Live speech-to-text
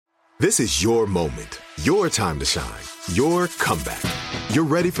This is your moment, your time to shine, your comeback. You're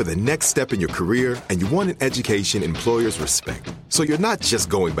ready for the next step in your career, and you want an education employers respect. So you're not just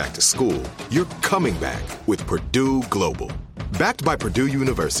going back to school, you're coming back with Purdue Global. Backed by Purdue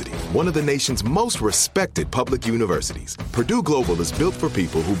University, one of the nation's most respected public universities, Purdue Global is built for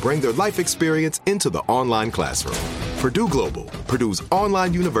people who bring their life experience into the online classroom. Purdue Global, Purdue's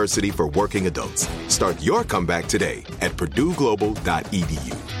online university for working adults. Start your comeback today at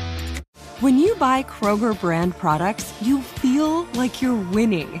purdueglobal.edu. When you buy Kroger brand products, you feel like you're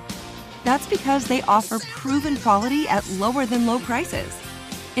winning. That's because they offer proven quality at lower than low prices.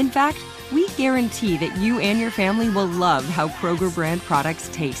 In fact, we guarantee that you and your family will love how Kroger brand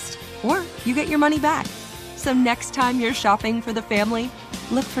products taste, or you get your money back. So next time you're shopping for the family,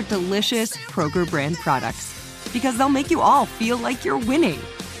 look for delicious Kroger brand products, because they'll make you all feel like you're winning.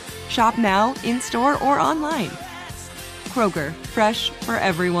 Shop now, in-store, or online. Kroger, fresh for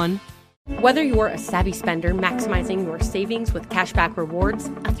everyone. Whether you're a savvy spender maximizing your savings with cashback rewards,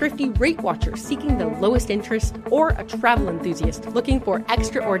 a thrifty rate watcher seeking the lowest interest, or a travel enthusiast looking for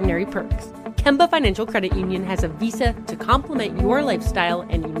extraordinary perks, Kemba Financial Credit Union has a visa to complement your lifestyle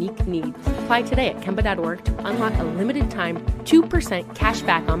and unique needs. Apply today at Kemba.org to unlock a limited-time 2% cash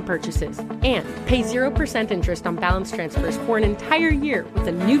back on purchases and pay 0% interest on balance transfers for an entire year with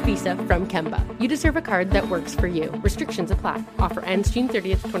a new visa from Kemba. You deserve a card that works for you. Restrictions apply. Offer ends June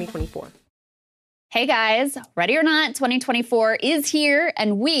 30th, 2024. Hey guys, ready or not, 2024 is here,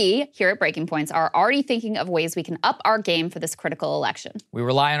 and we here at Breaking Points are already thinking of ways we can up our game for this critical election. We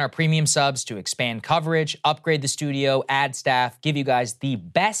rely on our premium subs to expand coverage, upgrade the studio, add staff, give you guys the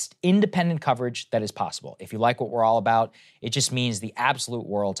best independent coverage that is possible. If you like what we're all about, it just means the absolute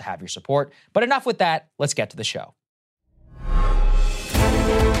world to have your support. But enough with that, let's get to the show.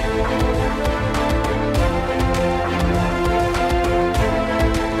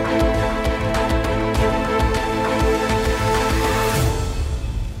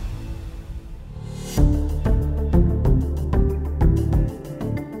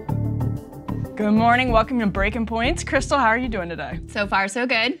 Good morning. Welcome to Breaking Points. Crystal, how are you doing today? So far, so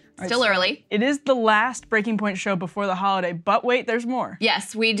good. Still early. It is the last Breaking Point show before the holiday, but wait, there's more.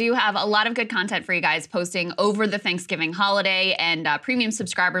 Yes, we do have a lot of good content for you guys posting over the Thanksgiving holiday, and premium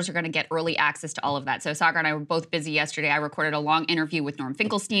subscribers are going to get early access to all of that. So Sagar and I were both busy yesterday. I recorded a long interview with Norm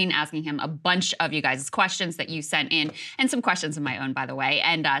Finkelstein, asking him a bunch of you guys' questions that you sent in, and some questions of my own, by the way.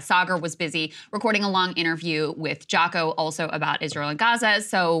 And Sagar was busy recording a long interview with Jocko, also about Israel and Gaza.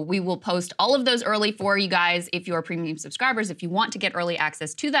 So we will post all of those early for you guys if you're premium subscribers. If you want to get early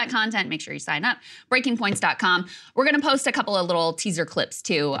access to that content, make sure you sign up. BreakingPoints.com. We're going to post a couple of little teaser clips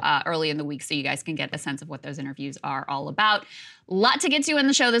too early in the week so you guys can get a sense of what those interviews are all about. A lot to get to in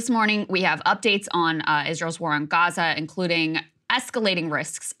the show this morning. We have updates on Israel's war on Gaza, including escalating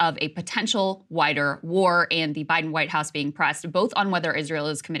risks of a potential wider war, and the Biden White House being pressed both on whether Israel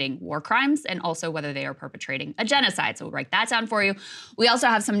is committing war crimes and also whether they are perpetrating a genocide. So we'll write that down for you. We also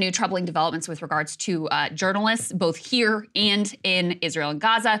have some new troubling developments with regards to journalists, both here and in Israel and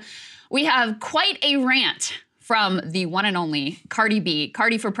Gaza. We have quite a rant from the one and only Cardi B,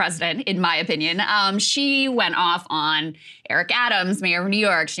 Cardi for president, in my opinion. She went off on Eric Adams, mayor of New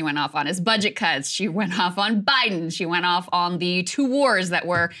York. She went off on his budget cuts. She went off on Biden. She went off on the two wars that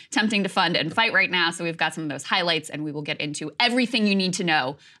we're attempting to fund and fight right now. So we've got some of those highlights, and we will get into everything you need to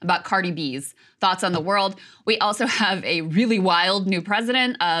know about Cardi B's thoughts on the world. We also have a really wild new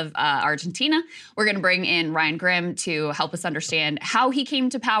president of Argentina. We're going to bring in Ryan Grimm to help us understand how he came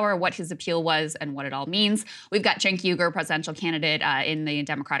to power, what his appeal was, and what it all means. We've got Cenk Uygur, presidential candidate in the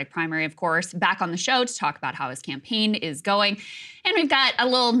Democratic primary, of course, back on the show to talk about how his campaign is going. And we've got a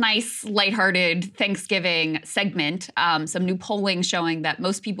little nice, lighthearted Thanksgiving segment. Some new polling showing that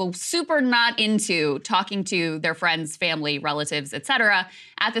most people super not into talking to their friends, family, relatives, etc.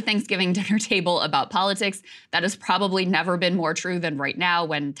 at the Thanksgiving dinner table about politics. That has probably never been more true than right now,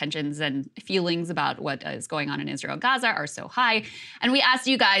 when tensions and feelings about what is going on in Israel and Gaza are so high. And we asked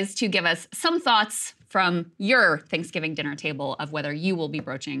you guys to give us some thoughts from your Thanksgiving dinner table of whether you will be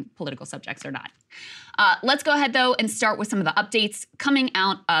broaching political subjects or not. Let's go ahead, though, and start with some of the updates coming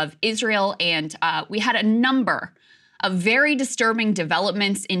out of Israel. And we had a number of very disturbing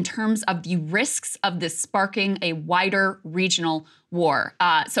developments in terms of the risks of this sparking a wider regional war.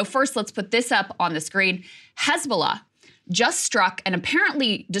 So first, let's put this up on the screen. Hezbollah just struck and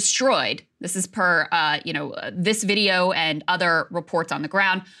apparently destroyed, this is per this video and other reports on the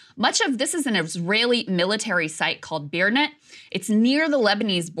ground. Much of this is an Israeli military site called Birnet. It's near the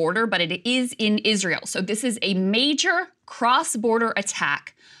Lebanese border, but it is in Israel. So this is a major cross-border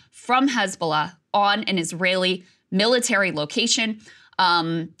attack from Hezbollah on an Israeli military location.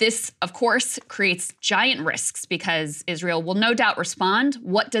 This, of course, creates giant risks because Israel will no doubt respond.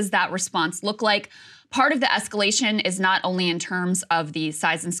 What does that response look like? Part of the escalation is not only in terms of the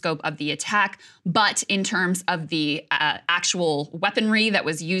size and scope of the attack, but in terms of the actual weaponry that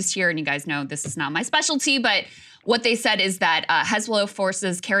was used here. And you guys know this is not my specialty, but what they said is that Hezbollah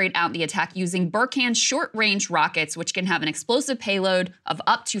forces carried out the attack using Burkan short-range rockets, which can have an explosive payload of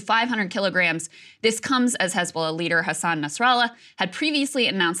up to 500 kilograms. This comes as Hezbollah leader Hassan Nasrallah had previously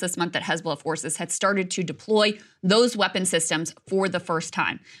announced this month that Hezbollah forces had started to deploy those weapon systems for the first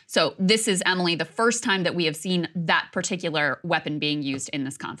time. So this is, Emily, the first time that we have seen that particular weapon being used in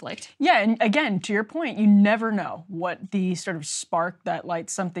this conflict. Yeah, and again, to your point, you never know what the sort of spark that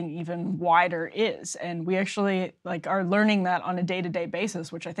lights something even wider is. And we actually are learning that on a day-to-day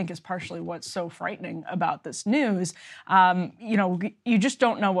basis, which I think is partially what's so frightening about this news. You just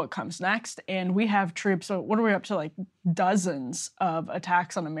don't know what comes next. And we have troops, so what are we up to, dozens of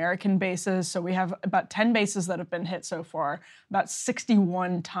attacks on American bases. So we have about 10 bases that have been hit so far, about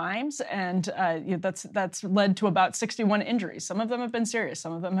 61 times. And that's led to about 61 injuries. Some of them have been serious.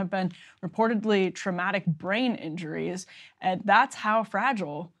 Some of them have been reportedly traumatic brain injuries. And that's how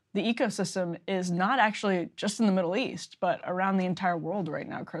fragile the ecosystem is, not actually just in the Middle East, but around the entire world right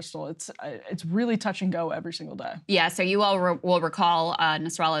now, Crystal. It's really touch and go every single day. Yeah, so you all will recall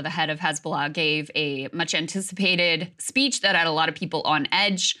Nasrallah, the head of Hezbollah, gave a much anticipated speech that had a lot of people on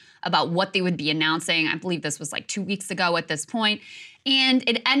edge about what they would be announcing. I believe this was 2 weeks ago at this point. And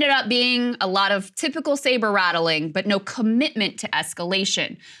it ended up being a lot of typical saber rattling, but no commitment to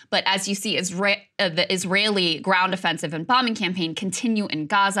escalation. But as you see, the Israeli ground offensive and bombing campaign continue in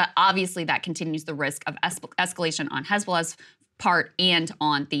Gaza. Obviously, that continues the risk of escalation on Hezbollah's part and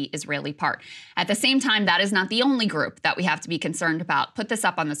on the Israeli part. At the same time, that is not the only group that we have to be concerned about. Put this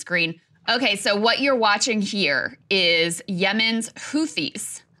up on the screen. Okay, so what you're watching here is Yemen's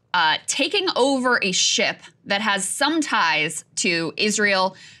Houthis taking over a ship that has some ties to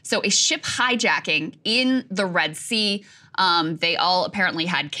Israel. So a ship hijacking in the Red Sea. They all apparently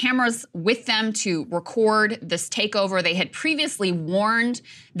had cameras with them to record this takeover. They had previously warned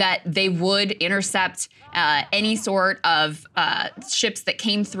that they would intercept any sort of ships that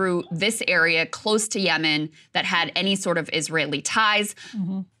came through this area close to Yemen that had any sort of Israeli ties.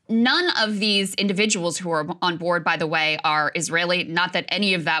 Mm-hmm. None of these individuals who are on board, by the way, are Israeli. Not that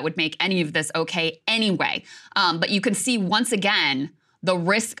any of that would make any of this okay anyway. But you can see once again the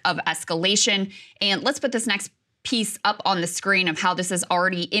risk of escalation. And let's put this next piece up on the screen of how this is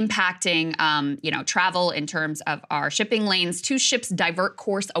already impacting, travel in terms of our shipping lanes. 2 ships divert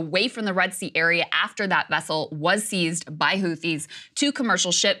course away from the Red Sea area after that vessel was seized by Houthis. 2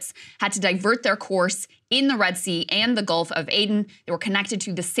 commercial ships had to divert their course in the Red Sea and the Gulf of Aden. They were connected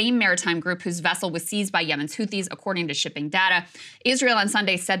to the same maritime group whose vessel was seized by Yemen's Houthis, according to shipping data. Israel on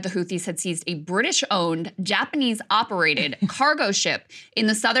Sunday said the Houthis had seized a British-owned, Japanese-operated cargo ship in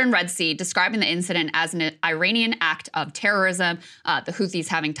the southern Red Sea, describing the incident as an Iranian act of terrorism, the Houthis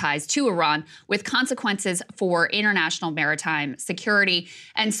having ties to Iran, with consequences for international maritime security.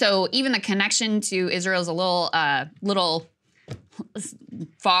 And so even the connection to Israel is a little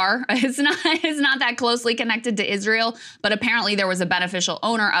far. It's not that closely connected to Israel, but apparently there was a beneficial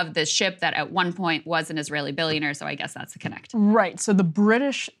owner of this ship that at one point was an Israeli billionaire, so I guess that's a connect. Right. So the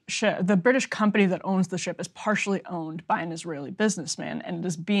British company that owns the ship is partially owned by an Israeli businessman, and it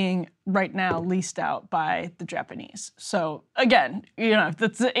is being right now leased out by the Japanese. So again,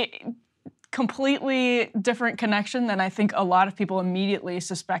 that's a completely different connection than I think a lot of people immediately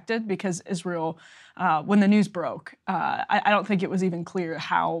suspected, because Israel, when the news broke, I don't think it was even clear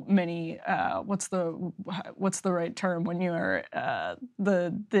how many. What's the right term when you are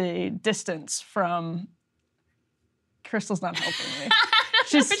the distance from? Crystal's not helping me.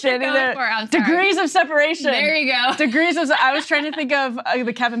 She's standing there. Degrees of separation. There you go. Degrees of. I was trying to think of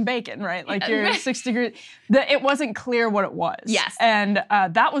the Kevin Bacon, right? Like you're 6 degrees. It wasn't clear what it was. Yes. And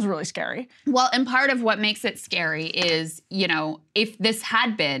that was really scary. Well, and part of what makes it scary is, if this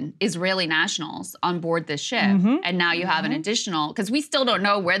had been Israeli nationals on board this ship, and now you have an additional, because we still don't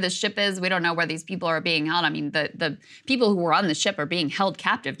know where this ship is. We don't know where these people are being held. I mean, the people who were on the ship are being held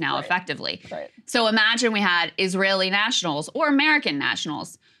captive now, effectively. Right. So imagine we had Israeli nationals or American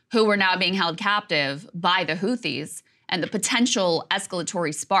nationals who were now being held captive by the Houthis, and the potential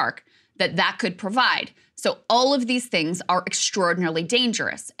escalatory spark that could provide. So all of these things are extraordinarily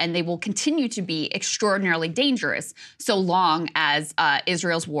dangerous, and they will continue to be extraordinarily dangerous so long as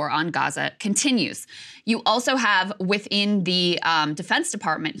Israel's war on Gaza continues. You also have within the Defense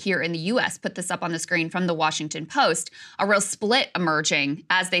Department here in the U.S., put this up on the screen from the Washington Post, a real split emerging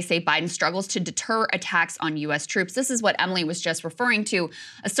as they say Biden struggles to deter attacks on U.S. troops. This is what Emily was just referring to.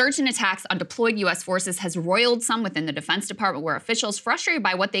 A surge in attacks on deployed U.S. forces has roiled some within the Defense Department, where officials, frustrated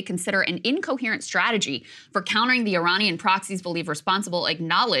by what they consider an incoherent strategy for countering the Iranian proxies believed responsible,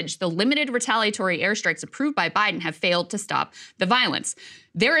 acknowledge the limited retaliatory airstrikes approved by Biden have failed to stop the violence.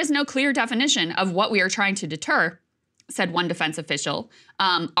 There is no clear definition of what we are trying to deter, said one defense official.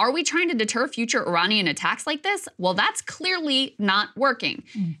 Are we trying to deter future Iranian attacks like this? Well, that's clearly not working.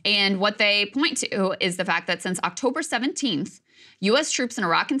 And what they point to is the fact that since October 17th, U.S. troops in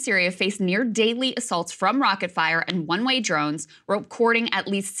Iraq and Syria face near daily assaults from rocket fire and one-way drones, recording at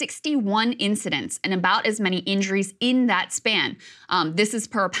least 61 incidents and about as many injuries in that span. This is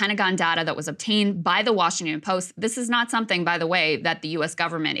per Pentagon data that was obtained by the Washington Post. This is not something, by the way, that the U.S.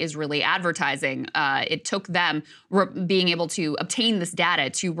 government is really advertising. It took them being able to obtain this data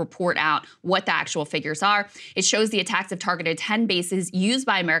to report out what the actual figures are. It shows the attacks have targeted 10 bases used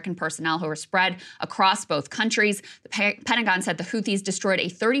by American personnel who are spread across both countries. The Pentagon said the Houthis destroyed a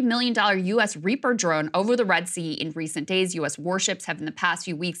 $30 million U.S. Reaper drone over the Red Sea in recent days. U.S. warships have in the past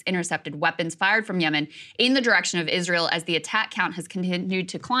few weeks intercepted weapons fired from Yemen in the direction of Israel. As the attack count has continued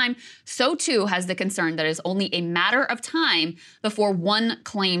to climb, so too has the concern that it is only a matter of time before one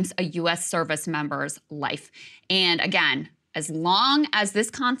claims a U.S. service member's life. And again, as long as this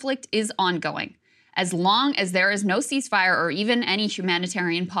conflict is ongoing, as long as there is no ceasefire or even any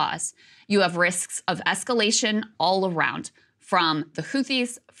humanitarian pause, you have risks of escalation all around, from the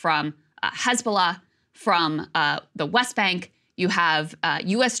Houthis, from Hezbollah, from the West Bank. You have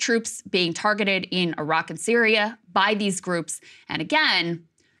U.S. troops being targeted in Iraq and Syria by these groups. And again,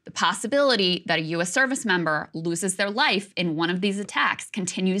 the possibility that a U.S. service member loses their life in one of these attacks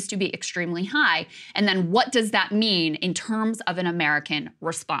continues to be extremely high. And then what does that mean in terms of an American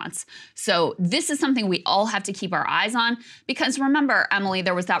response? So this is something we all have to keep our eyes on, because remember, Emily,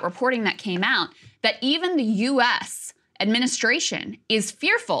 there was that reporting that came out that even the U.S. administration is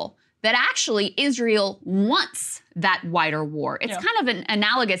fearful that actually Israel wants that wider war. It's kind of an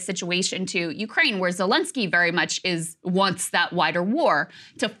analogous situation to Ukraine, where Zelensky very much wants that wider war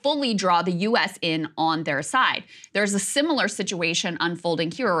to fully draw the U.S. in on their side. There's a similar situation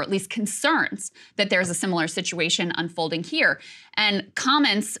unfolding here, or at least concerns that there's a similar situation unfolding here. And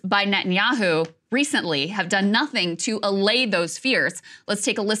comments by Netanyahu recently have done nothing to allay those fears. Let's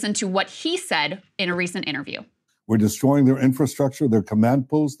take a listen to what he said in a recent interview. We're destroying their infrastructure, their command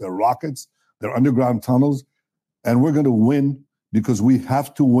posts, their rockets, their underground tunnels, and we're going to win because we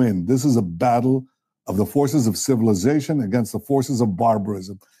have to win. This is a battle of the forces of civilization against the forces of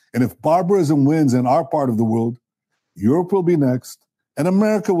barbarism. And if barbarism wins in our part of the world, Europe will be next and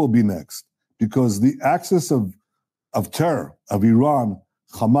America will be next, because the axis of terror of Iran,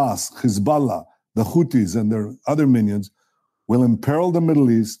 Hamas, Hezbollah, the Houthis, and their other minions will imperil the Middle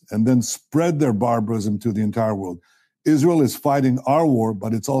East and then spread their barbarism to the entire world. Israel is fighting our war,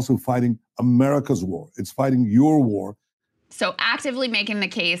 but it's also fighting America's war. It's fighting your war. So actively making the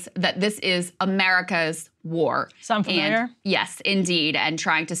case that this is America's war. Sound familiar? And yes, indeed. And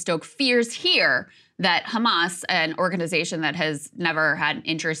trying to stoke fears here that Hamas, an organization that has never had an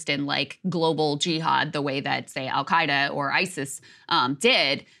interest in like global jihad the way that, say, Al-Qaeda or ISIS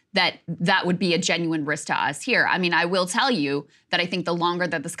did, that would be a genuine risk to us here. I mean, I will tell you that I think the longer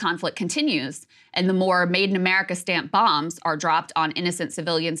that this conflict continues and the more Made in America stamp bombs are dropped on innocent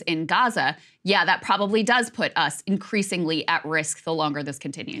civilians in Gaza, yeah, that probably does put us increasingly at risk the longer this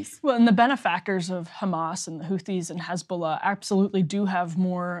continues. Well, and the benefactors of Hamas and the Houthis and Hezbollah absolutely do have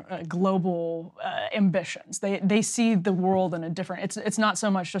more global ambitions. They see the world in a different. It's not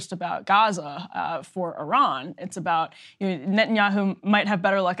so much just about Gaza for Iran. It's about, Netanyahu might have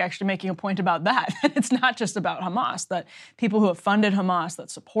better luck actually making a point about that. It's not just about Hamas, that people who have funded Hamas, that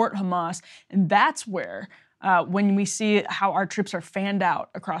support Hamas, and that's where when we see how our troops are fanned out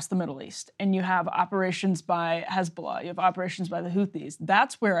across the Middle East, and you have operations by Hezbollah, you have operations by the Houthis,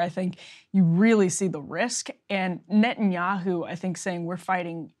 that's where I think you really see the risk. And Netanyahu, I think, saying we're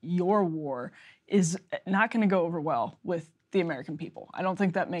fighting your war is not going to go over well with the American people. I don't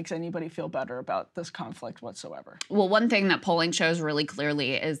think that makes anybody feel better about this conflict whatsoever. Well, one thing that polling shows really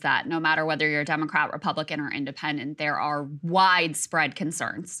clearly is that no matter whether you're a Democrat, Republican, or independent, there are widespread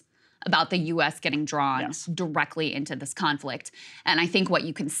concerns about the U.S. getting drawn directly into this conflict. And I think what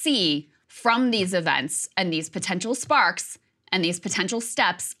you can see from these events and these potential sparks and these potential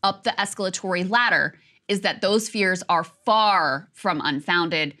steps up the escalatory ladder is that those fears are far from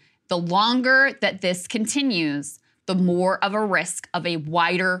unfounded. The longer that this continues, the more of a risk of a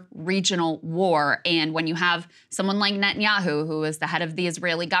wider regional war. And when you have someone like Netanyahu, who is the head of the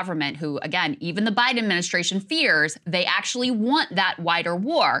Israeli government, who, again, even the Biden administration fears they actually want that wider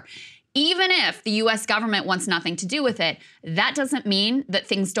war. Even if the U.S. government wants nothing to do with it, that doesn't mean that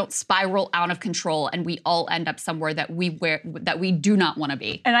things don't spiral out of control and we all end up somewhere that we do not want to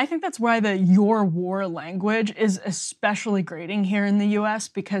be. And I think that's why the "your war" language is especially grating here in the U.S.,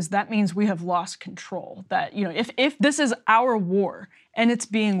 because that means we have lost control. That, you know, if this is our war and it's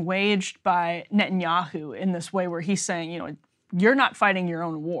being waged by Netanyahu in this way where he's saying, you know, you're not fighting your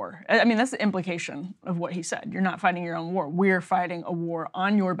own war. I mean, that's the implication of what he said. You're not fighting your own war. We're fighting a war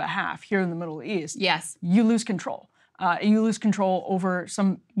on your behalf here in the Middle East. Yes. You lose control. You lose control over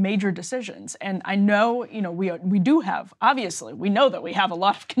some major decisions. And I know, you know, we do have, obviously, we know that we have a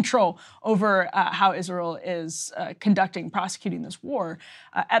lot of control over how Israel is prosecuting this war.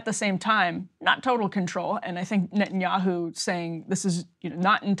 At the same time, not total control. And I think Netanyahu saying this is, you know,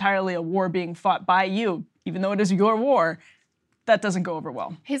 not entirely a war being fought by you, even though it is your war, that doesn't go over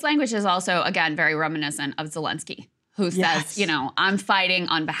well. His language is also, again, very reminiscent of Zelensky, who says, Yes. you know, I'm fighting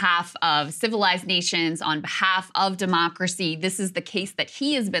on behalf of civilized nations, on behalf of democracy. This is the case that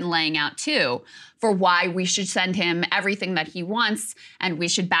he has been laying out, too, for why we should send him everything that he wants and we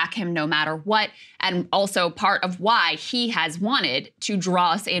should back him no matter what. And also part of why he has wanted to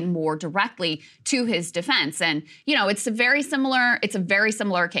draw us in more directly to his defense. And, you know, it's a very similar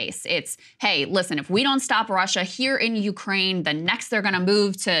case. It's, hey, listen, if we don't stop Russia here in Ukraine, then next they're going to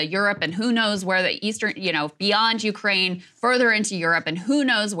move to Europe and who knows where the eastern, you know, beyond Ukraine, further into Europe, and who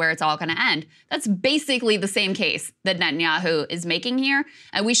knows where it's all going to end. That's basically the same case that Netanyahu is making here.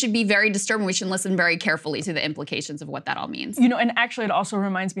 And we should be very disturbed and we should listen very carefully to the implications of what that all means. You know, and actually it also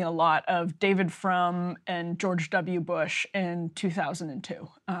reminds me a lot of David Frum and George W. Bush in 2002.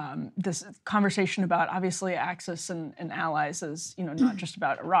 This conversation about, obviously, Axis and allies is, you know, not just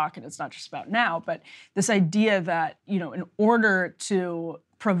about Iraq and it's not just about now, but this idea that, you know, in order to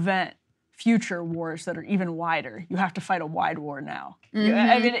prevent future wars that are even wider, you have to fight a wide war now.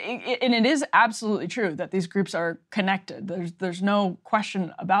 Mm-hmm. I mean, and it is absolutely true that these groups are connected. There's no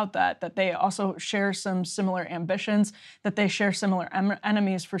question about that they also share some similar ambitions, that they share similar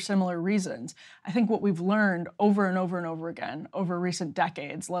enemies for similar reasons. I think what we've learned over and over and over again over recent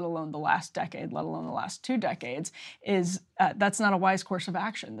decades, let alone the last decade, let alone the last 2 decades, is that's not a wise course of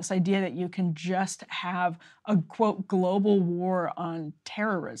action. This idea that you can just have a, quote, global war on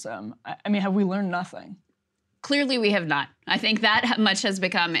terrorism. I mean, have we learned nothing? Clearly, we have not. I think that much has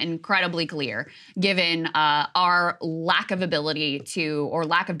become incredibly clear, given our lack of ability to, or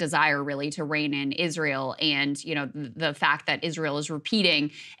lack of desire, really, to rein in Israel, and, you know, the fact that Israel is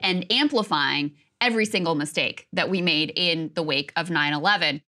repeating and amplifying every single mistake that we made in the wake of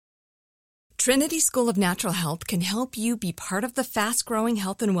 9/11. Trinity School of Natural Health can help you be part of the fast-growing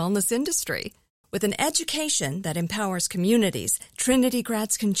health and wellness industry. With an education that empowers communities, Trinity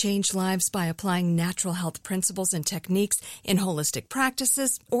grads can change lives by applying natural health principles and techniques in holistic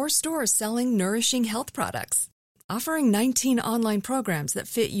practices or stores selling nourishing health products. Offering 19 online programs that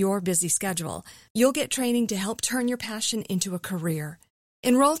fit your busy schedule, you'll get training to help turn your passion into a career.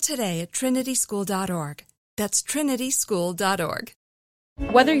 Enroll today at trinityschool.org. That's trinityschool.org.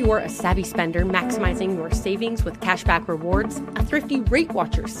 Whether you're a savvy spender maximizing your savings with cashback rewards, a thrifty rate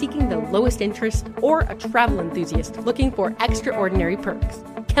watcher seeking the lowest interest, or a travel enthusiast looking for extraordinary perks,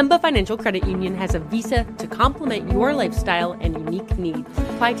 Kemba Financial Credit Union has a visa to complement your lifestyle and unique needs.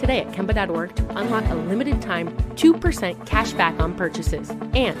 Apply today at Kemba.org to unlock a limited-time 2% cash back on purchases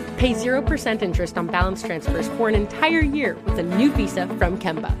and pay 0% interest on balance transfers for an entire year with a new visa from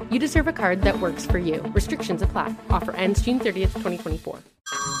Kemba. You deserve a card that works for you. Restrictions apply. Offer ends June 30th, 2024.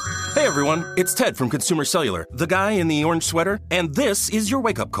 Hey everyone, it's Ted from Consumer Cellular, the guy in the orange sweater, and this is your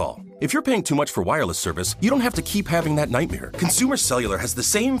wake-up call. If you're paying too much for wireless service, you don't have to keep having that nightmare. Consumer Cellular has the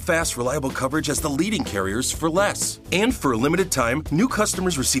same fast, reliable coverage as the leading carriers for less. And for a limited time, new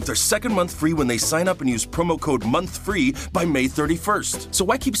customers receive their second month free when they sign up and use promo code MONTHFREE by May 31st. So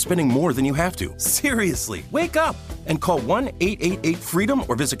why keep spending more than you have to? Seriously, wake up and call 1-888-FREEDOM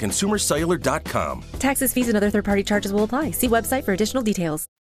or visit consumercellular.com. Taxes, fees, and other third-party charges will apply. See website for additional details.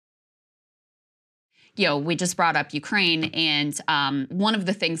 You know, we just brought up Ukraine, and one of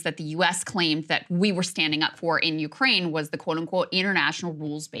the things that the U.S. claimed that we were standing up for in Ukraine was the quote-unquote international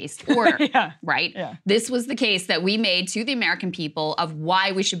rules-based order, right? Yeah. This was the case that we made to the American people of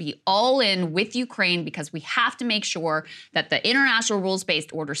why we should be all in with Ukraine, because we have to make sure that the international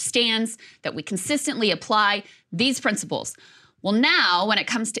rules-based order stands, that we consistently apply these principles. Well, now, when it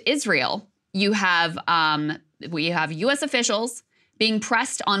comes to Israel, you have we have U.S. officials being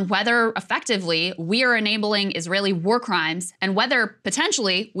pressed on whether effectively we are enabling Israeli war crimes and whether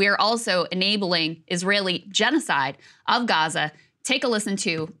potentially we are also enabling Israeli genocide of Gaza. Take a listen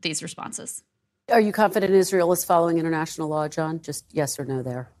to these responses. Are you confident Israel is following international law, John? Just yes or no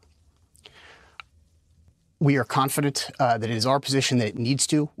there. We are confident that it is our position that it needs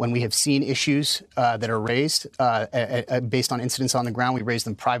to. When we have seen issues that are raised based on incidents on the ground, we raise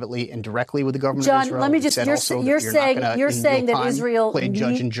them privately and directly with the government of Israel. John, let me just, you're saying that Israel play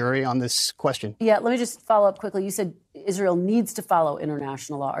judge and jury on this question. Yeah, let me just follow up quickly. You said Israel needs to follow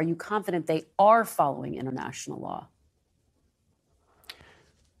international law. Are you confident they are following international law?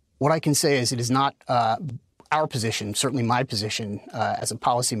 What I can say is it is not our position, certainly my position as a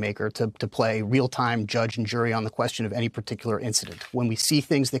policymaker, to play real-time judge and jury on the question of any particular incident. When we see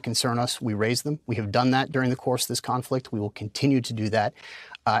things that concern us, we raise them. We have done that during the course of this conflict. We will continue to do that.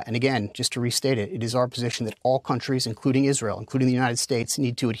 And again, just to restate it, it is our position that all countries, including Israel, including the United States,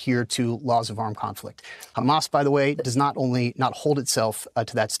 need to adhere to laws of armed conflict. Hamas, by the way, does not only not hold itself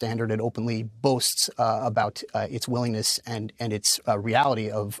to that standard, it openly boasts about its willingness and its reality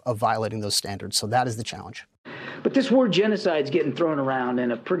of violating those standards. So that is the challenge. But this word genocide is getting thrown around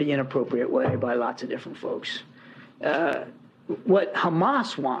in a pretty inappropriate way by lots of different folks. What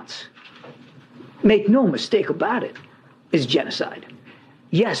Hamas wants, make no mistake about it, is genocide.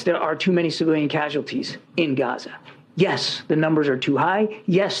 Yes, there are too many civilian casualties in Gaza. Yes, the numbers are too high.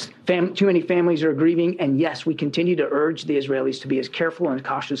 Yes, too many families are grieving. And yes, we continue to urge the Israelis to be as careful and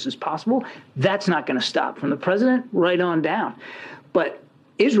cautious as possible. That's not going to stop, from the president right on down. But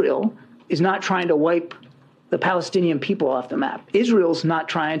Israel is not trying to wipe the Palestinian people off the map. Israel's not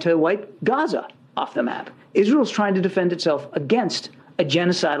trying to wipe Gaza off the map. Israel's trying to defend itself against a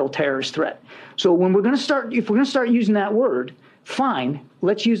genocidal terrorist threat. So when if we're going to start using that word, fine,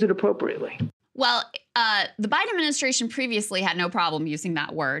 let's use it appropriately. Well, the Biden administration previously had no problem using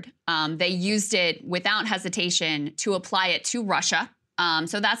that word. They used it without hesitation to apply it to Russia.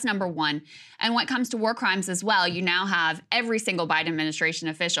 So that's number one. And when it comes to war crimes as well, you now have every single Biden administration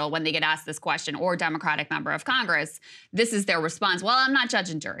official, when they get asked this question, or Democratic member of Congress, this is their response. Well, I'm not judge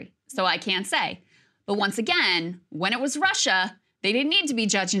and jury, so I can't say. But once again, when it was Russia, they didn't need to be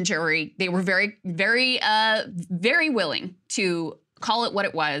judge and jury. They were very, very, very willing to call it what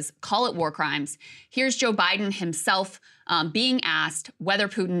it was, call it war crimes. Here's Joe Biden himself being asked whether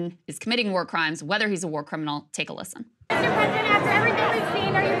Putin is committing war crimes, whether he's a war criminal. Take a listen. Mr. President, after everything we've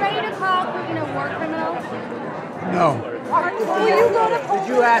seen, are you ready to call Putin a war criminal? No. Will you go to Poland?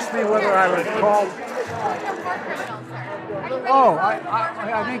 Did you ask me whether I was called? Putin a war criminal, sir. Are you ready Oh, to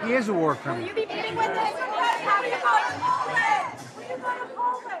I think he is a war criminal. Will you be meeting with him? Will you go to Poland? Will you go to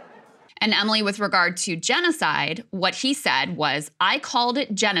Poland? And Emily, with regard to genocide, what he said was, I called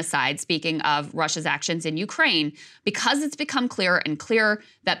it genocide, speaking of Russia's actions in Ukraine, because it's become clearer and clearer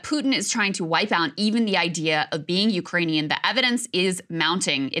that Putin is trying to wipe out even the idea of being Ukrainian. The evidence is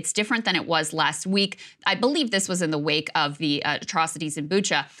mounting. It's different than it was last week. I believe this was in the wake of the atrocities in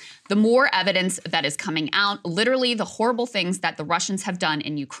Bucha. The more evidence that is coming out, literally the horrible things that the Russians have done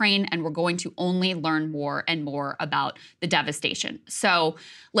in Ukraine, and we're going to only learn more and more about the devastation. So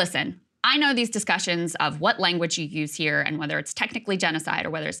listen, I know these discussions of what language you use here and whether it's technically genocide or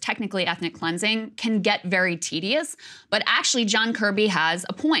whether it's technically ethnic cleansing can get very tedious. But actually, John Kirby has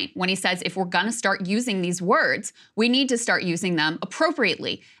a point when he says if we're going to start using these words, we need to start using them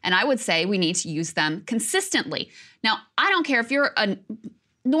appropriately. And I would say we need to use them consistently. Now, I don't care if you're a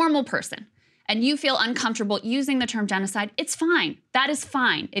normal person and you feel uncomfortable using the term genocide, it's fine. That is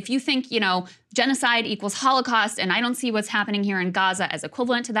fine. If you think, genocide equals Holocaust and I don't see what's happening here in Gaza as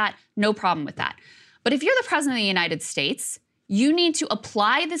equivalent to that, no problem with that. But if you're the president of the United States, you need to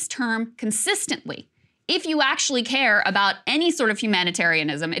apply this term consistently. If you actually care about any sort of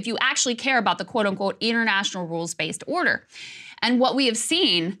humanitarianism, if you actually care about the quote unquote international rules-based order. And what we have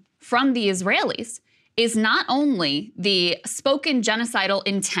seen from the Israelis is not only the spoken genocidal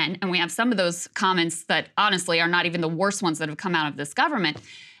intent, and we have some of those comments that honestly are not even the worst ones that have come out of this government,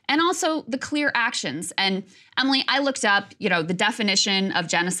 and also the clear actions. And Emily, I looked up, the definition of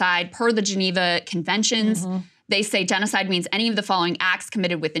genocide per the Geneva Conventions. Mm-hmm. They say genocide means any of the following acts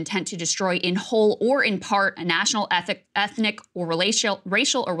committed with intent to destroy in whole or in part a national, ethnic, or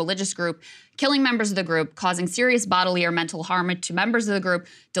racial or religious group, killing members of the group, causing serious bodily or mental harm to members of the group,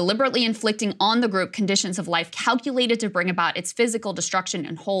 deliberately inflicting on the group conditions of life calculated to bring about its physical destruction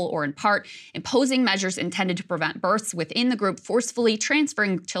in whole or in part, imposing measures intended to prevent births within the group, forcefully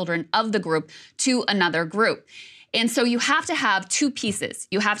transferring children of the group to another group. And so you have to have two pieces.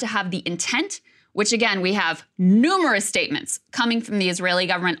 You have to have the intent, which again, we have numerous statements coming from the Israeli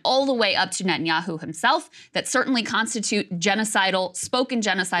government all the way up to Netanyahu himself that certainly constitute spoken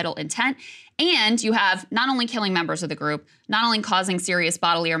genocidal intent. And you have not only killing members of the group, not only causing serious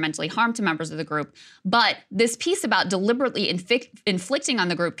bodily or mentally harm to members of the group, but this piece about deliberately inflicting on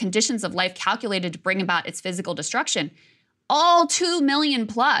the group conditions of life calculated to bring about its physical destruction. All 2 million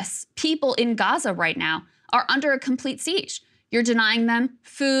plus people in Gaza right now are under a complete siege. You're denying them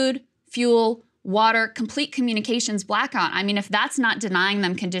food, fuel, water, complete communications blackout. I mean, if that's not denying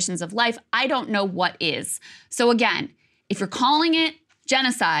them conditions of life, I don't know what is. So again, if you're calling it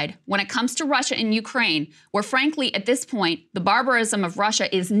genocide when it comes to Russia and Ukraine, where frankly, at this point, the barbarism of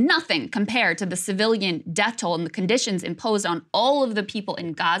Russia is nothing compared to the civilian death toll and the conditions imposed on all of the people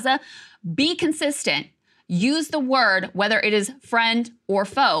in Gaza, be consistent. Use the word, whether it is friend or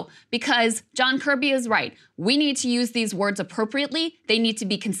foe, because John Kirby is right. We need to use these words appropriately. They need to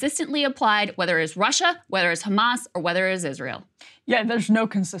be consistently applied, whether it is Russia, whether it's Hamas, or whether it is Israel. Yeah, there's no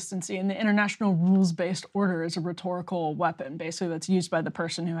consistency, and the international rules-based order is a rhetorical weapon, basically, that's used by the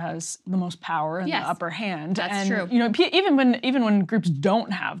person who has the most power and the upper hand. That's true. You know, even when groups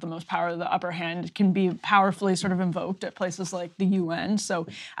don't have the most power, the upper hand, it can be powerfully sort of invoked at places like the UN. So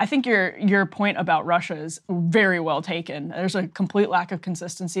I think your point about Russia is very well taken. There's a complete lack of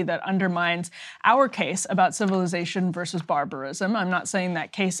consistency that undermines our case about civilization versus barbarism. I'm not saying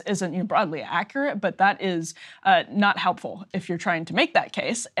that case isn't broadly accurate, but that is not helpful if you're trying to make that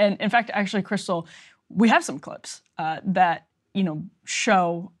case. And in fact, actually, Crystal, we have some clips that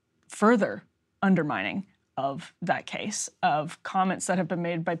show further undermining of that case, of comments that have been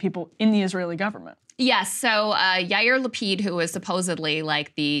made by people in the Israeli government. Yes. So Yair Lapid, who is supposedly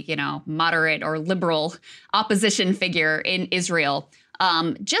like the moderate or liberal opposition figure in Israel,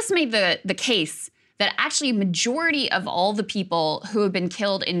 just made the case that actually a majority of all the people who have been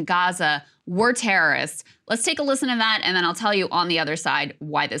killed in Gaza were terrorists. Let's take a listen to that, and then I'll tell you on the other side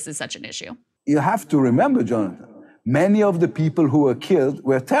why this is such an issue. You have to remember, Jonathan, many of the people who were killed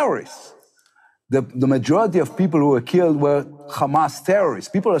were terrorists. The majority of people who were killed were Hamas terrorists.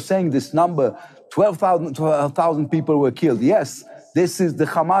 People are saying this number, 12,000 people were killed. Yes, the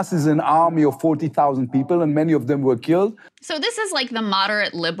Hamas is an army of 40,000 people, and many of them were killed. So this is like the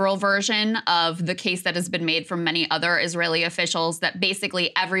moderate liberal version of the case that has been made from many other Israeli officials that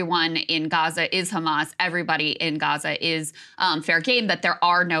basically everyone in Gaza is Hamas, everybody in Gaza is fair game, that there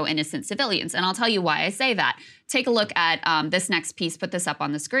are no innocent civilians. And I'll tell you why I say that. Take a look at this next piece, put this up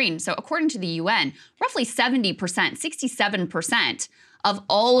on the screen. So according to the UN, roughly 70%, 67% of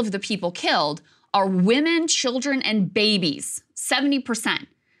all of the people killed are women, children, and babies. 70%.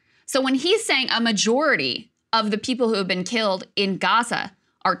 So when he's saying a majority of the people who have been killed in Gaza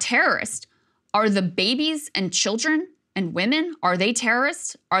are terrorists, are the babies and children and women, are they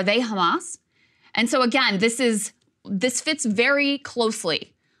terrorists? Are they Hamas? And so again, this fits very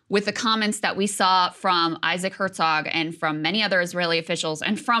closely with the comments that we saw from Isaac Herzog and from many other Israeli officials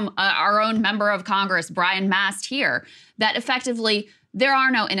and from our own member of Congress, Brian Mast here, that effectively there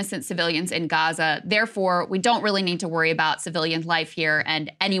are no innocent civilians in Gaza. Therefore, we don't really need to worry about civilian life here, and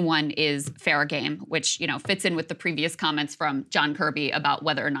anyone is fair game, which, fits in with the previous comments from John Kirby about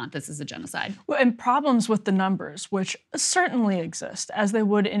whether or not this is a genocide. Well, and problems with the numbers, which certainly exist, as they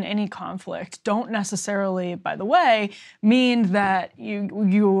would in any conflict, don't necessarily, by the way, mean that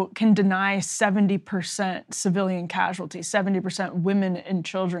you can deny 70% civilian casualties, 70% women and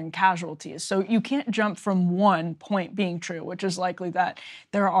children casualties. So you can't jump from one point being true, which is likely that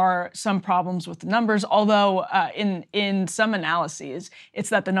there are some problems with the numbers, although in some analyses, it's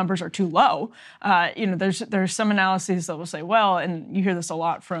that the numbers are too low. There's some analyses that will say, well, and you hear this a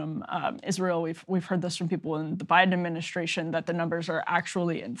lot from Israel, we've heard this from people in the Biden administration, that the numbers are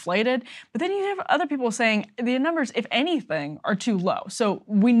actually inflated. But then you have other people saying the numbers, if anything, are too low. So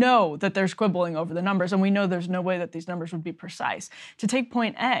we know that there's quibbling over the numbers, and we know there's no way that these numbers would be precise. To take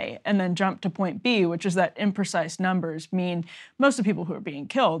point A and then jump to point B, which is that imprecise numbers mean most of the people who are being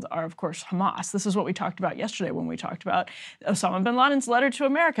killed are, of course, Hamas. This is what we talked about yesterday when we talked about Osama bin Laden's letter to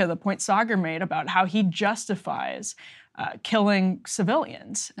America, the point Sagar made about how he justifies killing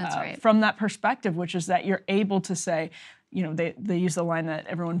civilians. That's right. From that perspective, which is that you're able to say, they use the line that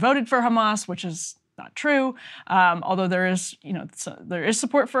everyone voted for Hamas, which is not true. Although there is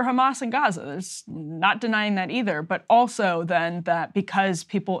support for Hamas in Gaza. There's not denying that either. But also then that because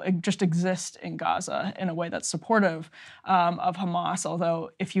people just exist in Gaza in a way that's supportive of Hamas,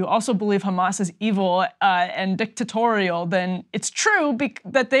 although if you also believe Hamas is evil and dictatorial, then it's true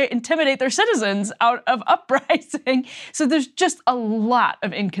that they intimidate their citizens out of uprising. So there's just a lot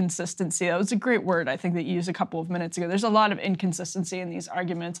of inconsistency. That was a great word, I think, that you used a couple of minutes ago. There's a lot of inconsistency in these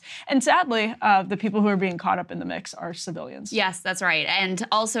arguments. And sadly, the people who are being caught up in the mix are civilians. Yes, that's right. And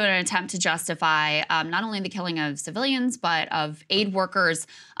also in an attempt to justify not only the killing of civilians, but of aid workers,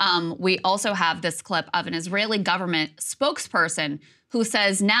 we also have this clip of an Israeli government spokesperson who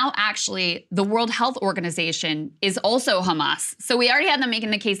says now actually the World Health Organization is also Hamas. So we already had them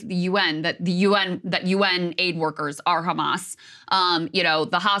making the case at the UN that UN aid workers are Hamas.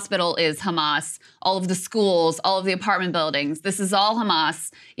 The hospital is Hamas. All of the schools, all of the apartment buildings, this is all Hamas.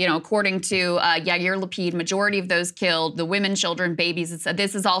 According to Yair Lapid, majority of those killed, the women, children, babies,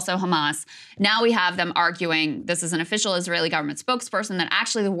 this is also Hamas. Now we have them arguing, this is an official Israeli government spokesperson, that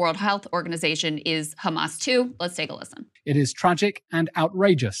actually the World Health Organization is Hamas too. Let's take a listen. It is tragic and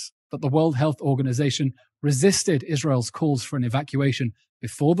outrageous that the World Health Organization resisted Israel's calls for an evacuation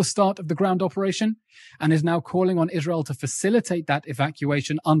before the start of the ground operation and is now calling on Israel to facilitate that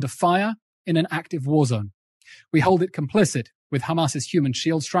evacuation under fire in an active war zone. We hold it complicit with Hamas's human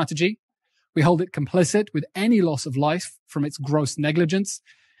shield strategy. We hold it complicit with any loss of life from its gross negligence.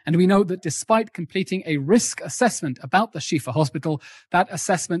 And we know that despite completing a risk assessment about the Shifa hospital, that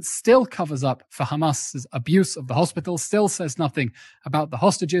assessment still covers up for Hamas's abuse of the hospital, still says nothing about the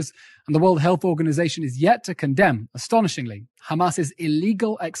hostages. And the World Health Organization is yet to condemn, astonishingly, Hamas's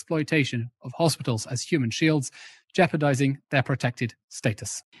illegal exploitation of hospitals as human shields, jeopardizing their protected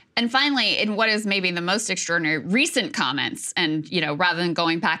status. And finally, in what is maybe the most extraordinary recent comments, and, rather than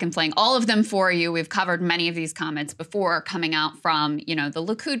going back and playing all of them for you, we've covered many of these comments before coming out from, the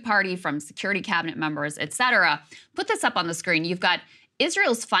Likud party, from security cabinet members, etc. Put this up on the screen. You've got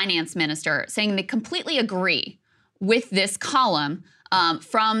Israel's finance minister saying they completely agree with this column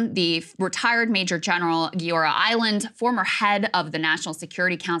from the retired Major General Giora Eiland, former head of the National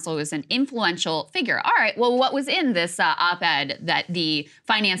Security Council, who is an influential figure. All right, well, what was in this op-ed that the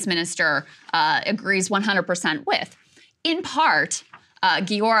finance minister agrees 100% with? In part,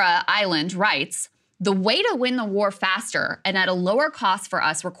 Giora Eiland writes, the way to win the war faster and at a lower cost for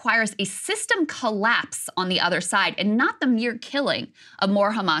us requires a system collapse on the other side and not the mere killing of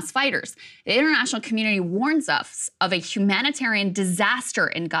more Hamas fighters. The international community warns us of a humanitarian disaster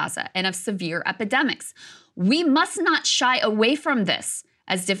in Gaza and of severe epidemics. We must not shy away from this,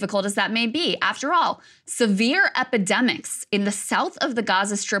 as difficult as that may be. After all, severe epidemics in the south of the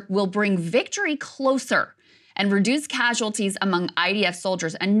Gaza Strip will bring victory closer and reduce casualties among IDF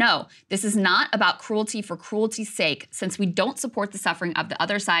soldiers. And no, this is not about cruelty for cruelty's sake, since we don't support the suffering of the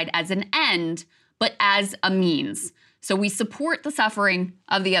other side as an end, but as a means. So we support the suffering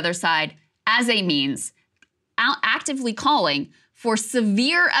of the other side as a means, actively calling for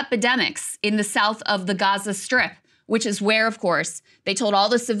severe epidemics in the south of the Gaza Strip, which is where, of course, they told all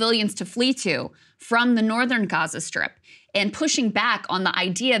the civilians to flee to from the northern Gaza Strip, and pushing back on the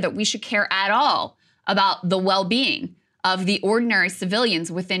idea that we should care at all about the well-being of the ordinary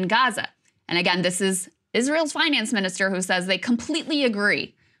civilians within Gaza. And again, this is Israel's finance minister who says they completely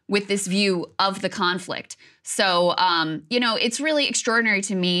agree with this view of the conflict. So, it's really extraordinary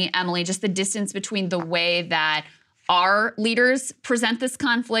to me, Emily, just the distance between the way that our leaders present this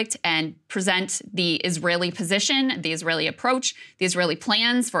conflict and present the Israeli position, the Israeli approach, the Israeli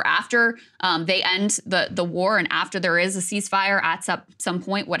plans for after they end the war and after there is a ceasefire at some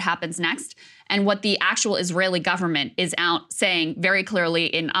point, what happens next, and what the actual Israeli government is out saying very clearly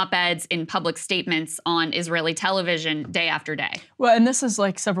in op-eds, in public statements on Israeli television day after day. Well, and this is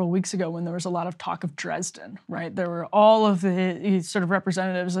like several weeks ago when there was a lot of talk of Dresden, right? There were all of the sort of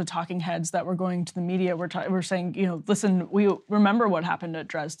representatives of talking heads that were going to the media were saying, listen, we remember what happened at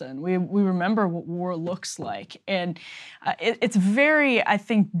Dresden. We remember what war looks like. And it's very, I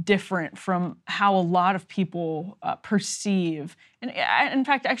think, different from how a lot of people perceive. And in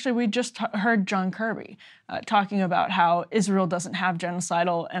fact, actually, we just heard John Kirby talking about how Israel doesn't have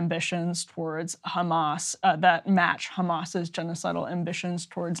genocidal ambitions towards Hamas that match Hamas's genocidal ambitions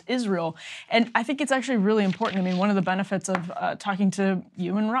towards Israel. And I think it's actually really important. I mean, one of the benefits of talking to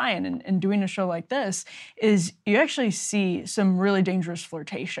you and Ryan and doing a show like this is you actually see some really dangerous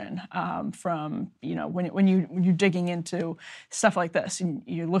flirtation from, when you're digging into stuff like this, and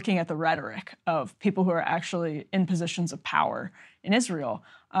you're looking at the rhetoric of people who are actually in positions of power in Israel.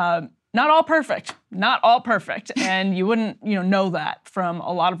 not all perfect, and you wouldn't, know that from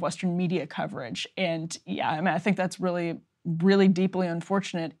a lot of Western media coverage. And yeah, I mean, I think that's really deeply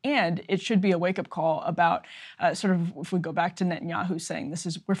unfortunate, and it should be a wake-up call about sort of, if we go back to Netanyahu saying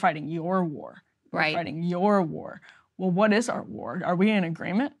we're fighting your war, we're fighting your war. Well, what is our war? Are we in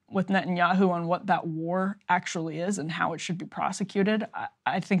agreement with Netanyahu on what that war actually is and how it should be prosecuted?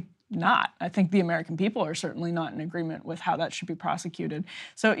 I think not. I think the American people are certainly not in agreement with how that should be prosecuted.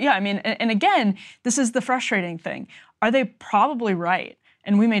 So yeah, I mean, and again, this is the frustrating thing. Are they probably right?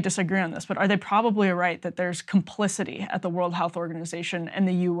 And we may disagree on this, but are they probably right that there's complicity at the World Health Organization and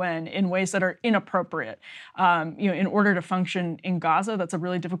the UN in ways that are inappropriate? In order to function in Gaza, that's a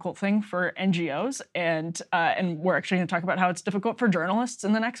really difficult thing for NGOs, and we're actually going to talk about how it's difficult for journalists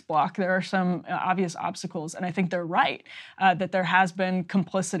in the next block. There are some obvious obstacles, and I think they're right that there has been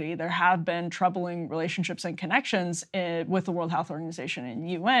complicity, there have been troubling relationships and connections with the World Health Organization and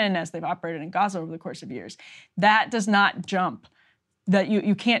UN as they've operated in Gaza over the course of years. That does not jump. That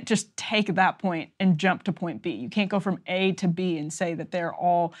you can't just take that point and jump to point B. You can't go from A to B and say that their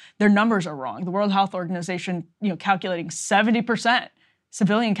numbers are wrong. The World Health Organization, calculating 70%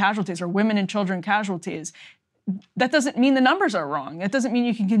 civilian casualties or women and children casualties. That doesn't mean the numbers are wrong. That doesn't mean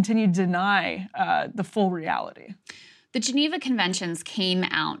you can continue to deny the full reality. The Geneva Conventions came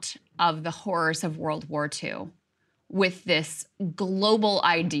out of the horrors of World War II with this global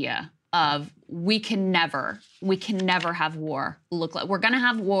idea of we can never have war look like. We're going to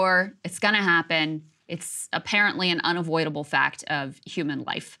have war. It's going to happen. It's apparently an unavoidable fact of human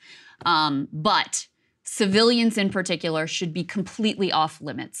life. But civilians in particular should be completely off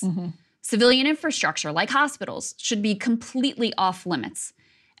limits. Mm-hmm. Civilian infrastructure, like hospitals, should be completely off limits.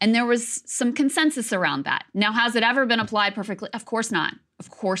 And there was some consensus around that. Now, has it ever been applied perfectly? Of course not. Of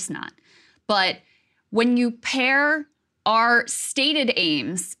course not. But when you pair our stated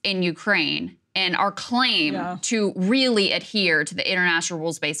aims in Ukraine and our claim to really adhere to the international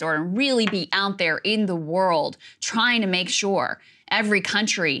rules-based order and really be out there in the world trying to make sure every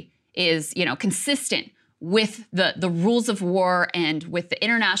country is, consistent with the rules of war and with the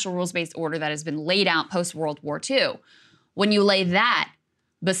international rules-based order that has been laid out post-World War II. When you lay that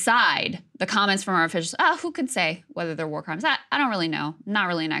beside the comments from our officials, who could say whether they're war crimes? I don't really know. I'm not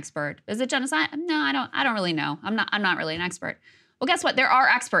really an expert. Is it genocide? No, I don't really know. I'm not really an expert. Well, guess what? There are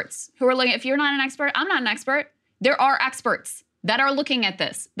experts who are looking. If you're not an expert, I'm not an expert. There are experts that are looking at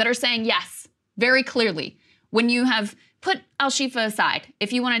this, that are saying yes, very clearly. When you have put Al-Shifa aside,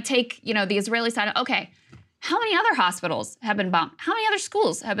 if you want to take, the Israeli side, okay, how many other hospitals have been bombed? How many other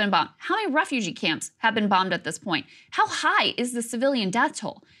schools have been bombed? How many refugee camps have been bombed at this point? How high is the civilian death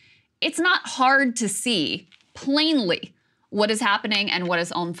toll? It's not hard to see plainly what is happening and what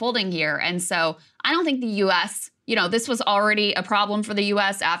is unfolding here. And so I don't think the U.S., this was already a problem for the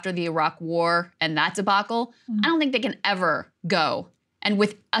U.S. after the Iraq War and that debacle. Mm-hmm. I don't think they can ever go and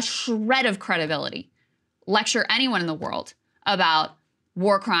with a shred of credibility lecture anyone in the world about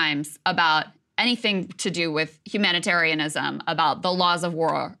war crimes, about anything to do with humanitarianism, about the laws of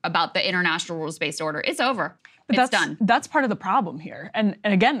war, about the international rules-based order. It's over. It's done. That's part of the problem here. And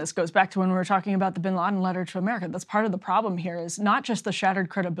again, this goes back to when we were talking about the bin Laden letter to America. That's part of the problem here is not just the shattered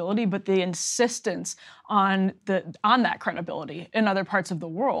credibility, but the insistence on that credibility in other parts of the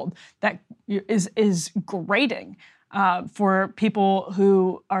world that is grating. For people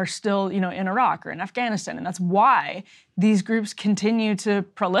who are still, in Iraq or in Afghanistan. And that's why these groups continue to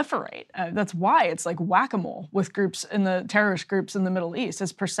proliferate. That's why it's like whack-a-mole with terrorist groups in the Middle East.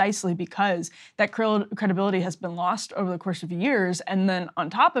 It's precisely because that credibility has been lost over the course of years. And then on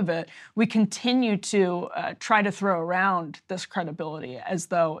top of it, we continue to try to throw around this credibility as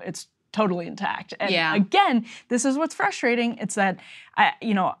though it's totally intact. And again, this is what's frustrating. It's that,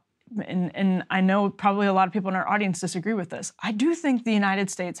 and I know probably a lot of people in our audience disagree with this. I do think the United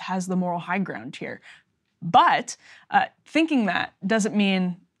States has the moral high ground here. But thinking that doesn't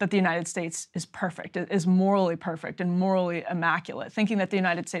mean that the United States is perfect, is morally perfect and morally immaculate. Thinking that the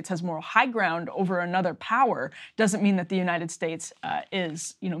United States has moral high ground over another power doesn't mean that the United States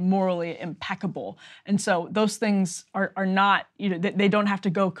is, morally impeccable. And so those things are not, they don't have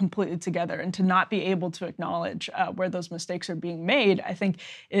to go completely together. And to not be able to acknowledge where those mistakes are being made, I think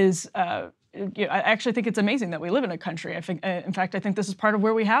is I actually think it's amazing that we live in a country. I think, in fact, I think this is part of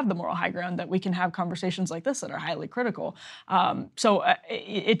where we have the moral high ground, that we can have conversations like this that are highly critical. So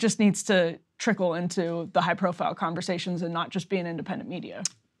it just needs to trickle into the high-profile conversations and not just be an independent media.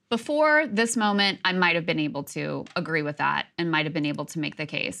 Before this moment, I might have been able to agree with that and might have been able to make the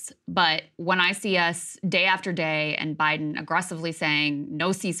case. But when I see us day after day and Biden aggressively saying no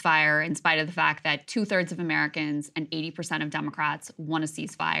ceasefire, in spite of the fact that 2/3 of Americans and 80% of Democrats want a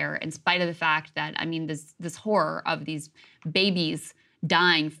ceasefire, in spite of the fact that, I mean, this horror of these babies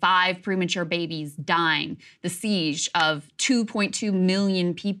dying, 5 premature babies dying, the siege of 2.2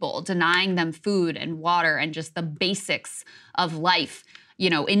 million people, denying them food and water and just the basics of life,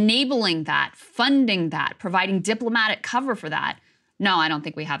 enabling that, funding that, providing diplomatic cover for that. No, I don't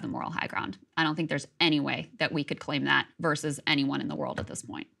think we have the moral high ground. I don't think there's any way that we could claim that versus anyone in the world at this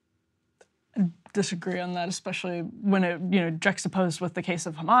point. I disagree on that, especially when it, juxtaposed with the case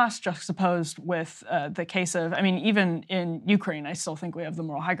of Hamas, juxtaposed with the case of, even in Ukraine, I still think we have the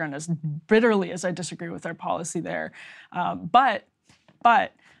moral high ground, as bitterly as I disagree with their policy there. But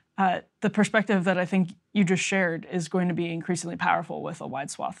the perspective that I think you just shared is going to be increasingly powerful with a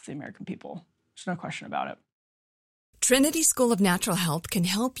wide swath of the American people. There's no question about it. Trinity School of Natural Health can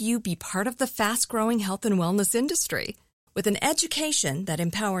help you be part of the fast-growing health and wellness industry. With an education that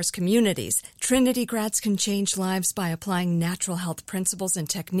empowers communities, Trinity grads can change lives by applying natural health principles and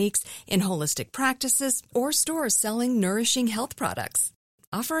techniques in holistic practices or stores selling nourishing health products.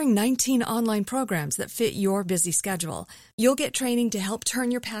 Offering 19 online programs that fit your busy schedule, you'll get training to help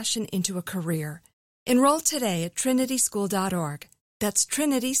turn your passion into a career. Enroll today at trinityschool.org. That's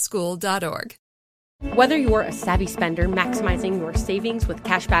trinityschool.org. Whether you're a savvy spender maximizing your savings with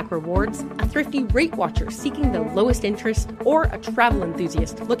cashback rewards, a thrifty rate watcher seeking the lowest interest, or a travel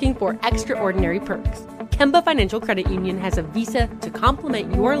enthusiast looking for extraordinary perks, Kemba Financial Credit Union has a visa to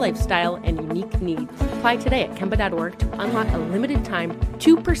complement your lifestyle and unique needs. Apply today at Kemba.org to unlock a limited time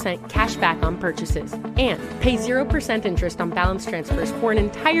 2% cash back on purchases and pay 0% interest on balance transfers for an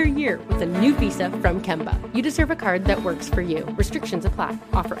entire year with a new visa from Kemba. You deserve a card that works for you. Restrictions apply.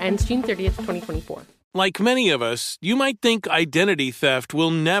 Offer ends June 30th, 2024. Like many of us, you might think identity theft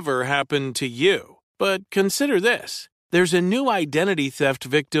will never happen to you. But consider this. There's a new identity theft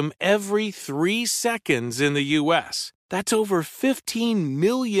victim every 3 seconds in the U.S. That's over 15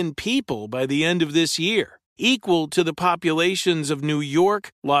 million people by the end of this year, equal to the populations of New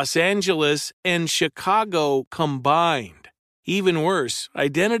York, Los Angeles, and Chicago combined. Even worse,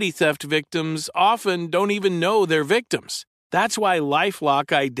 identity theft victims often don't even know they're victims. That's why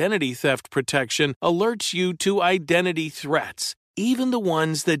LifeLock Identity Theft Protection alerts you to identity threats, even the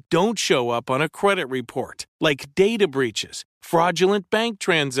ones that don't show up on a credit report, like data breaches, fraudulent bank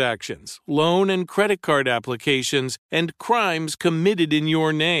transactions, loan and credit card applications, and crimes committed in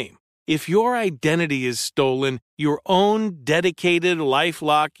your name. If your identity is stolen, your own dedicated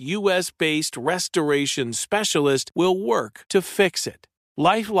LifeLock U.S.-based restoration specialist will work to fix it.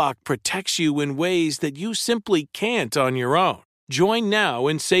 LifeLock protects you in ways that you simply can't on your own. Join now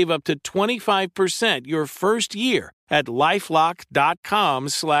and save up to 25% your first year at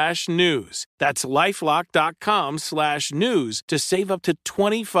LifeLock.com/news. That's LifeLock.com/news to save up to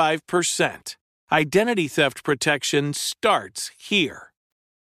 25%. Identity theft protection starts here.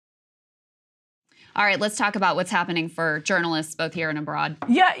 All right, let's talk about what's happening for journalists both here and abroad.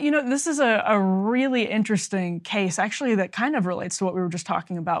 Yeah, this is a really interesting case, actually, that kind of relates to what we were just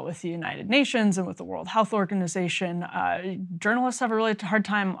talking about with the United Nations and with the World Health Organization. Journalists have a really hard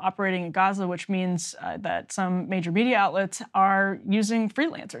time operating in Gaza, which means that some major media outlets are using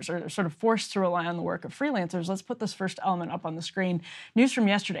freelancers, or they're sort of forced to rely on the work of freelancers. Let's put this first element up on the screen. News from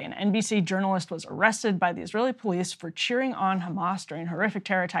yesterday, an NBC journalist was arrested by the Israeli police for cheering on Hamas during a horrific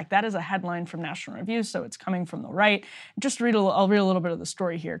terror attack. That is a headline from National Review, so it's coming from the right. I'll read a little bit of the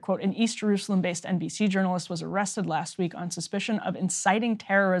story here. Quote, an East Jerusalem-based NBC journalist was arrested last week on suspicion of inciting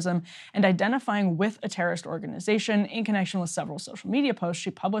terrorism and identifying with a terrorist organization in connection with several social media posts she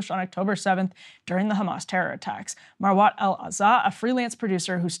published on October 7th during the Hamas terror attacks. Marwat El-Azza, a freelance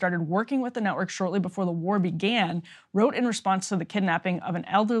producer who started working with the network shortly before the war began, wrote in response to the kidnapping of an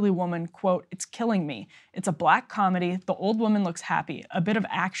elderly woman, quote, it's killing me. It's a black comedy. The old woman looks happy. A bit of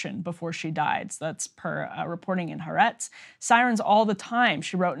action before she died. So that's per reporting in Erupts. Sirens all the time,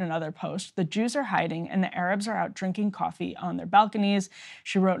 she wrote in another post. The Jews are hiding and the Arabs are out drinking coffee on their balconies.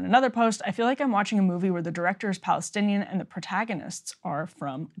 She wrote in another post, I feel like I'm watching a movie where the director is Palestinian and the protagonists are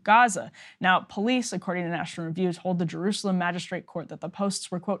from Gaza. Now, police, according to National Review, told the Jerusalem Magistrate Court that the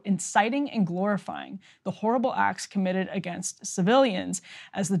posts were, quote, inciting and glorifying the horrible acts committed against civilians.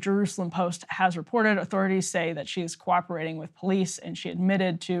 As the Jerusalem Post has reported, authorities say that she is cooperating with police, and she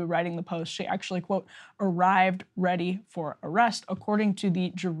admitted to writing the post. She actually, quote, arrived ready for arrest, according to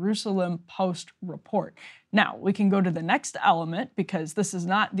the Jerusalem Post report. Now, we can go to the next element, because this is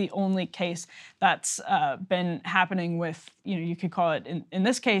not the only case that's been happening with, you could call it, in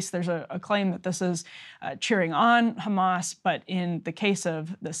this case, there's a claim that this is cheering on Hamas, but in the case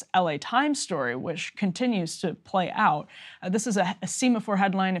of this LA Times story, which continues to play out, this is a semaphore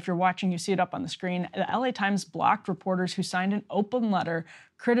headline. If you're watching, you see it up on the screen. The LA Times blocked reporters who signed an open letter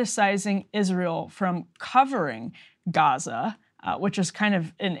criticizing Israel from covering Gaza, which is kind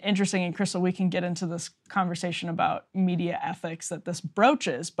of an interesting, and Crystal, we can get into this conversation about media ethics that this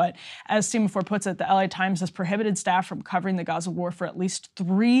broaches, but as Semaphore puts it, the LA Times has prohibited staff from covering the Gaza war for at least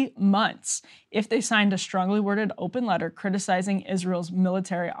 3 months if they signed a strongly worded open letter criticizing Israel's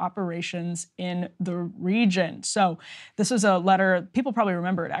military operations in the region. So this was a letter, people probably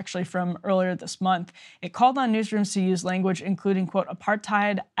remember it actually from earlier this month. It called on newsrooms to use language including, quote,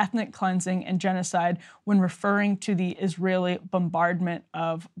 apartheid, ethnic cleansing, and genocide when referring to the Israeli bombardment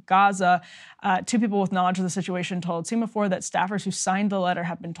of Gaza. 2 people with knowledge of the situation told Semaphore that staffers who signed the letter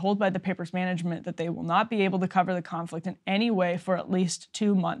have been told by the paper's management that they will not be able to cover the conflict in any way for at least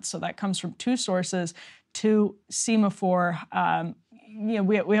 2 months. So that comes from 2 sources to Semaphore.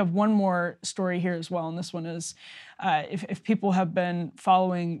 We have one more story here as well, and this one is, if people have been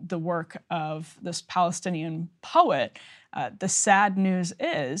following the work of this Palestinian poet, the sad news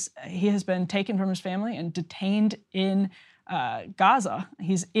is he has been taken from his family and detained in Gaza.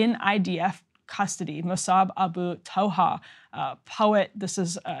 He's in IDF custody. Musab Abu Toha, poet. This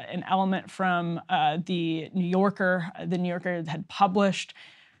is an element from the New Yorker. The New Yorker had published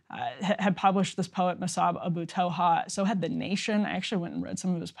this poet, Musab Abu Toha. So had The Nation. I actually went and read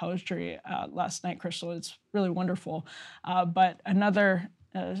some of his poetry last night, Crystal. It's really wonderful. But another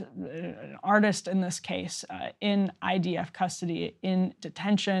an artist in this case in IDF custody, in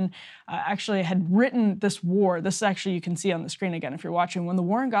detention, actually had written this war. This is actually, you can see on the screen again if you're watching. When the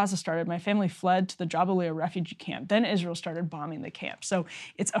war in Gaza started, my family fled to the Jabalia refugee camp. Then Israel started bombing the camp. So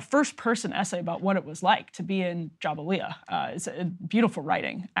it's a first-person essay about what it was like to be in Jabalia. It's a beautiful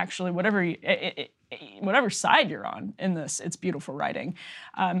writing, actually. Whatever side you're on in this, it's beautiful writing.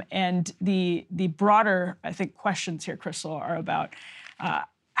 And the broader, I think, questions here, Crystal, are about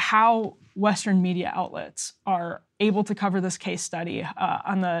how Western media outlets are able to cover this case study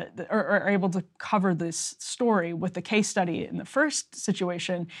or are able to cover this story with the case study in the first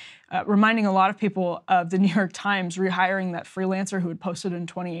situation, reminding a lot of people of the New York Times rehiring that freelancer who had posted in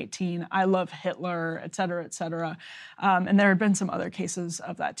 2018, "I love Hitler," et cetera, et cetera. And there had been some other cases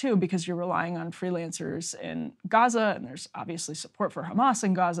of that too, because you're relying on freelancers in Gaza, and there's obviously support for Hamas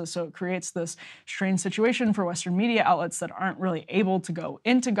in Gaza, so it creates this strange situation for Western media outlets that aren't really able to go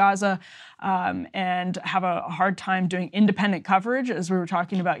into Gaza and have a hard time doing independent coverage, as we were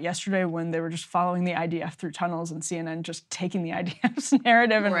talking about yesterday when they were just following the IDF through tunnels and CNN just taking the IDF's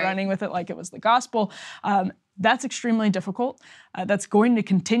narrative and running with it like it was the gospel. That's extremely difficult. That's going to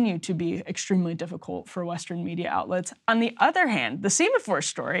continue to be extremely difficult for Western media outlets. On the other hand, the Semaphore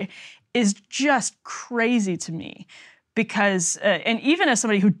story is just crazy to me. Because, and even as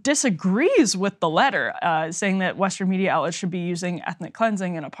somebody who disagrees with the letter, saying that Western media outlets should be using ethnic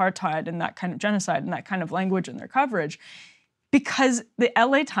cleansing and apartheid and that kind of genocide and that kind of language in their coverage, because the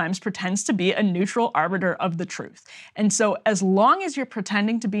LA Times pretends to be a neutral arbiter of the truth. And so as long as you're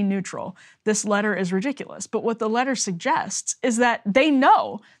pretending to be neutral, this letter is ridiculous. But what the letter suggests is that they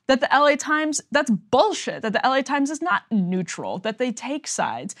know that the LA Times, that's bullshit, that the LA Times is not neutral, that they take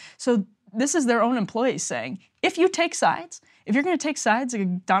sides. So this is their own employees saying, if you take sides, if you're going to take sides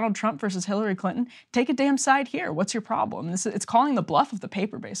like Donald Trump versus Hillary Clinton, take a damn side here. What's your problem? It's calling the bluff of the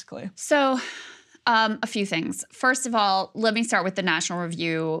paper, basically. So a few things. First of all, let me start with the National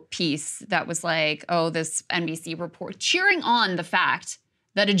Review piece that was like, oh, this NBC report cheering on the fact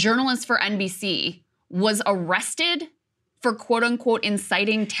that a journalist for NBC was arrested for quote unquote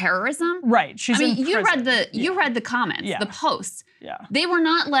inciting terrorism. Right. You read the comments, the posts. Yeah. They were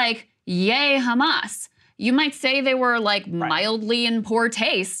not like, yay, Hamas. You might say they were like mildly in poor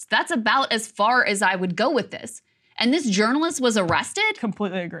taste. That's about as far as I would go with this. And this journalist was arrested?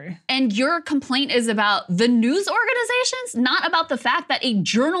 Completely agree. And your complaint is about the news organizations, not about the fact that a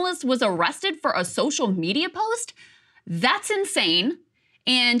journalist was arrested for a social media post? That's insane.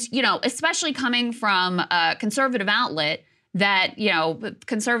 And, especially coming from a conservative outlet that,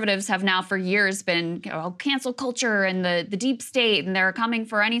 conservatives have now for years been cancel culture and the deep state, and they're coming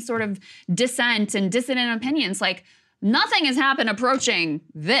for any sort of dissent and dissident opinions. Like, nothing has happened approaching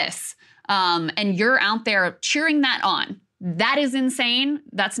this. And you're out there cheering that on. That is insane.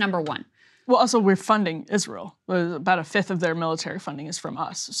 That's number one. Well, also, we're funding Israel. About a fifth of their military funding is from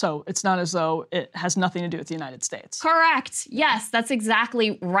us. So it's not as though it has nothing to do with the United States. Correct. Yes, that's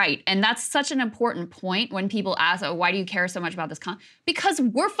exactly right. And that's such an important point when people ask, oh, why do you care so much about this? Because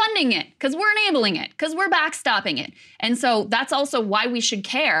we're funding it, because we're enabling it, because we're backstopping it. And so that's also why we should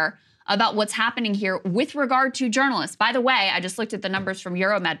care about what's happening here with regard to journalists. By the way, I just looked at the numbers from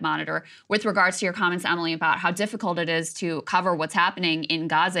Euromed Monitor with regards to your comments, Emily, about how difficult it is to cover what's happening in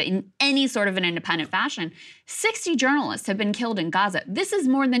Gaza in any sort of an independent fashion. 60 journalists have been killed in Gaza. This is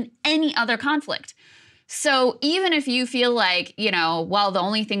more than any other conflict. So even if you feel like, well, the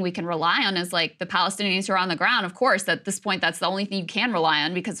only thing we can rely on is like the Palestinians who are on the ground, of course, at this point, that's the only thing you can rely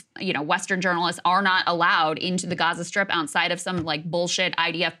on because, Western journalists are not allowed into the Gaza Strip outside of some like bullshit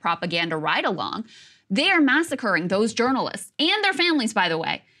IDF propaganda ride-along. They are massacring those journalists and their families, by the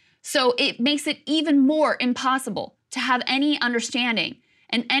way. So it makes it even more impossible to have any understanding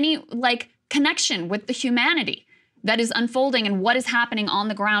and any like connection with the humanity that is unfolding and what is happening on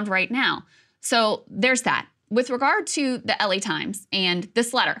the ground right now. So there's that. With regard to the LA Times and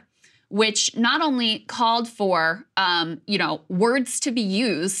this letter, which not only called for, words to be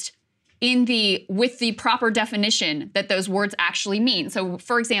used with the proper definition that those words actually mean. So,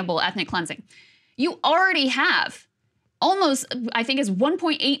 for example, ethnic cleansing. You already have almost, I think, is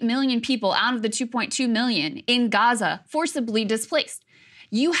 1.8 million people out of the 2.2 million in Gaza forcibly displaced.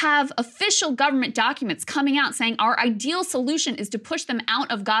 You have official government documents coming out saying our ideal solution is to push them out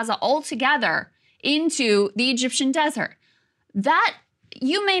of Gaza altogether into the Egyptian desert. That,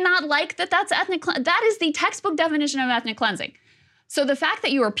 you may not like that's ethnic cleansing. That is the textbook definition of ethnic cleansing. So the fact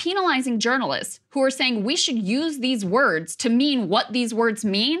that you are penalizing journalists who are saying we should use these words to mean what these words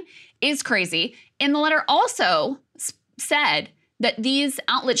mean is crazy. And the letter also said that these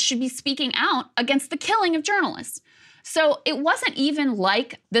outlets should be speaking out against the killing of journalists. So it wasn't even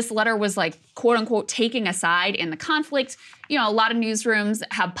like this letter was like, quote unquote, taking a side in the conflict. A lot of newsrooms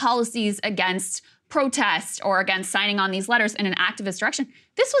have policies against protest or against signing on these letters in an activist direction.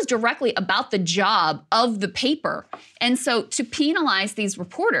 This was directly about the job of the paper. And so to penalize these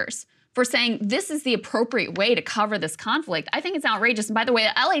reporters for saying this is the appropriate way to cover this conflict, I think it's outrageous. And by the way,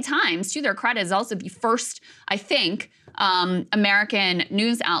 the LA Times, to their credit, is also the first, I think, American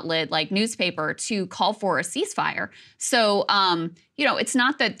news outlet, like newspaper, to call for a ceasefire. So, it's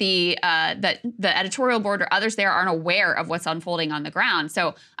not that the editorial board or others there aren't aware of what's unfolding on the ground.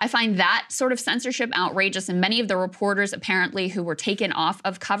 So I find that sort of censorship outrageous. And many of the reporters apparently who were taken off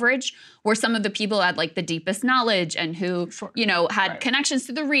of coverage were some of the people who had like the deepest knowledge and who, had connections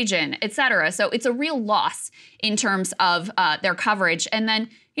to the region, et cetera. So it's a real loss in terms of their coverage. And then,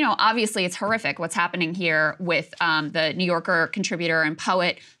 obviously it's horrific what's happening here with the New Yorker contributor and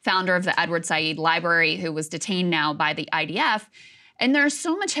poet, founder of the Edward Said Library, who was detained now by the IDF. And there's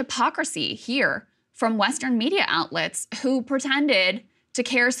so much hypocrisy here from Western media outlets who pretended to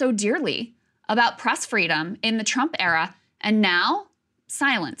care so dearly about press freedom in the Trump era. And now,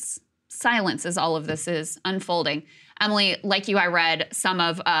 silence. Silence as all of this is unfolding. Emily, like you, I read some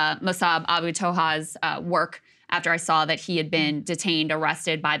of Mossab Abu Toha's work after I saw that he had been detained,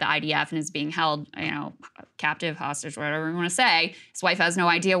 arrested by the IDF and is being held, captive, hostage, whatever you want to say. His wife has no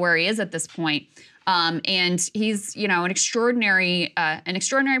idea where he is at this point. And he's, an extraordinary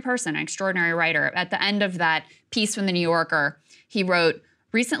person, an extraordinary writer. At the end of that piece from the New Yorker, he wrote,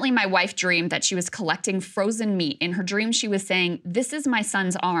 "Recently, my wife dreamed that she was collecting frozen meat. In her dream, she was saying, 'This is my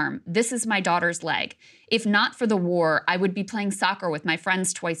son's arm. This is my daughter's leg. If not for the war, I would be playing soccer with my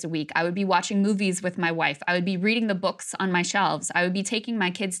friends twice a week. I would be watching movies with my wife. I would be reading the books on my shelves. I would be taking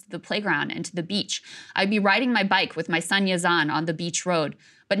my kids to the playground and to the beach. I would be riding my bike with my son Yazan on the beach road.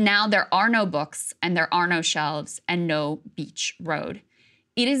 But now there are no books and there are no shelves and no beach road.'"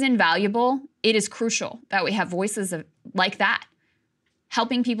 It is invaluable. It is crucial that we have voices like that,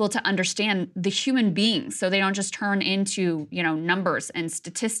 helping people to understand the human beings so they don't just turn into, numbers and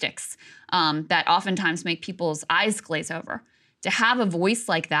statistics that oftentimes make people's eyes glaze over. To have a voice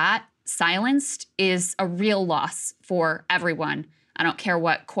like that silenced is a real loss for everyone. I don't care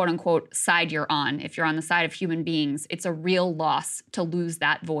what quote unquote side you're on. If you're on the side of human beings, it's a real loss to lose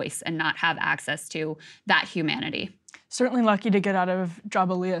that voice and not have access to that humanity. Certainly lucky to get out of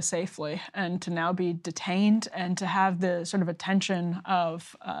Jabalia safely and to now be detained and to have the sort of attention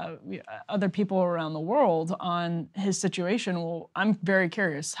of other people around the world on his situation. Well, I'm very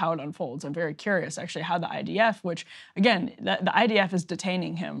curious how it unfolds. I'm very curious, actually, how the IDF, which, again, the IDF is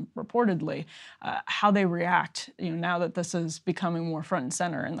detaining him reportedly, how they react, now that this is becoming more front and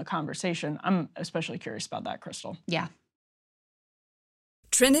center in the conversation. I'm especially curious about that, Crystal. Yeah.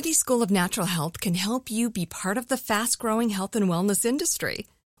 Trinity School of Natural Health can help you be part of the fast-growing health and wellness industry.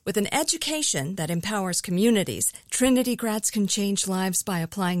 With an education that empowers communities, Trinity grads can change lives by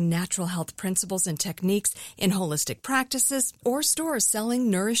applying natural health principles and techniques in holistic practices or stores selling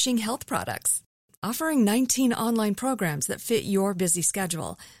nourishing health products. Offering 19 online programs that fit your busy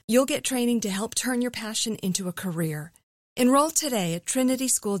schedule, you'll get training to help turn your passion into a career. Enroll today at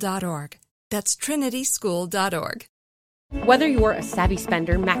trinityschool.org. That's trinityschool.org. Whether you're a savvy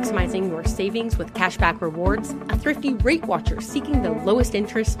spender maximizing your savings with cashback rewards, a thrifty rate watcher seeking the lowest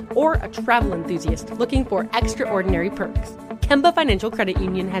interest, or a travel enthusiast looking for extraordinary perks, Kemba Financial Credit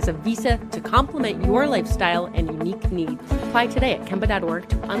Union has a visa to complement your lifestyle and unique needs. Apply today at Kemba.org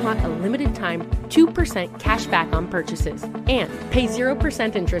to unlock a limited time 2% cash back on purchases and pay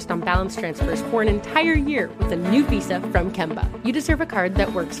 0% interest on balance transfers for an entire year with a new visa from Kemba. You deserve a card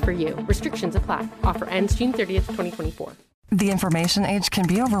that works for you. Restrictions apply. Offer ends June 30th, 2024. The information age can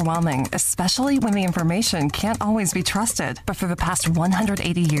be overwhelming, especially when the information can't always be trusted. But for the past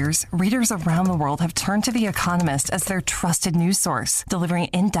 180 years, readers around the world have turned to The Economist as their trusted news source, delivering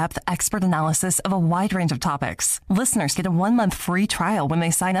in-depth expert analysis of a wide range of topics. Listeners get a 1-month free trial when they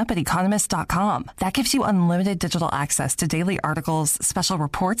sign up at economist.com. That gives you unlimited digital access to daily articles, special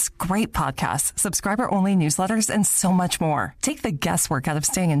reports, great podcasts, subscriber-only newsletters, and so much more. Take the guesswork out of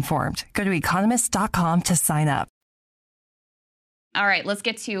staying informed. Go to economist.com to sign up. All right, let's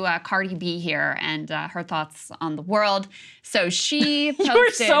get to Cardi B here and her thoughts on the world. So she posted... You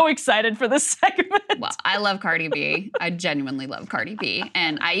were so excited for this segment. Well, I love Cardi B. I genuinely love Cardi B.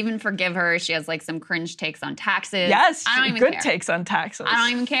 And I even forgive her. She has like some cringe takes on taxes. Yes, I don't even good care. Takes on taxes. I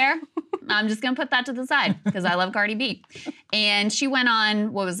don't even care. I'm just going to put that to the side because I love Cardi B. And she went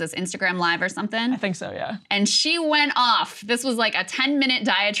on, what was this, Instagram Live or something? I think so, yeah. And she went off. This was like a 10-minute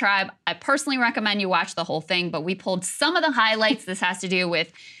diatribe. I personally recommend you watch the whole thing, but we pulled some of the highlights. This has to do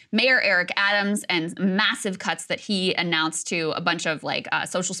with Mayor Eric Adams and massive cuts that he announced to a bunch of like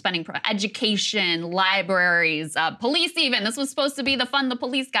social spending, education, libraries, police even. This was supposed to be the fund the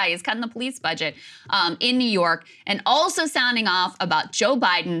police guy. He's cutting the police budget in New York, and also sounding off about Joe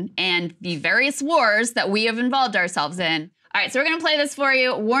Biden and the various wars that we have involved ourselves in. All right, so we're going to play this for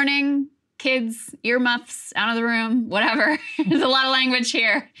you. Warning, kids, earmuffs, out of the room, whatever. There's a lot of language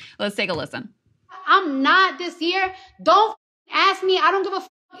here. Let's take a listen. I'm not this year. Don't ask me. I don't give a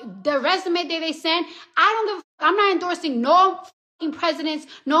the resume that they send. I don't give a I'm not endorsing no presidents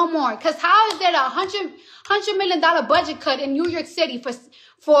no more. Because how is there a $100 million budget cut in New York City for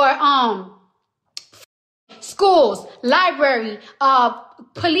schools, library,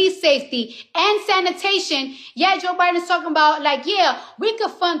 police safety, and sanitation? Yeah, Joe Biden's talking about like, yeah, we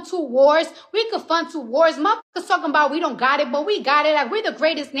could fund 2 wars. We could fund 2 wars. Motherfuckers talking about we don't got it, but we got it. Like, we're the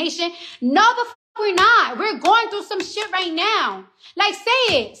greatest nation. No, the fuck we're not. We're going through some shit right now. Like, say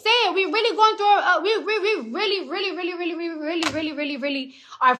it. We're really going through. We really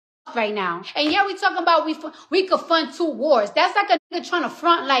are right now. And yeah, we talking about we could fund 2 wars. That's like a nigga trying to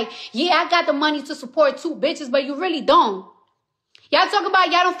front like, yeah, I got the money to support 2 bitches, but you really don't. Y'all talk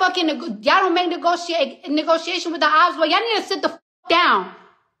about y'all don't make negotiation with the odds. Well, y'all need to sit the down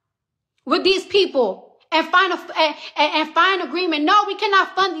with these people and find agreement. No, we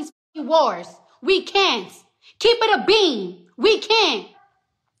cannot fund these wars. We can't. Keep it a bean. We can't.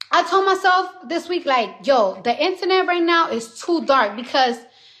 I told myself this week, like, yo, the internet right now is too dark because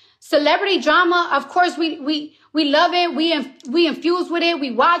celebrity drama, of course, we love it. We infuse with it.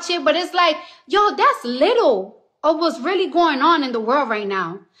 We watch it. But it's like, yo, that's little of what's really going on in the world right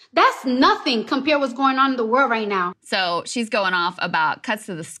now. That's nothing compared to what's going on in the world right now. So she's going off about cuts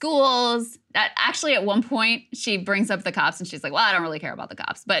to the schools. That actually, at one point, she brings up the cops and she's like, well, I don't really care about the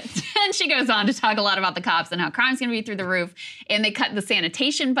cops. But then she goes on to talk a lot about the cops and how crime's going to be through the roof. And they cut the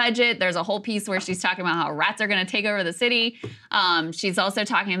sanitation budget. There's a whole piece where she's talking about how rats are going to take over the city. She's also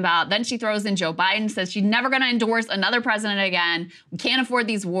talking about, then she throws in Joe Biden, says she's never going to endorse another president again. We can't afford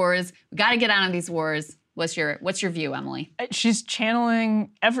these wars. We got to get out of these wars. What's your view, Emily? She's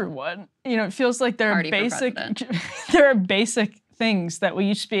channeling everyone. You know, it feels like there are basic things that we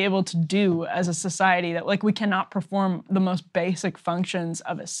used to be able to do as a society that, like, we cannot perform the most basic functions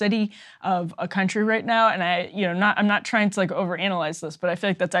of a city, of a country right now. And I'm not trying to like overanalyze this, but I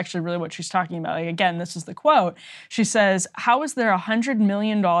feel like that's actually really what she's talking about. Like, again, this is the quote. She says, how is there $100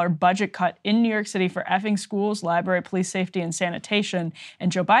 million budget cut in New York City for effing schools, library, police safety, and sanitation?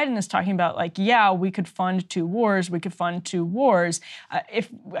 And Joe Biden is talking about like, yeah, we could fund 2 wars. We could fund 2 wars.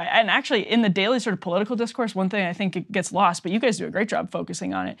 And actually in the daily sort of political discourse, one thing I think it gets lost, but you guys do a a great job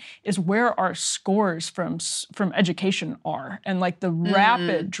focusing on it, is where our scores from education are, and like the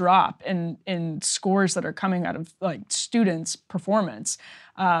rapid drop in scores that are coming out of like students' performance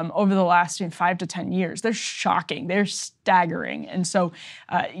over the last 5 to 10 years. They're shocking. They're staggering. And so,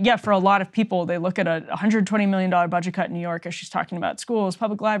 for a lot of people, they look at a $120 million budget cut in New York, as she's talking about schools,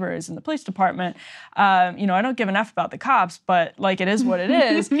 public libraries, and the police department. I don't give an F about the cops, but like it is what it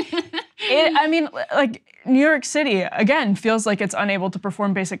is. New York City, again, feels like it's unable to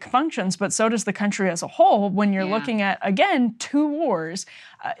perform basic functions, but so does the country as a whole when you're looking at, again, 2 wars.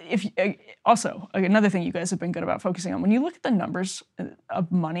 Also, another thing you guys have been good about focusing on, when you look at the numbers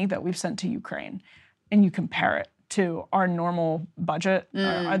of money that we've sent to Ukraine and you compare it to our normal budget,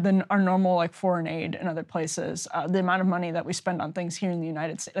 our normal like foreign aid in other places, the amount of money that we spend on things here in the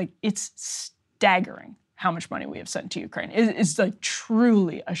United States, like it's staggering how much money we have sent to Ukraine. It's like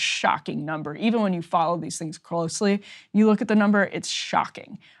truly a shocking number. Even when you follow these things closely, you look at the number, it's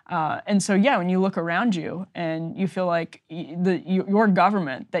shocking. And so, when you look around you and you feel like your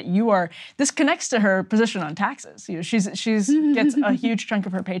government, that you are, this connects to her position on taxes. She's gets a huge chunk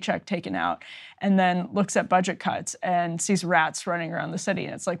of her paycheck taken out and then looks at budget cuts and sees rats running around the city.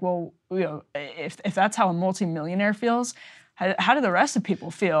 And it's like, well, if that's how a multimillionaire feels, how do the rest of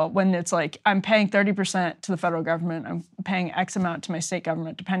people feel when it's like, I'm paying 30% to the federal government, I'm paying X amount to my state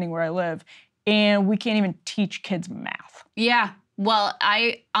government, depending where I live, and we can't even teach kids math? Yeah. Well,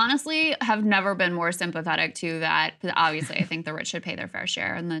 I honestly have never been more sympathetic to that. Obviously, I think the rich should pay their fair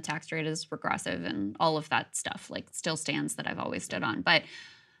share, and the tax rate is regressive, and all of that stuff like still stands that I've always stood on. But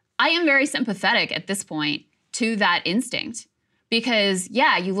I am very sympathetic at this point to that instinct. Because,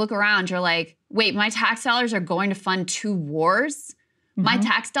 you look around, you're like, wait, my tax dollars are going to fund 2 wars? My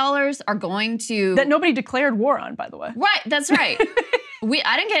tax dollars are going to... That nobody declared war on, by the way. Right, that's right.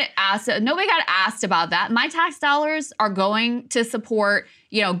 I didn't get asked, nobody got asked about that. My tax dollars are going to support,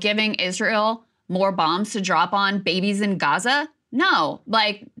 giving Israel more bombs to drop on babies in Gaza? No,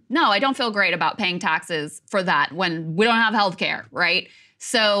 I don't feel great about paying taxes for that when we don't have health care, right?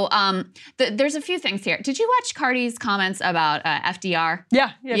 So there's a few things here. Did you watch Cardi's comments about FDR?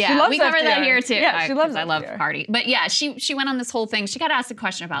 Yeah. She loves we covered FDR. that here too. Yeah, she loves FDR. I love Cardi. But she went on this whole thing. She got asked a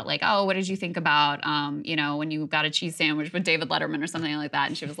question about like, oh, what did you think about, when you got a cheese sandwich with David Letterman or something like that?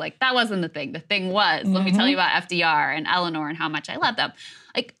 And she was like, that wasn't the thing. The thing was, let me tell you about FDR and Eleanor and how much I love them.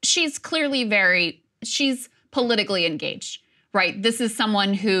 Like, she's clearly she's politically engaged, right? This is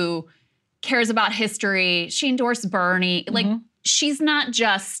someone who cares about history. She endorsed Bernie. Like, she's not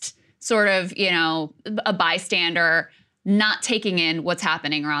just sort of, a bystander, not taking in what's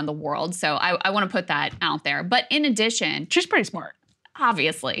happening around the world. So I want to put that out there. But in addition... She's pretty smart.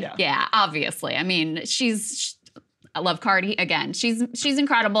 Obviously. Yeah, obviously. I mean, I love Cardi. Again, she's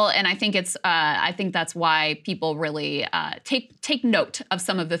incredible. And I think I think that's why people really take note of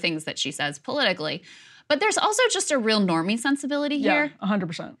some of the things that she says politically. But there's also just a real normie sensibility here. Yeah,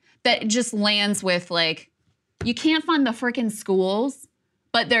 100%. That just lands with like, you can't fund the frickin' schools,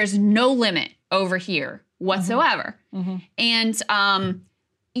 but there's no limit over here whatsoever. And,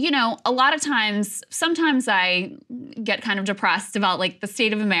 a lot of times, sometimes I get kind of depressed about like the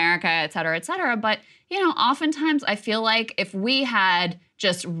state of America, et cetera, et cetera. But, oftentimes I feel like if we had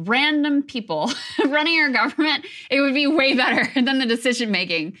just random people running our government, it would be way better than the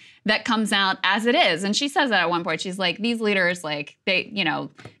decision-making that comes out as it is. And she says that at one point. She's like, these leaders, like,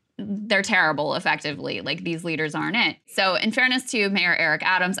 they're terrible, effectively. Like, these leaders aren't it. So in fairness to Mayor Eric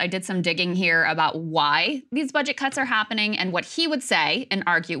Adams, I did some digging here about why these budget cuts are happening, and what he would say and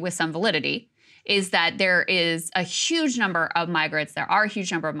argue with some validity is that there is a huge number of migrants. There are a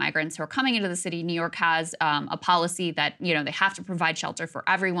huge number of migrants who are coming into the city. New York has a policy that, they have to provide shelter for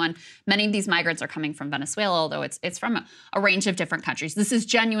everyone. Many of these migrants are coming from Venezuela, although it's from a range of different countries. This has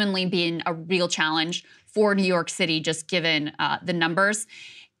genuinely been a real challenge for New York City, just given the numbers.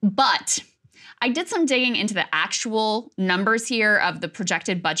 But I did some digging into the actual numbers here of the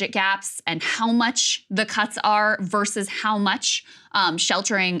projected budget gaps and how much the cuts are versus how much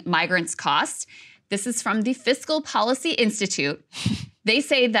sheltering migrants cost. This is from the Fiscal Policy Institute. They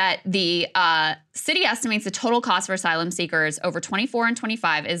say that the city estimates the total cost for asylum seekers over 24 and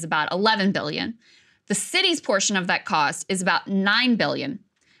 25 is about $11 billion. The city's portion of that cost is about $9 billion.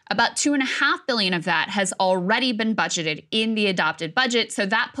 About $2.5 billion of that has already been budgeted in the adopted budget, so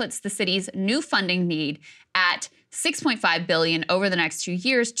that puts the city's new funding need at $6.5 billion over the next 2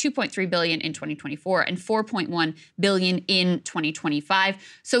 years, $2.3 billion in 2024, and $4.1 billion in 2025.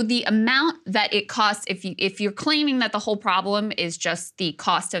 So the amount that it costs, if you're claiming that the whole problem is just the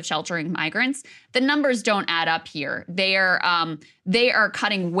cost of sheltering migrants, the numbers don't add up here. They are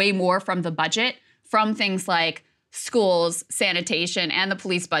cutting way more from the budget, from things like schools, sanitation, and the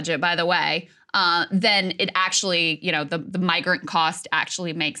police budget, by the way, then it actually, the migrant cost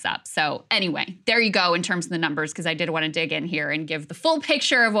actually makes up. So anyway, there you go in terms of the numbers, because I did want to dig in here and give the full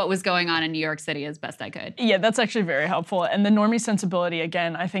picture of what was going on in New York City as best I could. Yeah, that's actually very helpful. And the normie sensibility,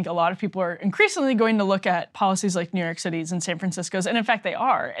 again, I think a lot of people are increasingly going to look at policies like New York City's and San Francisco's, and in fact they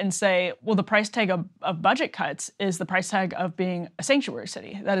are, and say, well, the price tag of budget cuts is the price tag of being a sanctuary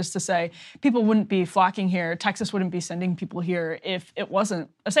city. That is to say, people wouldn't be flocking here, Texas wouldn't be sending people here if it wasn't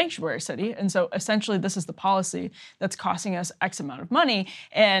a sanctuary city. And so essentially this is the policy that's costing us X amount of money.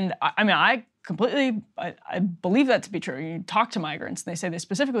 And I believe that to be true. You talk to migrants, and they say they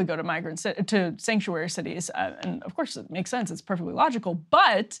specifically go to sanctuary cities. And of course, it makes sense. It's perfectly logical.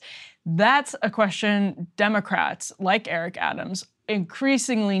 But that's a question Democrats like Eric Adams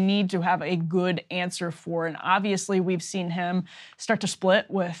increasingly need to have a good answer for. And obviously, we've seen him start to split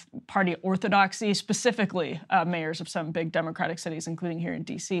with party orthodoxy, specifically mayors of some big Democratic cities, including here in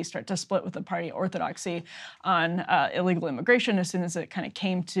D.C., start to split with the party orthodoxy on illegal immigration as soon as it kind of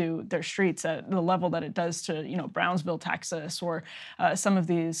came to their streets at the level that it does to, Brownsville, Texas, or some of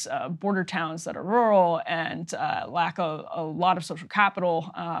these border towns that are rural and lack a lot of social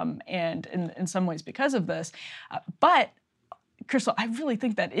capital, and in some ways because of this. But Crystal, I really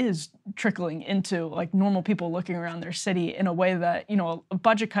think that is trickling into like normal people looking around their city in a way that,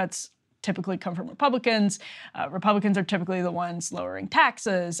 budget cuts typically come from Republicans. Republicans are typically the ones lowering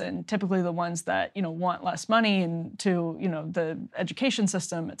taxes and typically the ones that, want less money into, the education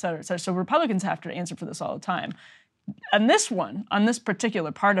system, et cetera, et cetera. So Republicans have to answer for this all the time. On this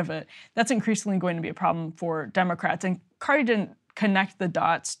particular part of it, that's increasingly going to be a problem for Democrats. And Cardi didn't connect the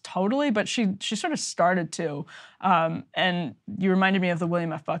dots totally, but she sort of started to. And you reminded me of the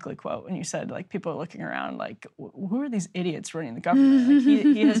William F. Buckley quote when you said, like, people are looking around like, who are these idiots running the government?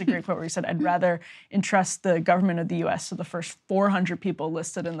 Like, he has a great quote where he said, I'd rather entrust the government of the U.S. to the first 400 people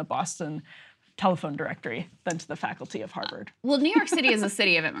listed in the Boston telephone directory than to the faculty of Harvard. Well, New York City is a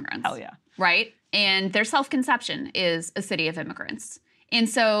city of immigrants. Hell yeah. Right? And their self-conception is a city of immigrants. And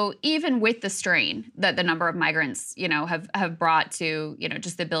so even with the strain that the number of migrants, have brought to,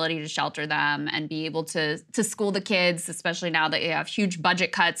 just the ability to shelter them and be able to school the kids, especially now that you have huge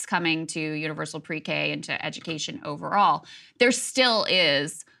budget cuts coming to universal pre-K and to education overall, there still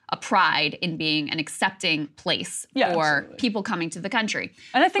is a pride in being an accepting place for absolutely. People coming to the country.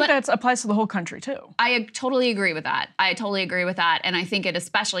 And I think that applies to the whole country, too. I totally agree with that. And I think it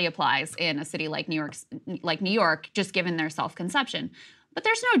especially applies in a city like New York, just given their self-conception. But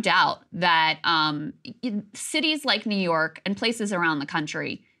there's no doubt that cities like New York and places around the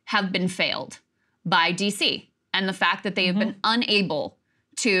country have been failed by D.C. And the fact that they have been unable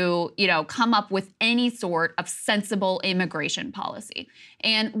to, come up with any sort of sensible immigration policy.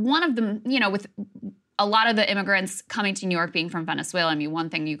 And one of them, with a lot of the immigrants coming to New York being from Venezuela, one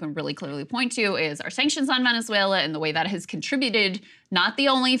thing you can really clearly point to is our sanctions on Venezuela and the way that has contributed, not the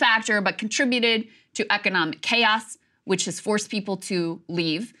only factor, but contributed to economic chaos, which has forced people to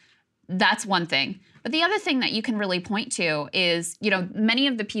leave. That's one thing. But the other thing that you can really point to is, many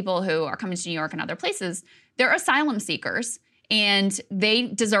of the people who are coming to New York and other places, they're asylum seekers, and they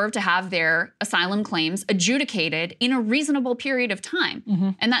deserve to have their asylum claims adjudicated in a reasonable period of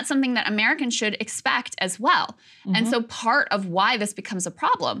time. And that's something that Americans should expect as well. And so part of why this becomes a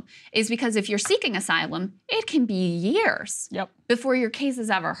problem is because if you're seeking asylum, it can be years before your case is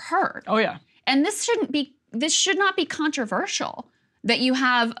ever heard. Oh, yeah. And this should not be controversial that you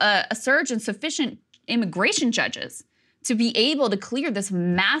have a surge in sufficient immigration judges to be able to clear this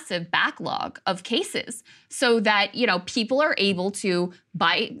massive backlog of cases so that, people are able to,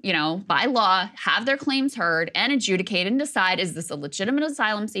 by law, have their claims heard and adjudicate and decide, is this a legitimate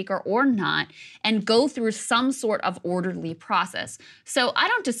asylum seeker or not, and go through some sort of orderly process. So I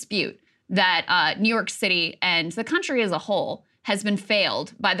don't dispute that New York City and the country as a whole has been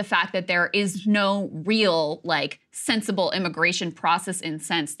failed by the fact that there is no real, sensible immigration process in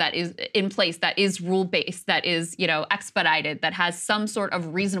place that is rule-based, that is, expedited, that has some sort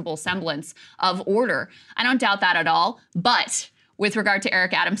of reasonable semblance of order. I don't doubt that at all. But with regard to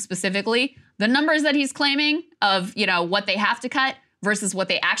Eric Adams specifically, the numbers that he's claiming of, what they have to cut versus what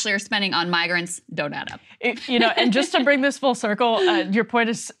they actually are spending on migrants don't add up. And just to bring this full circle, your point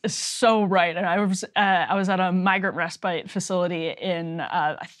is so right. And I was at a migrant respite facility in,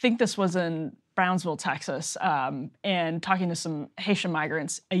 I think this was in Brownsville, Texas, and talking to some Haitian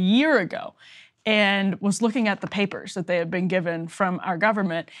migrants a year ago, and was looking at the papers that they had been given from our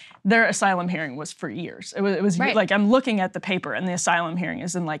government. Their asylum hearing was for years. It was right. I'm looking at the paper, and the asylum hearing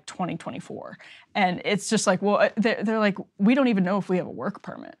is in 2024. And it's just like, well, they're like, we don't even know if we have a work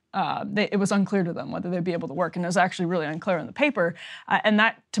permit. It was unclear to them whether they'd be able to work, and it was actually really unclear in the paper. And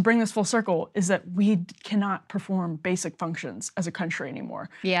that, to bring this full circle, is that we cannot perform basic functions as a country anymore.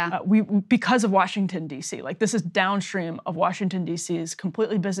 Yeah. Because of Washington, D.C. Like, this is downstream of Washington, D.C.'s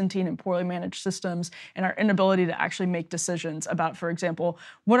completely Byzantine and poorly managed systems and our inability to actually make decisions about, for example,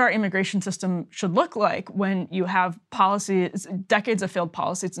 what our immigration system should look like when you have policies, decades of failed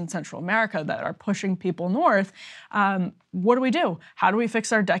policies in Central America that are pushing people north. What do? How do we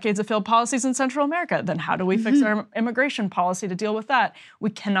fix our decades of failed policies in Central America? Then how do we fix our immigration policy to deal with that? We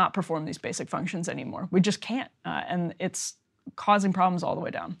cannot perform these basic functions anymore. We just can't. And it's causing problems all the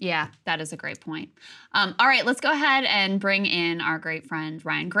way down. Yeah, that is a great point. All right, let's go ahead and bring in our great friend,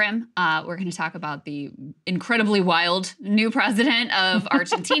 Ryan Grimm. We're going to talk about the incredibly wild new president of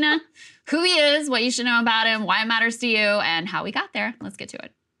Argentina, who he is, what you should know about him, why it matters to you, and how we got there. Let's get to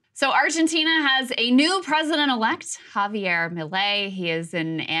it. So Argentina has a new president-elect, Javier Milei. He is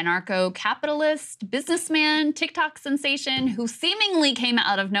an anarcho-capitalist businessman, TikTok sensation, who seemingly came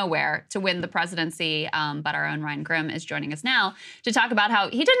out of nowhere to win the presidency. But our own Ryan Grimm is joining us now to talk about how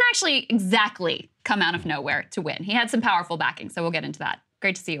he didn't actually exactly come out of nowhere to win. He had some powerful backing, so we'll get into that.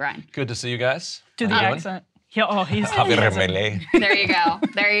 Great to see you, Ryan. Good to see you guys. Do the accent. He's Javier Milei. There you go.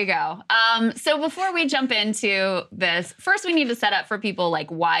 There you go. So before we jump into this, first we need to set up for people like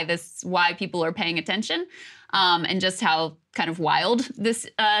why people are paying attention, and just how kind of wild this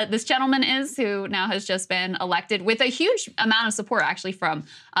gentleman is, who now has just been elected with a huge amount of support, actually, from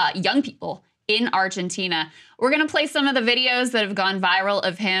young people in Argentina. We're going to play some of the videos that have gone viral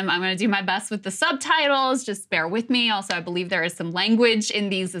of him. I'm going to do my best with the subtitles. Just bear with me. Also, I believe there is some language in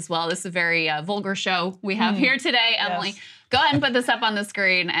these as well. This is a very vulgar show we have here today, Emily. Yes. Go ahead and put this up on the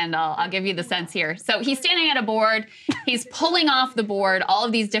screen, and I'll give you the sense here. So he's standing at a board. He's pulling off the board all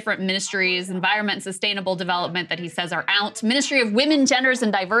of these different ministries, environment and sustainable development that he says are out. Ministry of Women, Genders,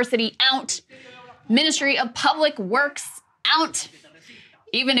 and Diversity, out. Ministry of Public Works, out.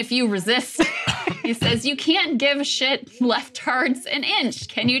 Even if you resist, he says, you can't give shit leftards an inch.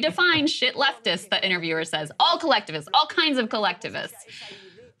 Can you define shit leftists? The interviewer says, all collectivists, all kinds of collectivists.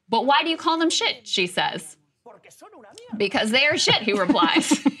 But why do you call them shit? She says. Because they are shit, he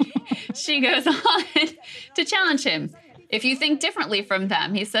replies. She goes on to challenge him. If you think differently from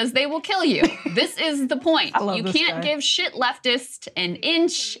them, he says, they will kill you. This is the point. You can't give shit leftists an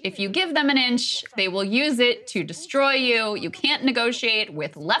inch. If you give them an inch, they will use it to destroy you. You can't negotiate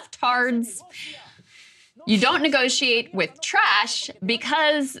with leftards. You don't negotiate with trash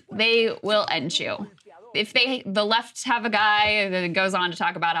because they will end you. If the left have a guy, then it goes on to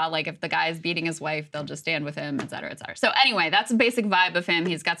talk about how, like, if the guy is beating his wife, they'll just stand with him, et cetera, et cetera. So anyway, that's a basic vibe of him.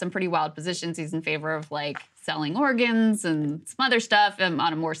 He's got some pretty wild positions. He's in favor of, like, selling organs and some other stuff on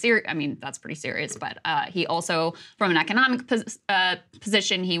a more serious, I mean, that's pretty serious, but he also, from an economic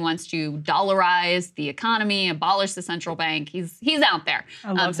position, he wants to dollarize the economy, abolish the central bank. He's out there.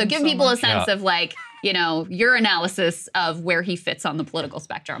 So give people a sense of, like, you know, your analysis of where he fits on the political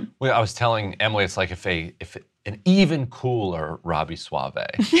spectrum. Well, I was telling Emily, it's like if an even cooler Robbie Suave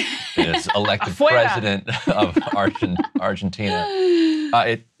is elected president of Argentina.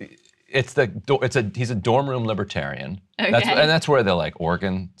 He's a dorm room libertarian. Okay. That's where the, like,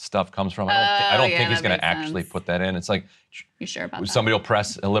 organ stuff comes from. I don't think he's going to actually put that in. It's like, you sure about that? Somebody will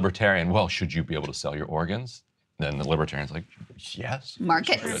press a libertarian. Well, should you be able to sell your organs? Then the libertarian's like, yes.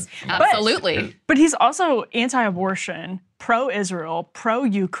 Markets, absolutely. But he's also anti-abortion, pro-Israel,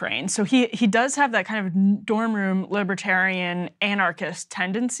 pro-Ukraine. So he does have that kind of dorm room libertarian anarchist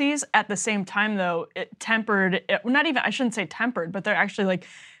tendencies. At the same time, though, I shouldn't say tempered, but they're actually like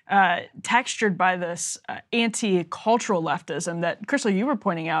textured by this anti-cultural leftism that, Crystal, you were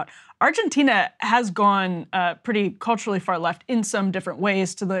pointing out. Argentina has gone pretty culturally far left in some different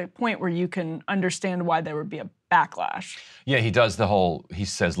ways, to the point where you can understand why there would be a backlash. Yeah, he does he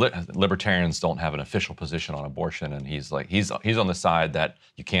says libertarians don't have an official position on abortion, and he's on the side that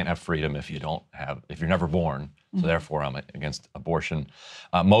you can't have freedom if you're never born. So therefore, I'm against abortion.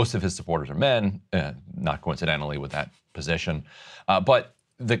 Most of his supporters are men, not coincidentally with that position. But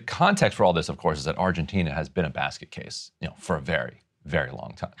the context for all this, of course, is that Argentina has been a basket case, for a very, very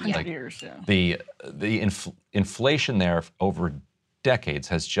long time. 100 years, yeah. The inflation there over decades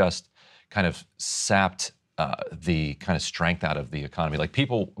has just kind of sapped the kind of strength out of the economy. Like,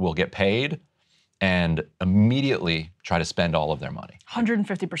 people will get paid and immediately try to spend all of their money.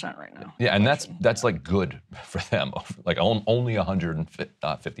 150% right now. Yeah, and that's like good for them. Like only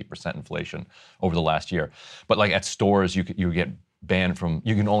 150% inflation over the last year. But like at stores, you get banned from,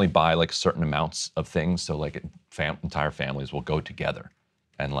 you can only buy like certain amounts of things. So like entire families will go together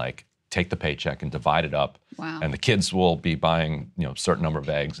and like take the paycheck and divide it up. Wow. And the kids will be buying, a certain number of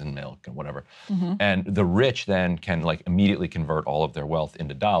eggs and milk and whatever. And the rich then can like immediately convert all of their wealth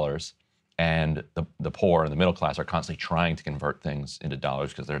into dollars. And the poor and the middle class are constantly trying to convert things into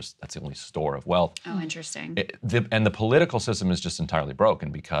dollars because that's the only store of wealth. Oh, interesting. And the political system is just entirely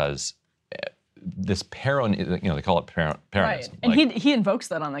broken because this Peron, they call it Peronism. Right. And he invokes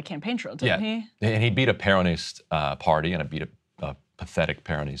that on the campaign trail, didn't he? And he beat a Peronist party and beat a pathetic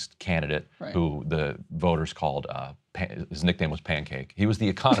Peronist candidate who the voters called, his nickname was Pancake. He was the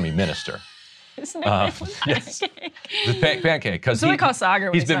economy minister. His nickname was Pancake. Pancake, because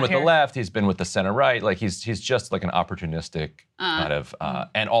he's been with the left, he's been with the center right, like he's just like an opportunistic kind of,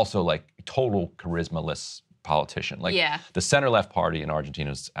 and also like total charisma-less politician. Like the center left party in Argentina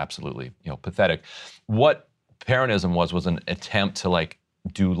is absolutely pathetic. What Peronism was an attempt to like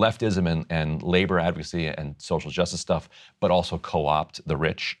do leftism and labor advocacy and social justice stuff, but also co-opt the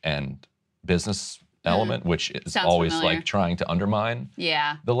rich and business element, which is always like trying to undermine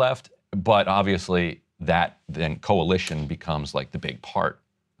the left. But obviously that then coalition becomes like the big part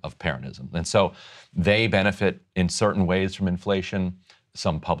of Peronism. And so they benefit in certain ways from inflation.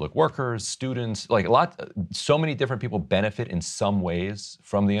 Some public workers, students, like so many different people benefit in some ways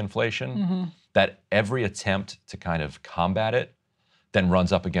from the inflation that every attempt to kind of combat it then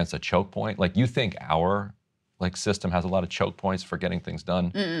runs up against a choke point. Like you think our system has a lot of choke points for getting things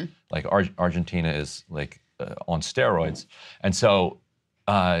done. Like Argentina is like on steroids. And so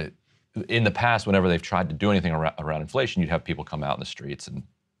in the past, whenever they've tried to do anything around inflation, you'd have people come out in the streets and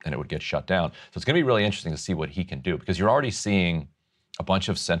it would get shut down. So it's going to be really interesting to see what he can do, because you're already seeing a bunch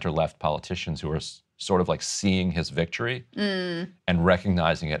of center-left politicians who are sort of like seeing his victory and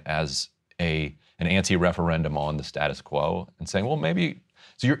recognizing it as an anti-referendum on the status quo and saying, well, maybe.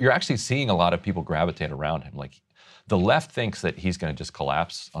 So you're actually seeing a lot of people gravitate around him. Like the left thinks that he's going to just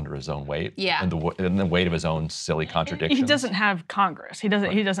collapse under his own weight and the weight of his own silly contradictions. He doesn't have Congress. He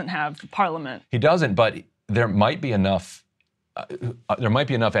doesn't have Parliament. He doesn't, but there might be enough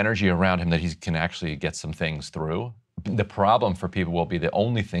energy around him that he can actually get some things through. The problem for people will be the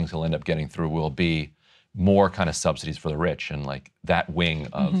only things he'll end up getting through will be more kind of subsidies for the rich and like that wing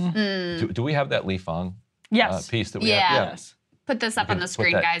of. Do we have that Li Fang piece that we have? Yes. Put this up on the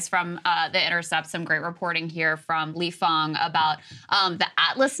screen, guys, from the Intercept. Some great reporting here from Li Fang about the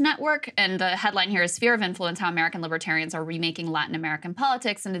Atlas Network. And the headline here is Sphere of Influence, How American Libertarians Are Remaking Latin American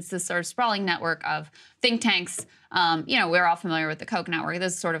Politics. And it's this sort of sprawling network of think tanks. We're all familiar with the Koch network.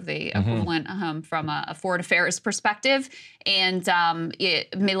 This is sort of the equivalent from a foreign affairs perspective. And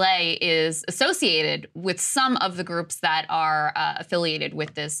Milei is associated with some of the groups that are affiliated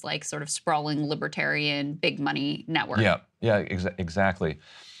with this like sort of sprawling libertarian big money network. Yeah, exactly.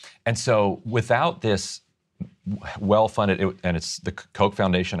 And so without this well-funded, and it's the Koch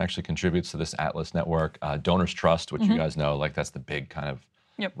Foundation actually contributes to this Atlas network. Donors Trust, which you guys know, like that's the big kind of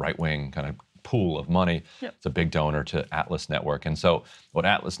right-wing kind of pool of money. It's a big donor to Atlas Network. And so what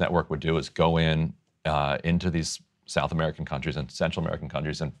Atlas Network would do is go into these South American countries and Central American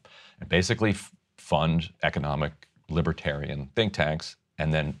countries and basically fund economic libertarian think tanks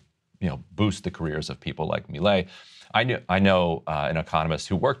and then boost the careers of people like Milei. I know an economist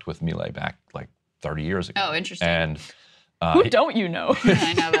who worked with Milei back like 30 years ago. Oh, interesting. And who don't you know?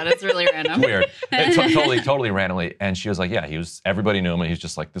 I know that. It's really random. Weird. Totally randomly. And she was like, everybody knew him. And he's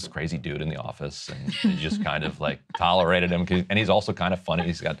just like this crazy dude in the office. And you just kind of like tolerated him. And he's also kind of funny.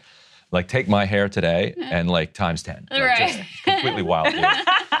 He's got like, take my hair today and like times 10. Like, just completely wild dude.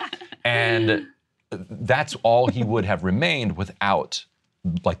 And that's all he would have remained without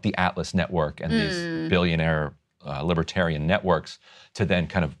like the Atlas Network and these billionaire libertarian networks to then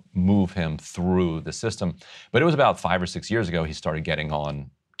kind of move him through the system. But it was about 5 or 6 years ago he started getting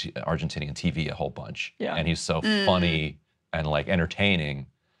on Argentinian TV a whole bunch. And he's so funny and like entertaining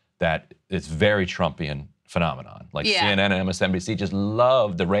that it's very Trumpian phenomenon. Like CNN and MSNBC just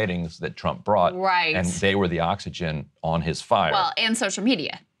loved the ratings that Trump brought. Right. And they were the oxygen on his fire. Well, and social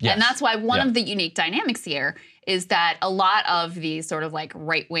media. Yes. And that's why one of the unique dynamics here is that a lot of these sort of like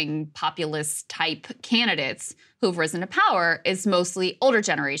right-wing populist type candidates who've risen to power is mostly older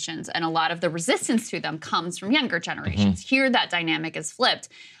generations. And a lot of the resistance to them comes from younger generations. Here that dynamic is flipped.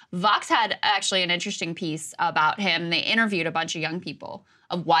 Vox had actually an interesting piece about him. They interviewed a bunch of young people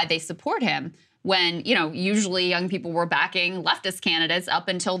of why they support him. when, usually young people were backing leftist candidates up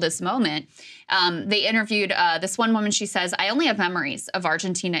until this moment. They interviewed this one woman. She says, I only have memories of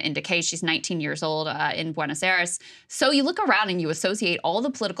Argentina in decay. She's 19 years old in Buenos Aires. So you look around and you associate all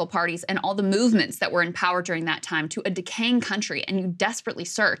the political parties and all the movements that were in power during that time to a decaying country, and you desperately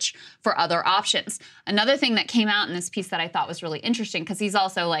search for other options. Another thing that came out in this piece that I thought was really interesting, because he's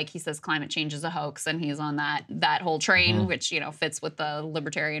also he says climate change is a hoax, and he's on that whole train, which, fits with the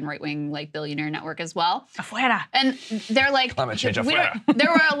libertarian right-wing billionaire network as well. Afuera. And they're like, climate change afuera. There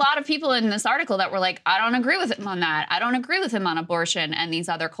were a lot of people in this article that were like, I don't agree with him on that. I don't agree with him on abortion and these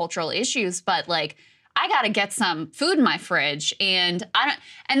other cultural issues, but I got to get some food in my fridge. And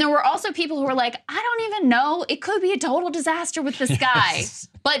there were also people who were like, I don't even know. It could be a total disaster with this guy,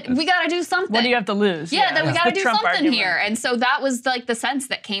 but we got to do something. What do you have to lose? Yeah, then we got to do something argument here. And so that was the sense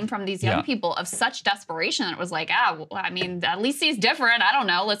that came from these young people of such desperation that it was like, at least he's different. I don't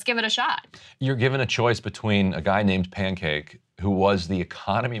know. Let's give it a shot. You're given a choice between a guy named Pancake, who was the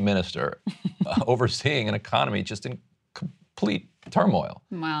economy minister overseeing an economy just in complete turmoil.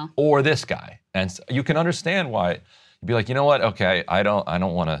 Wow. Or this guy. And so you can understand why you'd be like, you know what? Okay, I don't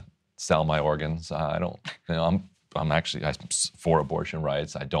want to sell my organs. I'm for abortion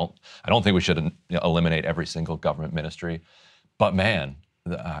rights. I don't think we should eliminate every single government ministry. But man,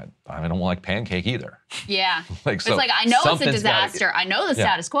 I don't like Pancake either. Yeah. It's I know it's a disaster. I know the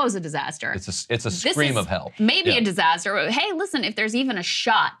status quo is a disaster. It's a scream of help. Maybe a disaster. Hey, listen, if there's even a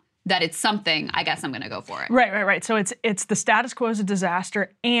shot that it's something, I guess I'm going to go for it. Right. So it's the status quo is a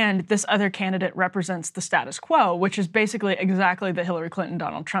disaster, and this other candidate represents the status quo, which is basically exactly the Hillary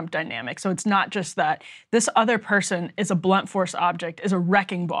Clinton-Donald Trump dynamic. So it's not just that this other person is a blunt force object, is a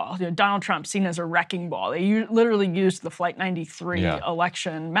wrecking ball. Donald Trump seen as a wrecking ball. They literally used the Flight 93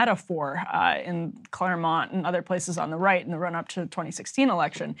 election metaphor in Claremont and other places on the right in the run-up to the 2016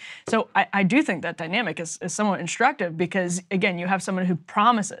 election. So I do think that dynamic is somewhat instructive because, again, you have someone who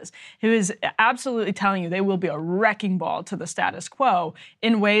promises, who is absolutely telling you they will be a wrecking ball to the status quo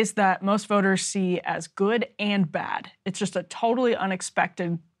in ways that most voters see as good and bad. It's just a totally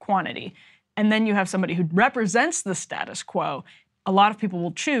unexpected quantity. And then you have somebody who represents the status quo. A lot of people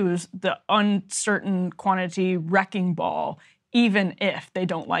will choose the uncertain quantity wrecking ball, even if they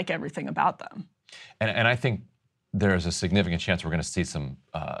don't like everything about them. And I think there's a significant chance we're going to see some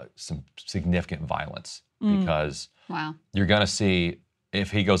significant violence because you're going to see, if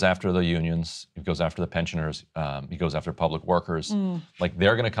he goes after the unions, he goes after the pensioners, he goes after public workers,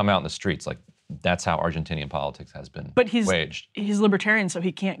 they're going to come out in the streets. That's how Argentinian politics has been waged. He's libertarian, so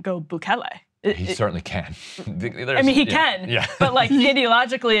he can't go Bukele. He certainly can. He can. Yeah. But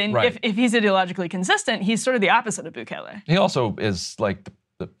ideologically, and if he's ideologically consistent, he's sort of the opposite of Bukele. He also is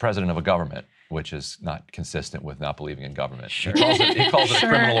the president of a government, which is not consistent with not believing in government. Sure. He calls it a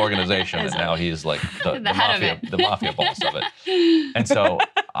criminal organization, and now he's the mafia boss of it. And so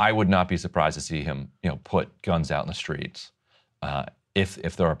I would not be surprised to see him, put guns out in the streets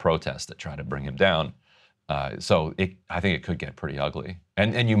if there are protests that try to bring him down. I think it could get pretty ugly.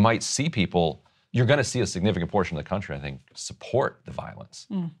 And you might see people, you're going to see a significant portion of the country, I think, support the violence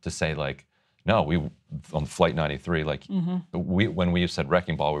to say no, we on Flight 93, when we said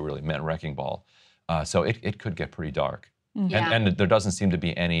wrecking ball, we really meant wrecking ball. So it could get pretty dark. Yeah. And there doesn't seem to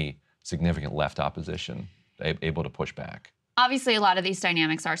be any significant left opposition able to push back. Obviously, a lot of these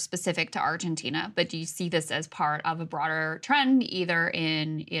dynamics are specific to Argentina, but do you see this as part of a broader trend, either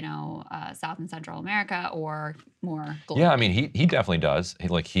in South and Central America or more globally? Yeah, he definitely does.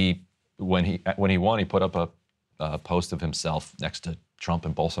 When he won, he put up a post of himself next to Trump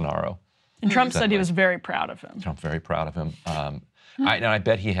and Bolsonaro. And Trump said he was very proud of him. Trump very proud of him. I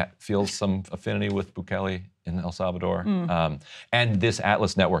bet he feels some affinity with Bukele in El Salvador. And this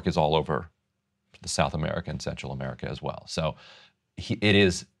Atlas network is all over the South America and Central America as well. So he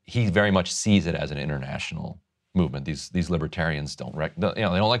very much sees it as an international movement. These libertarians don't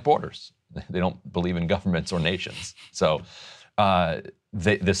like borders. They don't believe in governments or nations. So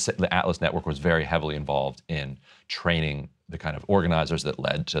the Atlas network was very heavily involved in training the kind of organizers that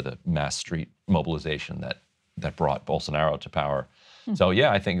led to the mass street mobilization that brought Bolsonaro to power. So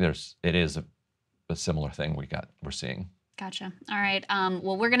yeah, I think it is a similar thing we're seeing. Gotcha. All right.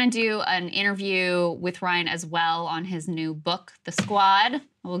 Well, we're going to do an interview with Ryan as well on his new book, The Squad.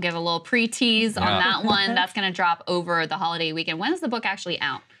 We'll give a little pre-tease on that one. That's going to drop over the holiday weekend. When is the book actually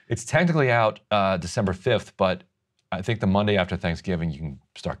out? It's technically out December 5th, but I think the Monday after Thanksgiving, you can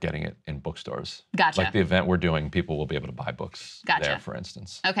start getting it in bookstores. Gotcha. Like the event we're doing, people will be able to buy books there, for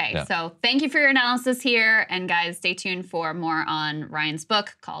instance. Okay, Yeah. so thank you for your analysis here. And guys, stay tuned for more on Ryan's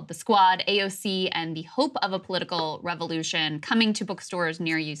book called The Squad, AOC, and the Hope of a Political Revolution, coming to bookstores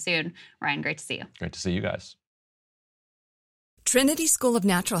near you soon. Ryan, great to see you. Great to see you guys. Trinity School of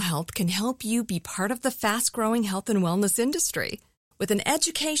Natural Health can help you be part of the fast-growing health and wellness industry. With an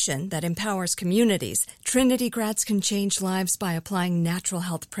education that empowers communities, Trinity grads can change lives by applying natural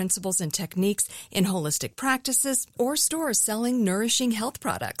health principles and techniques in holistic practices or stores selling nourishing health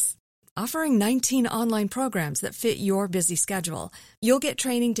products. Offering 19 online programs that fit your busy schedule, you'll get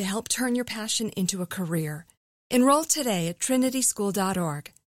training to help turn your passion into a career. Enroll today at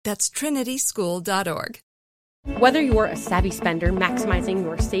trinityschool.org. That's trinityschool.org. Whether you're a savvy spender maximizing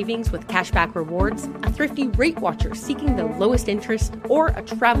your savings with cashback rewards, a thrifty rate watcher seeking the lowest interest, or a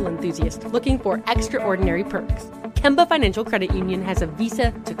travel enthusiast looking for extraordinary perks, Kemba Financial Credit Union has a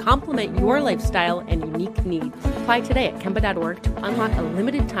visa to complement your lifestyle and unique needs. Apply today at Kemba.org to unlock a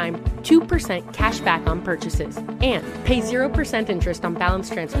limited time 2% cash back on purchases and pay 0% interest on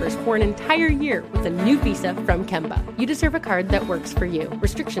balance transfers for an entire year with a new visa from Kemba. You deserve a card that works for you.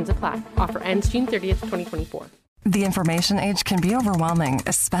 Restrictions apply. Offer ends June 30th, 2024. The information age can be overwhelming,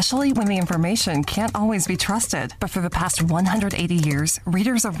 especially when the information can't always be trusted. But for the past 180 years,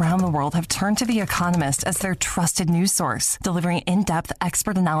 readers around the world have turned to The Economist as their trusted news source, delivering in-depth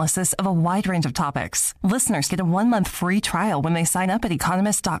expert analysis of a wide range of topics. Listeners get a 1-month free trial when they sign up at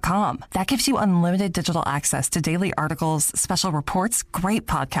economist.com. That gives you unlimited digital access to daily articles, special reports, great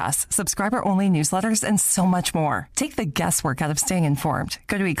podcasts, subscriber-only newsletters, and so much more. Take the guesswork out of staying informed.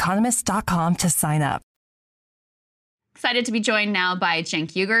 Go to economist.com to sign up. Excited to be joined now by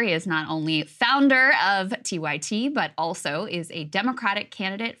Cenk Uygur. He is not only founder of TYT, but also is a Democratic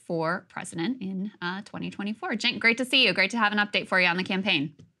candidate for president in 2024. Cenk, great to see you. Great to have an update for you on the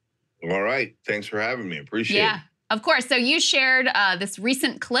campaign. All right. Thanks for having me. Appreciate it. Yeah, of course. So you shared this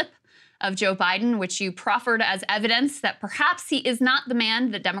recent clip of Joe Biden, which you proffered as evidence that perhaps he is not the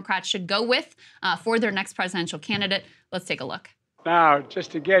man that Democrats should go with for their next presidential candidate. Let's take a look. Now,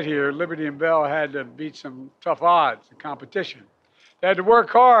 just to get here, Liberty and Bell had to beat some tough odds and competition. They had to work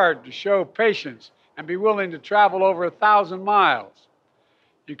hard to show patience and be willing to travel over 1,000 miles.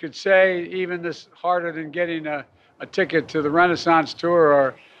 You could say even this harder than getting a ticket to the Renaissance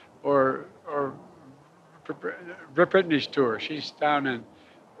tour or Britney's tour. She's down in,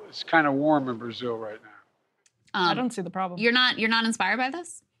 it's kind of warm in Brazil right now. I don't see the problem. You're not inspired by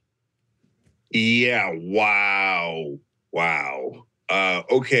this? Yeah. Wow.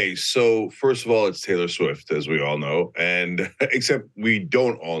 Okay, so first of all, it's Taylor Swift, as we all know, and except we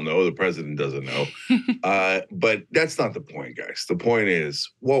don't all know, the president doesn't know. But that's not the point, guys. The point is,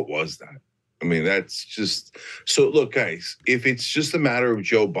 what was that? I mean, that's just, so look, guys, if it's just a matter of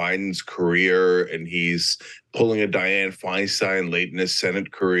Joe Biden's career and he's pulling a Dianne Feinstein late in his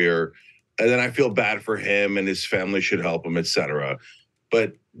Senate career, and then I feel bad for him and his family should help him, etc.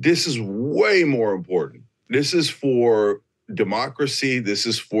 But this is way more important. This is for democracy. This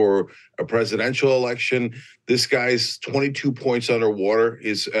is for a presidential election. This guy's 22 points underwater.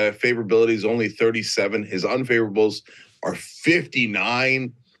 His favorability is only 37. His unfavorables are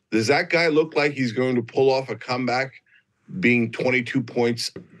 59. Does that guy look like he's going to pull off a comeback being 22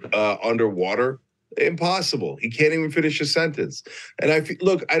 points underwater? Impossible. He can't even finish a sentence. And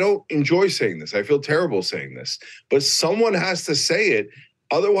look, I don't enjoy saying this. I feel terrible saying this. But someone has to say it.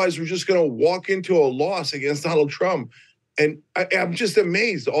 Otherwise, we're just going to walk into a loss against Donald Trump. And I'm just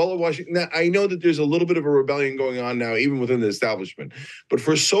amazed. All of Washington. Now, I know that there's a little bit of a rebellion going on now, even within the establishment. But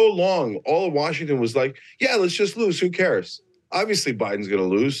for so long, all of Washington was like, yeah, let's just lose. Who cares? Obviously, Biden's going to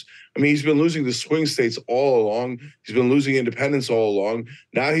lose. I mean, he's been losing the swing states all along. He's been losing independents all along.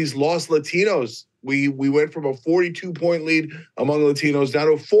 Now he's lost Latinos. We went from a 42-point lead among Latinos down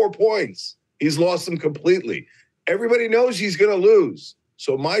to 4 points. He's lost them completely. Everybody knows he's going to lose.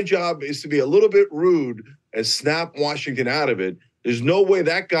 So my job is to be a little bit rude and snap Washington out of it. There's no way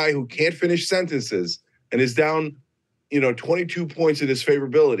that guy who can't finish sentences and is down, 22 points in his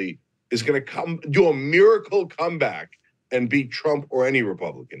favorability is going to do a miracle comeback and beat Trump or any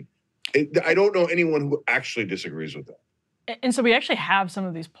Republican. I don't know anyone who actually disagrees with that. And so we actually have some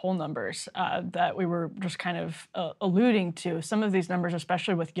of these poll numbers that we were just kind of alluding to. Some of these numbers,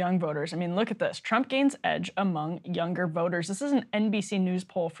 especially with young voters. I mean, look at this. Trump gains edge among younger voters. This is an NBC News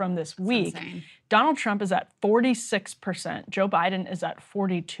poll from this week. Donald Trump is at 46%. Joe Biden is at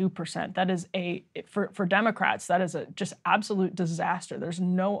 42%. That is for Democrats, that is a just absolute disaster. There's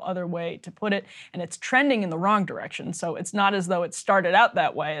no other way to put it. And it's trending in the wrong direction. So it's not as though it started out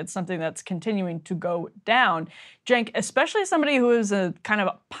that way. It's something that's continuing to go down. Cenk, especially somebody who is a kind of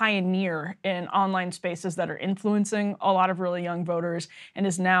a pioneer in online spaces that are influencing a lot of really young voters and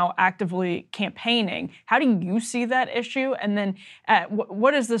is now actively campaigning, how do you see that issue? And then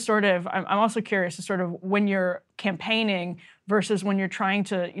what is the sort of, I'm also curious, to sort of when you're campaigning versus when you're trying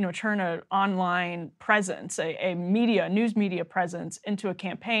to, turn an online presence, a news media presence into a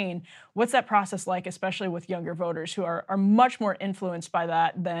campaign, what's that process like, especially with younger voters who are much more influenced by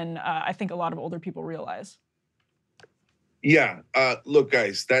that than I think a lot of older people realize? Yeah. Look,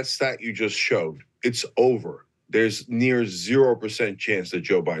 guys, that stat you just showed, it's over. There's near 0% chance that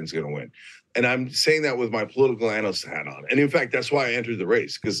Joe Biden's going to win. And I'm saying that with my political analyst hat on. And in fact, that's why I entered the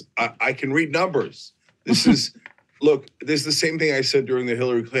race, because I can read numbers. This is, look, this is the same thing I said during the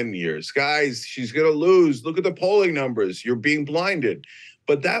Hillary Clinton years. Guys, she's going to lose. Look at the polling numbers. You're being blinded.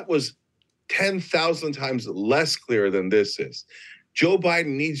 But that was 10,000 times less clear than this is. Joe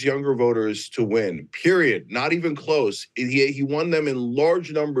Biden needs younger voters to win, period. Not even close. He won them in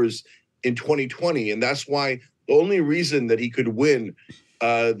large numbers in 2020. And that's why the only reason that he could win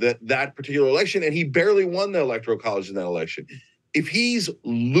that particular election, and he barely won the Electoral College in that election. If he's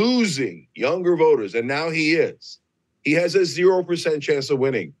losing younger voters, and now he is, he has a 0% chance of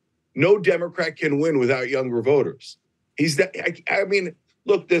winning. No Democrat can win without younger voters. I mean,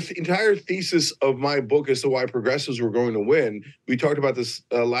 look, the entire thesis of my book as to why progressives were going to win, we talked about this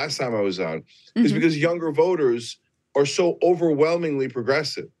last time I was on, is because younger voters are so overwhelmingly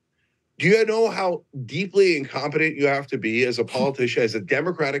progressive. Do you know how deeply incompetent you have to be as a politician, as a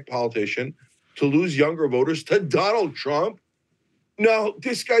Democratic politician, to lose younger voters to Donald Trump? No,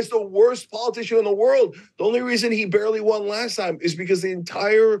 this guy's the worst politician in the world. The only reason he barely won last time is because the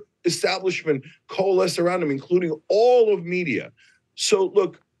entire establishment coalesced around him, including all of media. So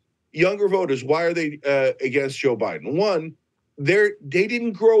look, younger voters, why are they against Joe Biden? One, they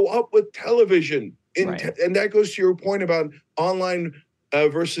didn't grow up with television. And that goes to your point about online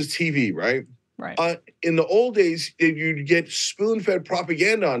versus TV, right? Right. In the old days, you'd get spoon-fed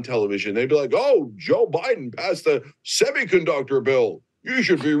propaganda on television. They'd be like, oh, Joe Biden passed a semiconductor bill. You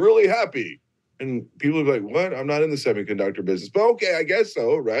should be really happy. And people would be like, what? I'm not in the semiconductor business. But okay, I guess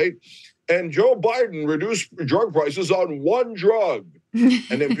so, right? And Joe Biden reduced drug prices on one drug.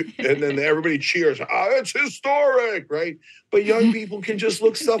 And then everybody cheers. It's historic, right? But young people can just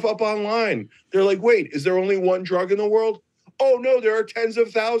look stuff up online. They're like, wait, is there only one drug in the world? Oh, no, there are tens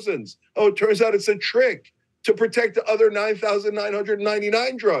of thousands. Oh, it turns out it's a trick to protect the other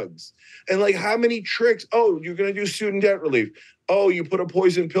 9,999 drugs. And like, how many tricks? Oh, you're going to do student debt relief. Oh, you put a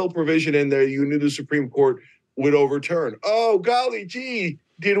poison pill provision in there you knew the Supreme Court would overturn. Oh, golly gee,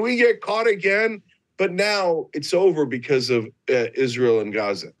 did we get caught again? But now it's over because of Israel and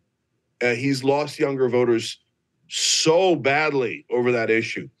Gaza. He's lost younger voters so badly over that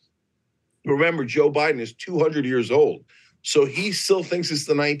issue. Remember, Joe Biden is 200 years old. So he still thinks it's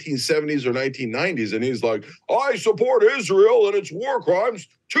the 1970s or 1990s. And he's like, I support Israel and its war crimes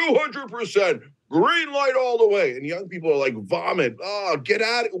 200%. Green light all the way. And young people are like, vomit. Oh, get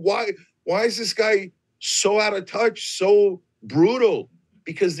out. Why is this guy so out of touch, so brutal?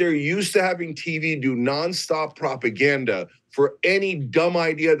 Because they're used to having TV do nonstop propaganda for any dumb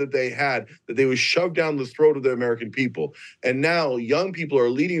idea that they had, that they would shove down the throat of the American people. And now young people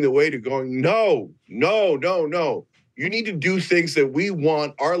are leading the way to going, no. You need to do things that we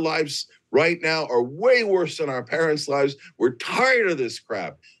want. Our lives right now are way worse than our parents' lives. We're tired of this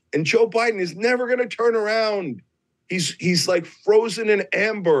crap. And Joe Biden is never going to turn around. He's like frozen in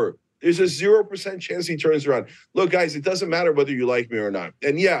amber. There's a 0% chance he turns around. Look, guys, it doesn't matter whether you like me or not.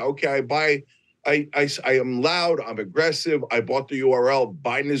 And yeah, okay, I am loud, I'm aggressive. I bought the URL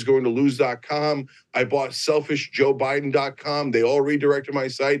BidenIsGoingToLose.com. I bought SelfishJoeBiden.com. They all redirected my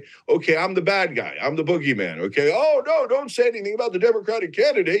site. Okay, I'm the bad guy. I'm the boogeyman, okay? Oh, no, don't say anything about the Democratic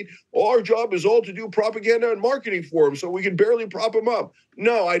candidate. Our job is all to do propaganda and marketing for him so we can barely prop him up.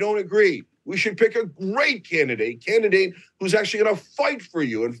 No, I don't agree. We should pick a great candidate who's actually going to fight for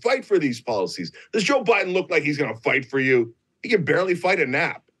you and fight for these policies. Does Joe Biden look like he's going to fight for you? He can barely fight a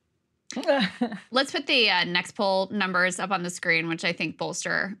nap. Let's put the next poll numbers up on the screen, which I think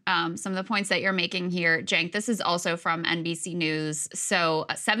bolster some of the points that you're making here. Cenk, this is also from NBC News. So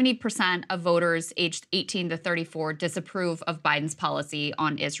 70% of voters aged 18 to 34 disapprove of Biden's policy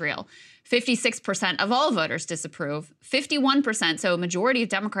on Israel. 56% of all voters disapprove. 51%, so a majority of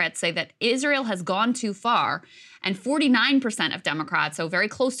Democrats, say that Israel has gone too far. And 49% of Democrats, so very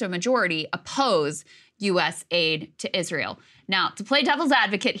close to a majority, oppose U.S. aid to Israel. Now, to play devil's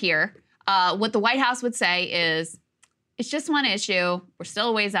advocate here, what the White House would say is, it's just one issue. We're still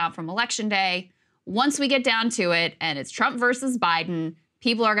a ways out from Election Day. Once we get down to it and it's Trump versus Biden,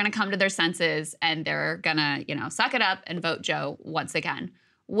 people are going to come to their senses and they're going to, suck it up and vote Joe once again.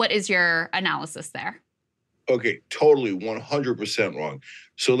 What is your analysis there? Okay, totally 100% wrong.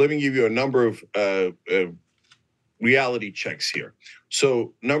 So let me give you a number of reality checks here.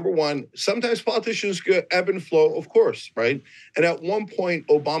 So number one, sometimes politicians ebb and flow, of course, right? And at one point,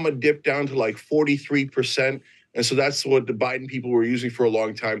 Obama dipped down to like 43%. And so that's what the Biden people were using for a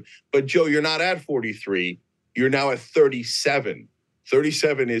long time. But Joe, you're not at 43. You're now at 37.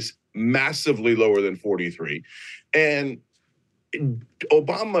 37 is massively lower than 43. And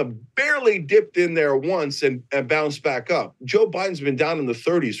Obama barely dipped in there once and bounced back up. Joe Biden's been down in the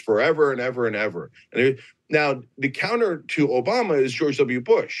 30s forever and ever and ever. And now, the counter to Obama is George W.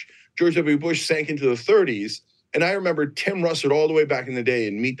 Bush. George W. Bush sank into the 30s. And I remember Tim Russert all the way back in the day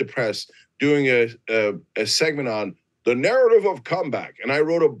in Meet the Press doing a segment on the narrative of comeback. And I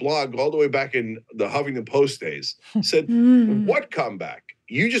wrote a blog all the way back in the Huffington Post days. Said, what comeback?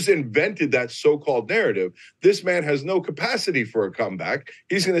 You just invented that so-called narrative. This man has no capacity for a comeback.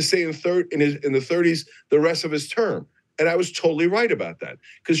 He's going to stay in the 30s the rest of his term. And I was totally right about that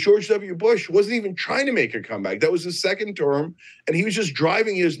because George W. Bush wasn't even trying to make a comeback. That was his second term, and he was just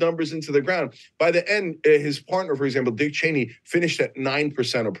driving his numbers into the ground. By the end, his partner, for example, Dick Cheney, finished at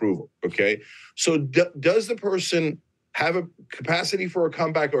 9% approval, okay? So does the person have a capacity for a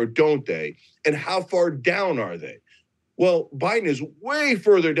comeback or don't they? And how far down are they? Well, Biden is way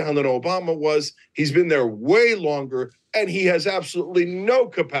further down than Obama was. He's been there way longer, and he has absolutely no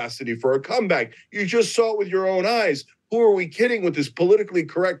capacity for a comeback. You just saw it with your own eyes. Who are we kidding with this politically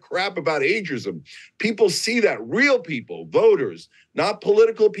correct crap about ageism? People see that. Real people, voters, not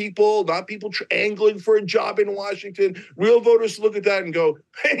political people, not people angling for a job in Washington. Real voters look at that and go,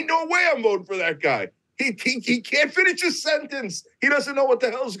 hey, no way I'm voting for that guy. He can't finish his sentence. He doesn't know what the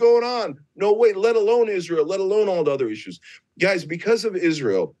hell's going on. No way, let alone Israel, let alone all the other issues. Guys, because of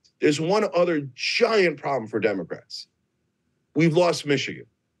Israel, there's one other giant problem for Democrats. We've lost Michigan.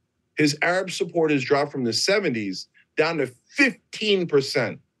 His Arab support has dropped from the 70s down to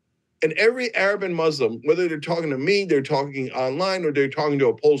 15%. And every Arab and Muslim, whether they're talking to me, they're talking online, or they're talking to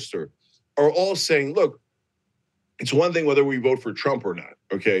a pollster, are all saying, look, it's one thing whether we vote for Trump or not,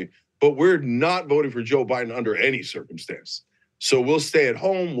 okay? But we're not voting for Joe Biden under any circumstance. So we'll stay at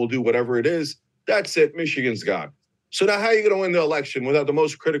home. We'll do whatever it is. That's it. Michigan's gone. So now how are you going to win the election without the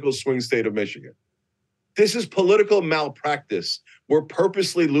most critical swing state of Michigan? This is political malpractice. We're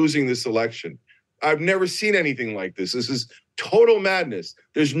purposely losing this election. I've never seen anything like this. This is total madness.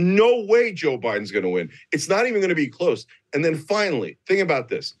 There's no way Joe Biden's going to win. It's not even going to be close. And then finally, think about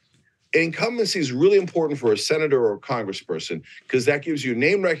this. Incumbency is really important for a senator or a congressperson because that gives you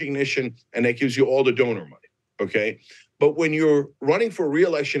name recognition and that gives you all the donor money, okay? But when you're running for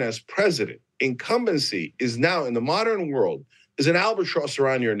re-election as president, incumbency is now, in the modern world, is an albatross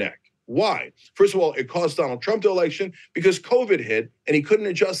around your neck. Why? First of all, it cost Donald Trump the election because COVID hit and he couldn't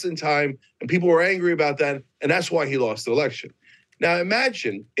adjust in time and people were angry about that, and that's why he lost the election. Now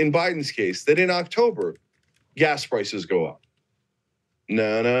imagine, in Biden's case, that in October, gas prices go up.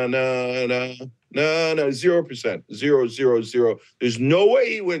 No, 0%, 0. There's no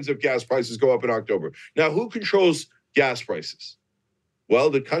way he wins if gas prices go up in October. Now, who controls gas prices? Well,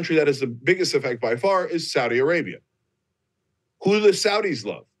 the country that has the biggest effect by far is Saudi Arabia. Who do the Saudis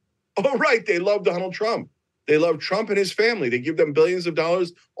love? Oh, right, they love Donald Trump. They love Trump and his family. They give them billions of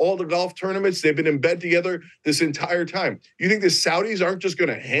dollars, all the golf tournaments. They've been in bed together this entire time. You think the Saudis aren't just going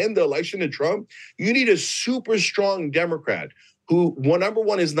to hand the election to Trump? You need a super strong Democrat who, number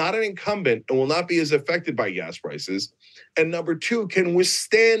one, is not an incumbent and will not be as affected by gas prices, and number two, can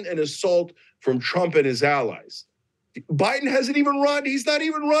withstand an assault from Trump and his allies. Biden hasn't even run. He's not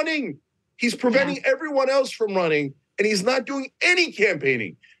even running. He's preventing everyone else from running, and he's not doing any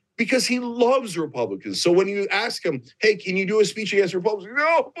campaigning because he loves Republicans. So when you ask him, hey, can you do a speech against Republicans?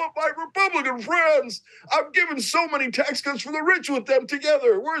 No, but my Republican friends, I've given so many tax cuts for the rich with them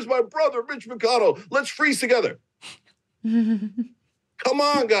together. Where's my brother, Mitch McConnell? Let's freeze together. Come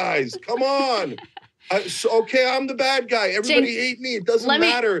on, guys. Come on. Okay, I'm the bad guy. Everybody hate me. It doesn't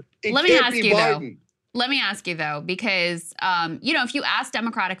matter. It can't be Biden. Let me ask you, though, because, if you ask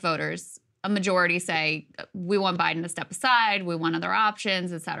Democratic voters, a majority say, we want Biden to step aside, we want other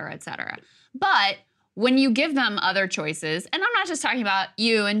options, et cetera, et cetera. But when you give them other choices, and I'm not just talking about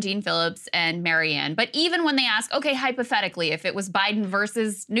you and Dean Phillips and Marianne, but even when they ask, okay, hypothetically, if it was Biden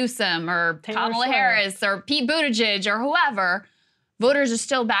versus Newsom or Kamala Harris or Pete Buttigieg or whoever, voters are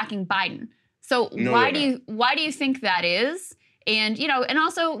still backing Biden. So why do you think that is? And, and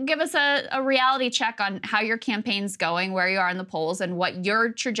also give us a reality check on how your campaign's going, where you are in the polls, and what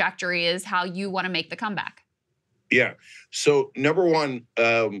your trajectory is, how you want to make the comeback. Yeah. So number one,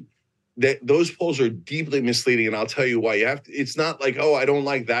 those polls are deeply misleading, and I'll tell you why. It's not like, I don't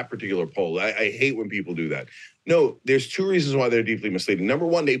like that particular poll. I hate when people do that. No, there's two reasons why they're deeply misleading. Number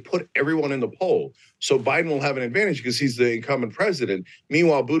one, they put everyone in the poll. So Biden will have an advantage because he's the incumbent president.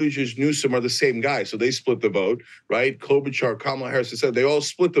 Meanwhile, Buttigieg, Newsom are the same guy. So they split the vote, right? Klobuchar, Kamala Harris said they all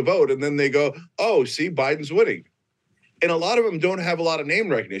split the vote. And then they go, oh, see, Biden's winning. And a lot of them don't have a lot of name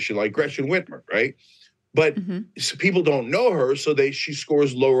recognition, like Gretchen Whitmer, right? But so people don't know her, so she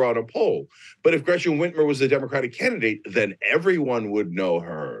scores lower on a poll. But if Gretchen Whitmer was the Democratic candidate, then everyone would know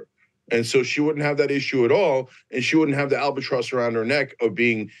her. And so she wouldn't have that issue at all, and she wouldn't have the albatross around her neck of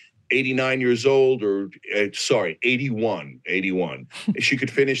being 89 years old 81. She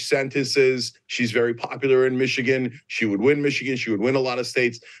could finish sentences. She's very popular in Michigan. She would win Michigan. She would win a lot of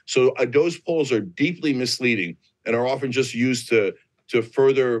states. So those polls are deeply misleading and are often just used to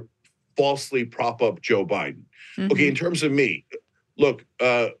further falsely prop up Joe Biden. Okay, in terms of me, look,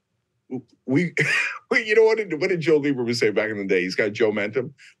 what did Joe Lieberman say back in the day? He's got Joe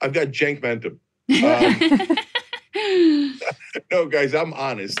Mentum. I've got Cenk Mentum. No, guys, I'm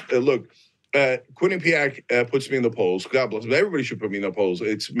honest. Look, Quinnipiac puts me in the polls. God bless them. Everybody should put me in the polls.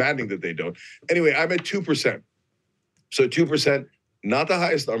 It's maddening that they don't. Anyway, I'm at 2%. So 2%, not the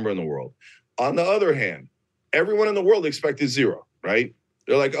highest number in the world. On the other hand, everyone in the world expected 0, right?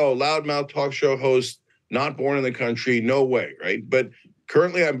 They're like, oh, loudmouth talk show host, not born in the country, no way, right? But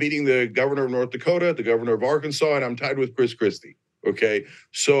currently I'm beating the governor of North Dakota, the governor of Arkansas, and I'm tied with Chris Christie. Okay,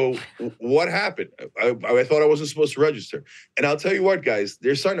 so what happened? I thought I wasn't supposed to register. And I'll tell you what, guys,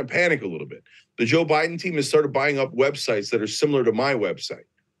 they're starting to panic a little bit. The Joe Biden team has started buying up websites that are similar to my website.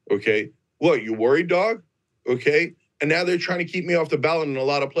 Okay, what, you worried, dog? Okay, and now they're trying to keep me off the ballot in a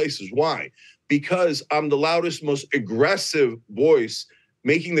lot of places. Why? Because I'm the loudest, most aggressive voice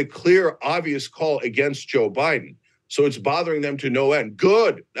making the clear, obvious call against Joe Biden. So it's bothering them to no end.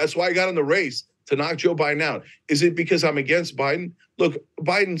 Good. That's why I got in the race, to knock Joe Biden out. Is it because I'm against Biden? Look,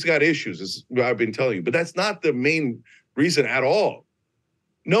 Biden's got issues, as I've been telling you, but that's not the main reason at all.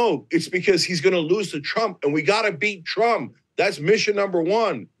 No, it's because he's going to lose to Trump, and we got to beat Trump. That's mission number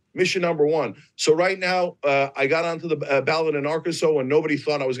one. Mission number one. So right now, I got onto the ballot in Arkansas when nobody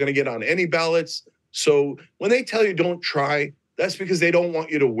thought I was going to get on any ballots. So when they tell you don't try, that's because they don't want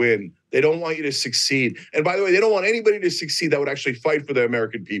you to win. They don't want you to succeed. And by the way, they don't want anybody to succeed that would actually fight for the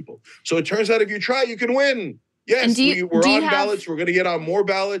American people. So it turns out if you try, you can win. Yes, we're on ballots. We're going to get on more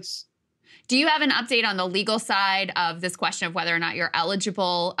ballots. Do you have an update on the legal side of this question of whether or not you're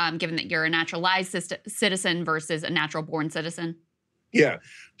eligible, given that you're a naturalized citizen versus a natural-born citizen? Yeah.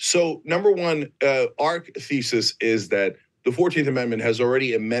 So number one, our thesis is that the 14th Amendment has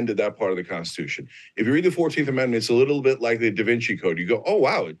already amended that part of the Constitution. If you read the 14th Amendment, it's a little bit like the Da Vinci Code. You go, oh,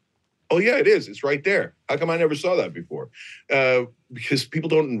 wow. Oh, yeah, it is. It's right there. How come I never saw that before? Because people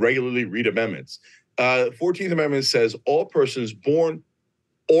don't regularly read amendments. 14th Amendment says all persons born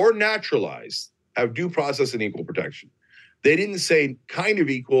or naturalized have due process and equal protection. They didn't say kind of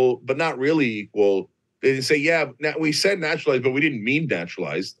equal, but not really equal. They didn't say, yeah, we said naturalized, but we didn't mean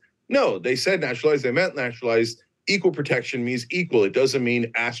naturalized. No, they said naturalized. They meant naturalized. Equal protection means equal. It doesn't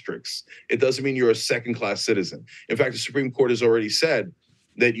mean asterisks. It doesn't mean you're a second-class citizen. In fact, the Supreme Court has already said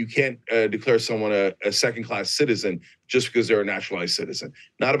that you can't declare someone a second-class citizen just because they're a naturalized citizen.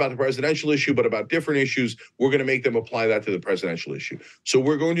 Not about the presidential issue, but about different issues. We're going to make them apply that to the presidential issue. So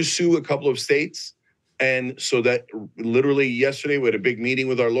we're going to sue a couple of states. And so that literally yesterday we had a big meeting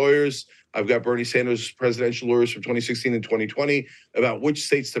with our lawyers. I've got Bernie Sanders' presidential lawyers from 2016 and 2020 about which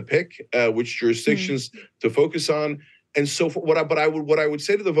states to pick, which jurisdictions to focus on. And so what I would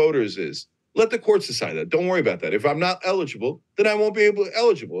say to the voters is, let the courts decide that. Don't worry about that. If I'm not eligible, then I won't be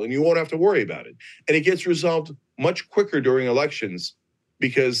eligible, and you won't have to worry about it. And it gets resolved much quicker during elections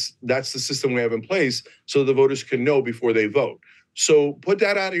because that's the system we have in place so the voters can know before they vote. So put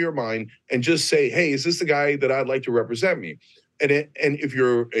that out of your mind and just say, hey, is this the guy that I'd like to represent me? And if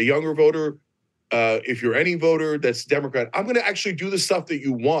you're a younger voter, if you're any voter that's Democrat, I'm going to actually do the stuff that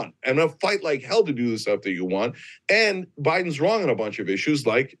you want. I'm going to fight like hell to do the stuff that you want. And Biden's wrong on a bunch of issues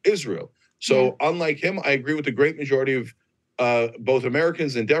like Israel. So unlike him, I agree with the great majority of both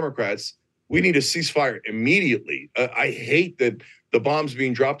Americans and Democrats. We need a ceasefire immediately. I hate that the bombs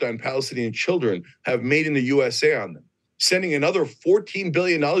being dropped on Palestinian children have made in the USA on them. Sending another $14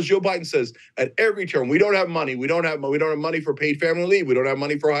 billion. Joe Biden says at every turn, we don't have money. We don't have money for paid family leave. We don't have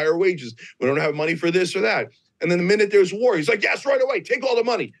money for higher wages. We don't have money for this or that. And then the minute there's war, he's like, yes, right away. Take all the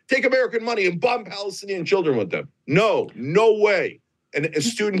money. Take American money and bomb Palestinian children with them. No way. And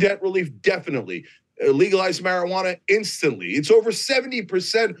student debt relief, definitely. Legalize marijuana instantly. It's over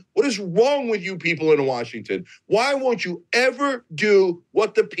 70%. What is wrong with you people in Washington? Why won't you ever do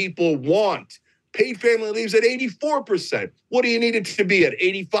what the people want? Paid family leaves at 84%. What do you need it to be at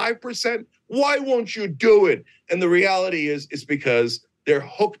 85%? Why won't you do it? And the reality is, it's because they're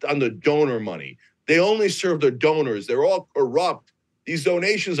hooked on the donor money. They only serve the donors. They're all corrupt. These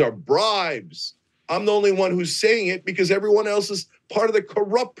donations are bribes. I'm the only one who's saying it because everyone else is part of the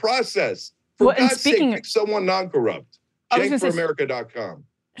corrupt process. For God's sake, pick someone non-corrupt. CenkForAmerica.com.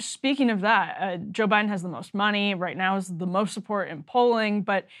 Speaking of that, Joe Biden has the most money, right now has the most support in polling,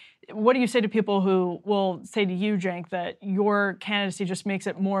 but what do you say to people who will say to you, Cenk, that your candidacy just makes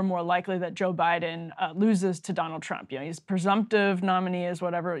it more and more likely that Joe Biden loses to Donald Trump? You know, he's presumptive nominee is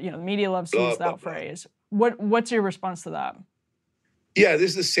whatever, the media loves to use that phrase. What's your response to that? Yeah,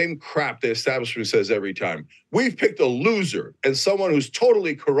 this is the same crap the establishment says every time. We've picked a loser and someone who's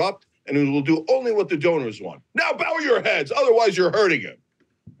totally corrupt and who will do only what the donors want. Now bow your heads, otherwise you're hurting him.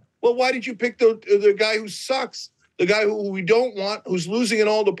 Well, why did you pick the guy who sucks? The guy who we don't want, who's losing in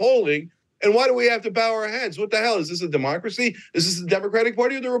all the polling? And why do we have to bow our heads? What the hell? Is this a democracy? Is this the Democratic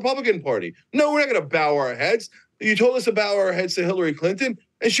Party or the Republican Party? No, we're not going to bow our heads. You told us to bow our heads to Hillary Clinton,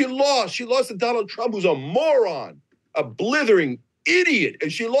 and she lost. She lost to Donald Trump, who's a moron, a blithering idiot,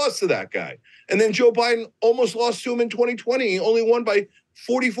 and she lost to that guy. And then Joe Biden almost lost to him in 2020. He only won by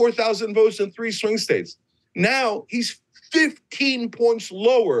 44,000 votes in 3 swing states. Now he's 15 points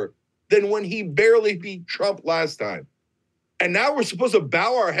lower than when he barely beat Trump last time. And now we're supposed to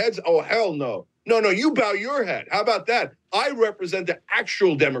bow our heads? Oh, hell no. No, you bow your head. How about that? I represent the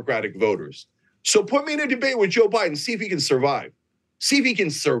actual Democratic voters. So put me in a debate with Joe Biden, see if he can survive. See if he can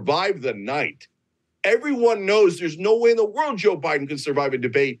survive the night. Everyone knows there's no way in the world Joe Biden can survive a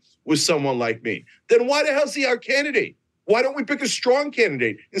debate with someone like me. Then why the hell is he our candidate? Why don't we pick a strong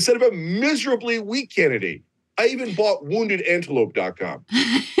candidate instead of a miserably weak candidate? I even bought woundedantelope.com.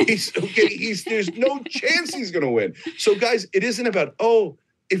 There's no chance he's going to win. So, guys, it isn't about,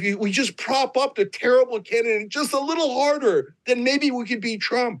 if we just prop up the terrible candidate just a little harder, then maybe we could beat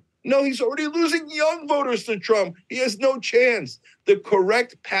Trump. No, he's already losing young voters to Trump. He has no chance. The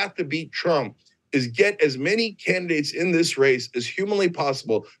correct path to beat Trump is get as many candidates in this race as humanly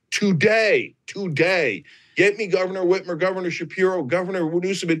possible today. Get me Governor Whitmer, Governor Shapiro, Governor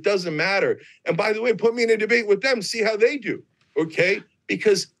Newsom. It doesn't matter. And by the way, put me in a debate with them, see how they do, okay?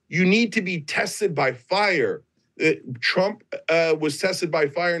 Because you need to be tested by fire. Trump was tested by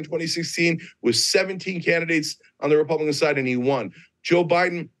fire in 2016 with 17 candidates on the Republican side, and he won. Joe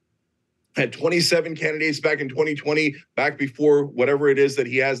Biden had 27 candidates back in 2020, back before whatever it is that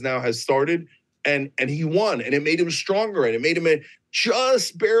he has now has started, and he won, and it made him stronger, and it made him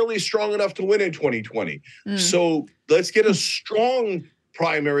just barely strong enough to win in 2020. So let's get a strong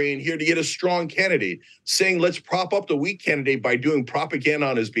primary in here to get a strong candidate. Saying let's prop up the weak candidate by doing propaganda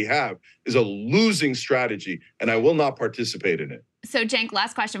on his behalf is a losing strategy, and I will not participate in it. So, Cenk,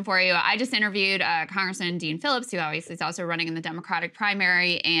 last question for you. I just interviewed Congressman Dean Phillips, who obviously is also running in the Democratic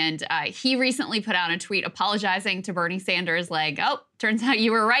primary, and he recently put out a tweet apologizing to Bernie Sanders, like, turns out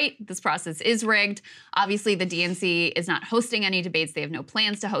you were right. This process is rigged. Obviously, the DNC is not hosting any debates. They have no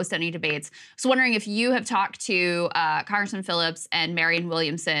plans to host any debates. So wondering if you have talked to Congressman Phillips and Marianne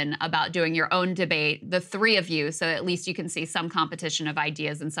Williamson about doing your own debate, the three of you, so at least you can see some competition of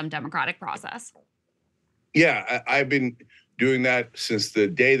ideas in some democratic process. Yeah, I've been doing that since the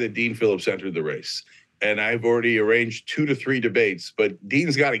day that Dean Phillips entered the race. And I've already arranged 2 to 3 debates, but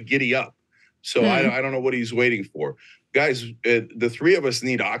Dean's got to giddy up. So I don't know what he's waiting for. Guys, the three of us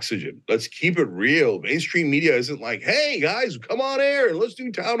need oxygen. Let's keep it real. Mainstream media isn't like, hey, guys, come on air and let's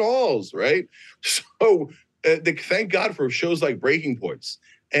do town halls, right? So thank God for shows like Breaking Points.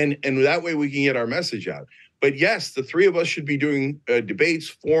 And that way we can get our message out. But yes, the three of us should be doing debates,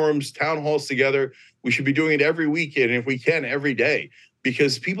 forums, town halls together. We should be doing it every weekend, and if we can, every day,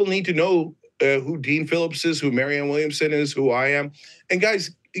 because people need to know who Dean Phillips is, who Marianne Williamson is, who I am. And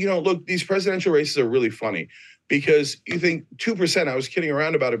guys, look, these presidential races are really funny because you think 2%, I was kidding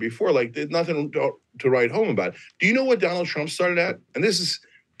around about it before, like there's nothing to write home about. Do you know what Donald Trump started at? And this is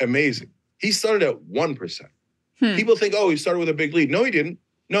amazing. He started at 1%. People think, oh, he started with a big lead. No, he didn't.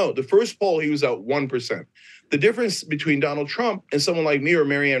 No, the first poll, he was at 1%. The difference between Donald Trump and someone like me or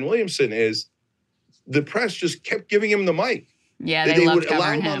Marianne Williamson is the press just kept giving him the mic. Yeah, they loved would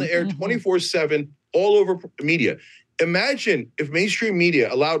allow him on the air 24/7, all over media. Imagine if mainstream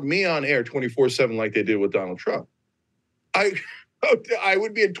media allowed me on air 24/7 like they did with Donald Trump. I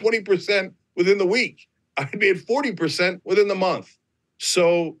would be at 20% within the week. I'd be at 40% within the month.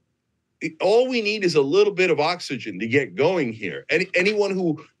 So all we need is a little bit of oxygen to get going here. Anyone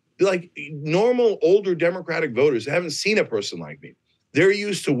who, like normal older Democratic voters, haven't seen a person like me. They're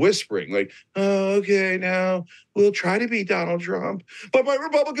used to whispering, like, oh, okay, now we'll try to beat Donald Trump, but my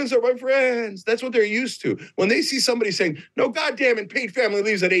Republicans are my friends. That's what they're used to. When they see somebody saying, no, goddamn it, paid family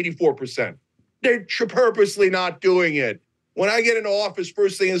leave's at 84%, they're purposely not doing it. When I get into office,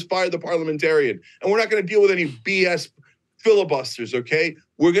 first thing is fire the parliamentarian. And we're not going to deal with any BS filibusters, okay?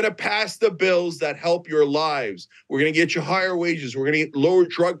 We're going to pass the bills that help your lives. We're going to get you higher wages. We're going to get lower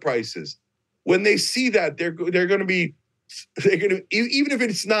drug prices. When they see that, they're going to, even if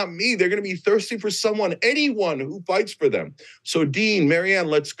it's not me, they're going to be thirsty for someone, anyone who fights for them. So Dean, Marianne,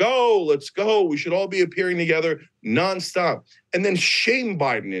 let's go. We should all be appearing together nonstop. And then shame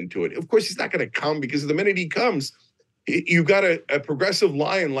Biden into it. Of course, he's not going to come because the minute he comes, you've got a progressive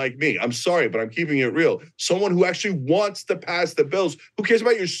lion like me. I'm sorry, but I'm keeping it real. Someone who actually wants to pass the bills. Who cares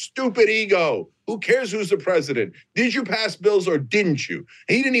about your stupid ego? Who cares who's the president? Did you pass bills or didn't you?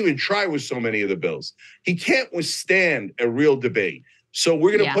 And he didn't even try with so many of the bills. He can't withstand a real debate. So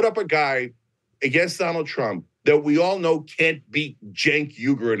we're going to put up a guy against Donald Trump that we all know can't beat Cenk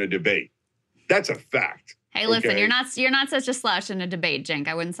Uygur in a debate. That's a fact. Hey, listen, you're not such a slouch in a debate, Cenk.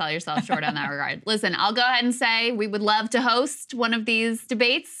 I wouldn't sell yourself short on that regard. Listen, I'll go ahead and say we would love to host one of these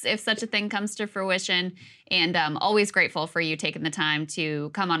debates if such a thing comes to fruition. And always grateful for you taking the time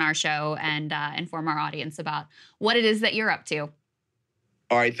to come on our show and inform our audience about what it is that you're up to.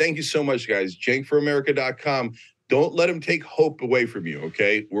 All right. Thank you so much, guys. CenkForAmerica.com. Don't let them take hope away from you,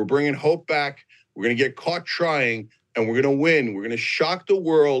 okay? We're bringing hope back. We're going to get caught trying, and we're going to win. We're going to shock the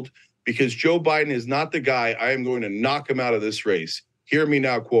world. Because Joe Biden is not the guy, I am going to knock him out of this race. Hear me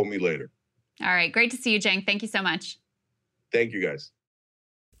now, quote me later. All right. Great to see you, Cenk. Thank you so much. Thank you, guys.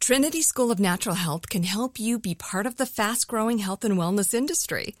 Trinity School of Natural Health can help you be part of the fast-growing health and wellness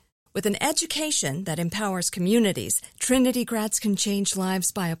industry. With an education that empowers communities, Trinity grads can change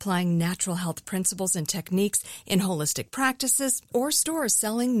lives by applying natural health principles and techniques in holistic practices or stores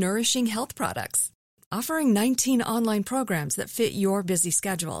selling nourishing health products. Offering 19 online programs that fit your busy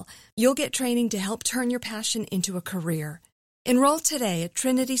schedule, you'll get training to help turn your passion into a career. Enroll today at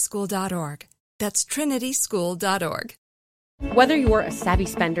trinityschool.org. That's trinityschool.org. Whether you're a savvy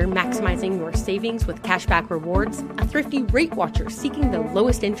spender maximizing your savings with cashback rewards, a thrifty rate watcher seeking the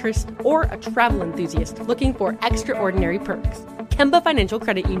lowest interest, or a travel enthusiast looking for extraordinary perks, Kemba Financial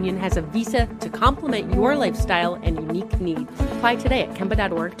Credit Union has a visa to complement your lifestyle and unique needs. Apply today at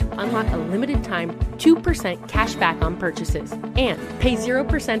Kemba.org to unlock a limited time 2% cash back on purchases and pay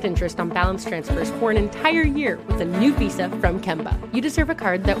 0% interest on balance transfers for an entire year with a new visa from Kemba. You deserve a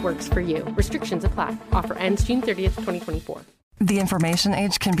card that works for you. Restrictions apply. Offer ends June 30th, 2024. The information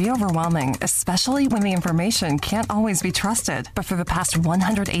age can be overwhelming, especially when the information can't always be trusted. But for the past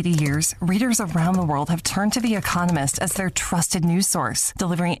 180 years, readers around the world have turned to The Economist as their trusted news source,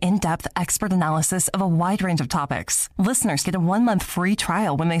 delivering in-depth expert analysis of a wide range of topics. Listeners get a 1-month free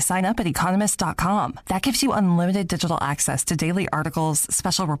trial when they sign up at economist.com. That gives you unlimited digital access to daily articles,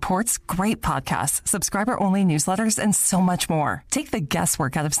 special reports, great podcasts, subscriber-only newsletters, and so much more. Take the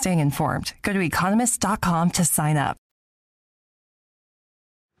guesswork out of staying informed. Go to economist.com to sign up.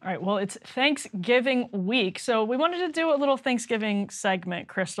 All right, well, it's Thanksgiving week, so we wanted to do a little Thanksgiving segment,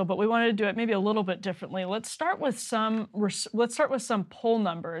 Crystal, but we wanted to do it maybe a little bit differently. Let's start with some poll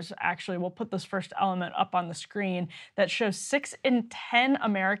numbers. Actually, we'll put this first element up on the screen that shows 6 in 10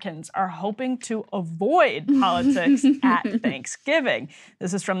 Americans are hoping to avoid politics at Thanksgiving.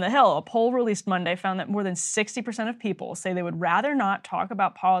 This is from The Hill. A poll released Monday found that more than 60% of people say they would rather not talk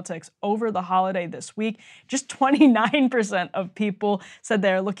about politics over the holiday this week. Just 29% of people said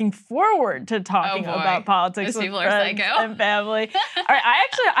they're looking forward to talking about politics with friends and family. All right,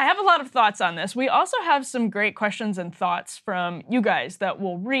 I have a lot of thoughts on this. We also have some great questions and thoughts from you guys that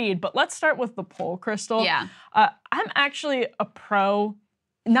we'll read, but let's start with the poll, Crystal. Yeah. I'm actually a pro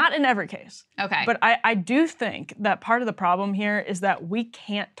Not in every case. Okay. But I do think that part of the problem here is that we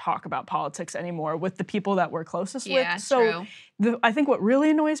can't talk about politics anymore with the people that we're closest Yeah, with. So I think what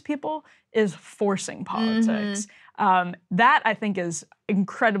really annoys people is forcing politics. That I think is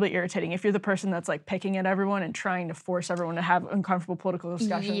incredibly irritating if you're the person that's like picking at everyone and trying to force everyone to have uncomfortable political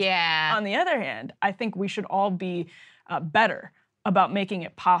discussions. Yeah. On the other hand, I think we should all be better about making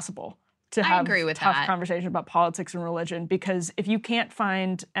it possible to have agree with tough that. conversations about politics and religion, because if you can't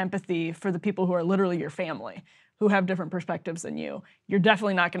find empathy for the people who are literally your family, who have different perspectives than you, you're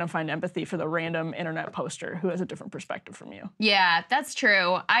definitely not going to find empathy for the random internet poster who has a different perspective from you. Yeah, that's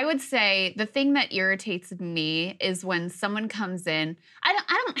true. I would say the thing that irritates me is when someone comes in. I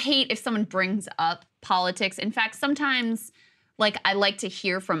don't hate if someone brings up politics. In fact, sometimes like I like to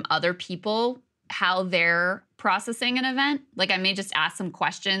hear from other people how they're processing an event. Like I may just ask some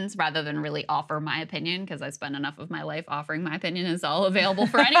questions rather than really offer my opinion, because I spend enough of my life offering my opinion. Is all available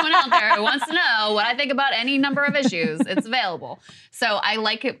for anyone out there who wants to know what I think about any number of issues. It's available. So I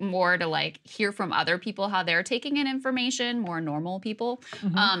like it more to like hear from other people how they're taking in information, more normal people.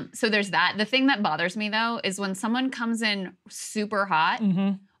 So there's that. The thing that bothers me though is when someone comes in super hot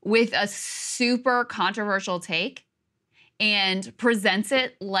with a super controversial take and presents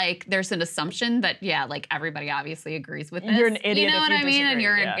it like there's an assumption that, yeah, like everybody obviously agrees with this. You're an idiot You know if what you I mean? And disagree,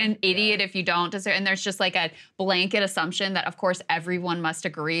 you're yeah. an idiot if you don't disagree. And there's just like a blanket assumption that, of course, everyone must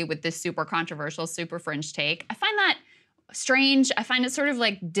agree with this super controversial, super fringe take. I find that strange. I find it sort of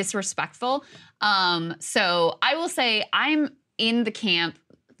like disrespectful. So I will say I'm in the camp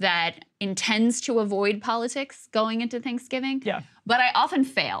that intends to avoid politics going into Thanksgiving. Yeah. But I often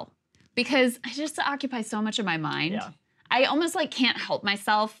fail because I just occupy so much of my mind. Yeah. I almost like can't help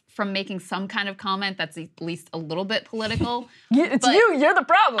myself from making some kind of comment that's at least a little bit political. It's you. You're the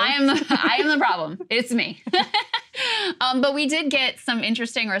problem. I am the problem. It's me. But we did get some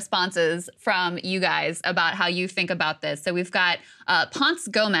interesting responses from you guys about how you think about this. So we've got Ponce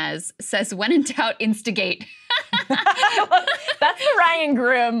Gomez says, when in doubt, instigate. That's the Ryan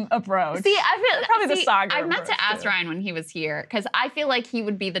Grimm approach. See, I feel probably the Saga I meant to approach, ask Ryan when he was here, because I feel like he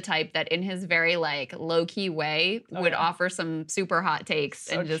would be the type that, in his very like low key way, would offer some super hot takes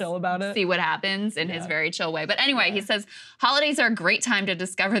and just chill about it. See what happens in his very chill way. But anyway, he says holidays are a great time to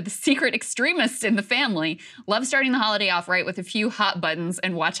discover the secret extremists in the family. Love starting the holiday off right with a few hot buttons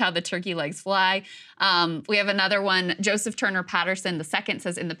and watch how the turkey legs fly. We have another one. Joseph Turner Patterson II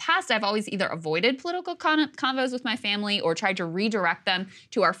says, in the past, I've always either avoided political convos with my family or tried to redirect them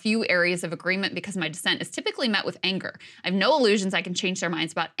to our few areas of agreement because my dissent is typically met with anger. I have no illusions I can change their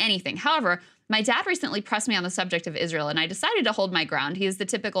minds about anything. However, my dad recently pressed me on the subject of Israel, and I decided to hold my ground. He is the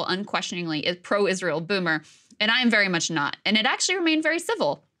typical unquestioningly pro-Israel boomer, and I am very much not. And it actually remained very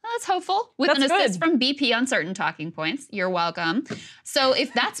civil. That's hopeful. With an assist from BP on certain talking points. You're welcome. So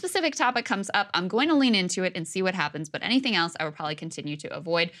if that specific topic comes up, I'm going to lean into it and see what happens. But anything else, I would probably continue to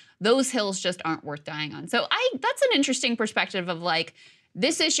avoid. Those hills just aren't worth dying on. So that's an interesting perspective of like,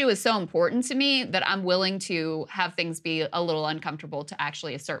 this issue is so important to me that I'm willing to have things be a little uncomfortable to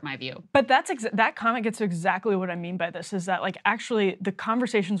actually assert my view. But that comment gets to exactly what I mean by this, is that like actually the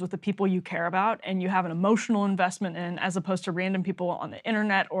conversations with the people you care about and you have an emotional investment in, as opposed to random people on the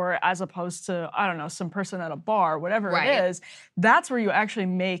internet or as opposed to, I don't know, some person at a bar, whatever it is, that's where you actually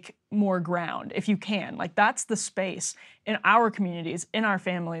make more ground if you can. Like that's the space in our communities, in our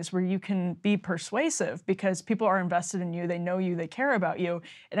families, where you can be persuasive because people are invested in you, they know you, they care about you.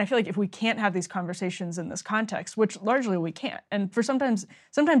 And I feel like if we can't have these conversations in this context, which largely we can't, and for sometimes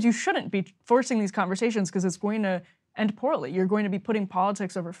you shouldn't be forcing these conversations because it's going to end poorly. You're going to be putting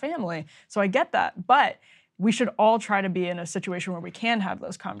politics over family. So I get that, but we should all try to be in a situation where we can have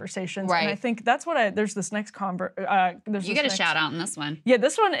those conversations. Right. And I think that's what there's this next you get a shout out in this one. Yeah,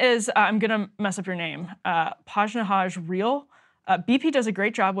 this one is, I'm going to mess up your name, Pajnahaj Real. BP does a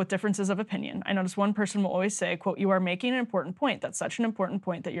great job with differences of opinion. I notice one person will always say, quote, you are making an important point. That's such an important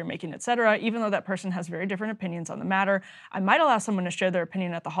point that you're making, etc. Even though that person has very different opinions on the matter. I might allow someone to share their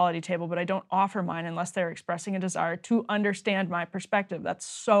opinion at the holiday table, but I don't offer mine unless they're expressing a desire to understand my perspective. That's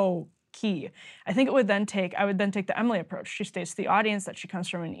so key. I think I would then take the Emily approach. She states to the audience that she comes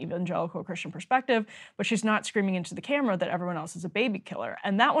from an evangelical Christian perspective, but she's not screaming into the camera that everyone else is a baby killer.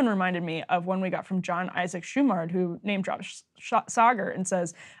 And that one reminded me of one we got from John Isaac Schumard, who name drops Sagar and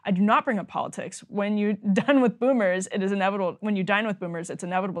says, I do not bring up politics. When you're done with boomers, it is inevitable. When you dine with boomers, it's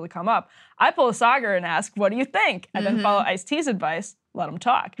inevitable to come up. I pull a Sagar and ask, what do you think? And then follow Ice-T's advice, let them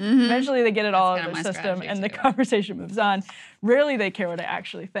talk. Eventually they get it all out of their system and the conversation moves on. Rarely they care what I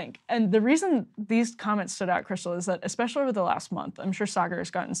actually think. And the reason these comments stood out, Crystal, is that especially over the last month, I'm sure Sagar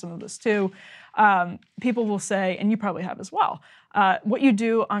has gotten some of this too, people will say, and you probably have as well, What you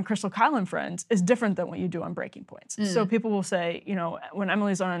do on Crystal Kyle and Friends is different than what you do on Breaking Points. So people will say, you know, when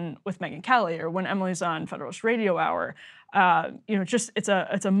Emily's on with Megyn Kelly or when Emily's on Federalist Radio Hour, you know, just it's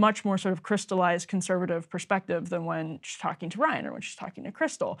a much more sort of crystallized conservative perspective than when she's talking to Ryan or when she's talking to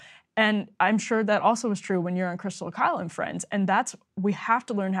Crystal. And I'm sure that also is true when you're on Crystal Kyle and Friends. And we have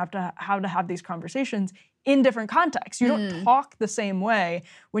to learn how to have these conversations in different contexts. You don't talk the same way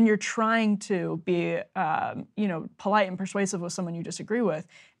when you're trying to be, you know, polite and persuasive with someone you disagree with,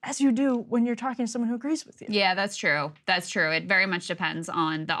 as you do when you're talking to someone who agrees with you. Yeah, that's true. That's true. It very much depends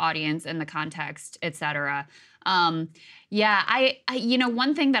on the audience and the context, et cetera. Yeah, I you know,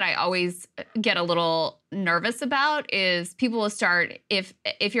 one thing that I always get a little nervous about is people will start, if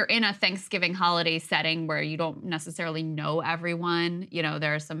you're in a Thanksgiving holiday setting where you don't necessarily know everyone, you know,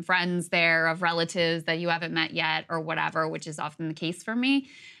 there are some friends there of relatives that you haven't met yet or whatever, which is often the case for me,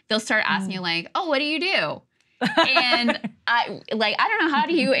 they'll start asking you like, oh, what do you do? And I don't know, how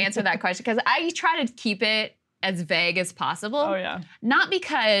do you answer that question? Because I try to keep it as vague as possible. Oh, yeah. Not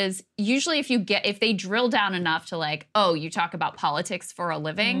because usually if they drill down enough to like, oh, you talk about politics for a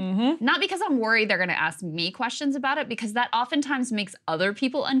living, not because I'm worried they're going to ask me questions about it, because that oftentimes makes other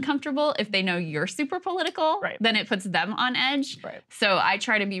people uncomfortable. If they know you're super political, then it puts them on edge. So I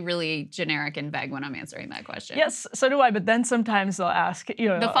try to be really generic and vague when I'm answering that question. Yes, so do I. But then sometimes they'll ask, you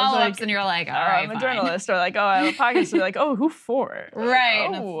know, the follow-ups, and you're like, all right, I'm a journalist, or like, oh, I have a podcast. So they're like, oh, who for? Right.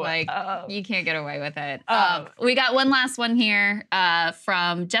 Like, And oh, it's like, you can't get away with it. We got one last one here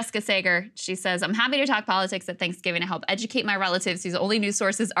from Jessica Sager. She says, I'm happy to talk politics at Thanksgiving to help educate my relatives whose only news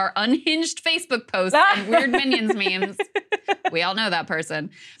sources are unhinged Facebook posts and weird Minions memes. We all know that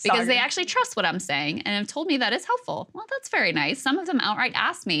person. Because they actually trust what I'm saying and have told me that is helpful. Well, that's very nice. Some of them outright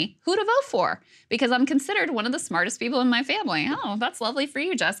asked me who to vote for because I'm considered one of the smartest people in my family. Oh, that's lovely for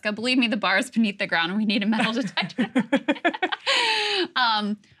you, Jessica. Believe me, the bar is beneath the ground and we need a metal detector.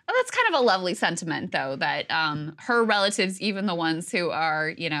 That's kind of a lovely sentiment, though, that her relatives, even the ones who are,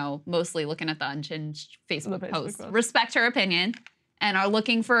 you know, mostly looking at the unhinged Facebook posts, respect her opinion and are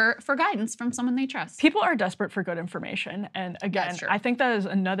looking for guidance from someone they trust. People are desperate for good information. And again, I think that is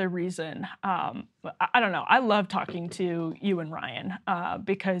another reason, I don't know, I love talking to you and Ryan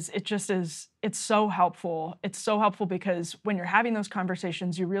because it just is, it's so helpful. It's so helpful because when you're having those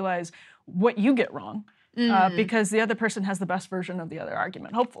conversations, you realize what you get wrong. Because the other person has the best version of the other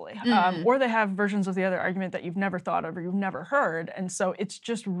argument, hopefully. Or they have versions of the other argument that you've never thought of or you've never heard. And so it's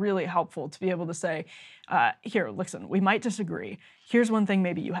just really helpful to be able to say, here, listen, we might disagree. Here's one thing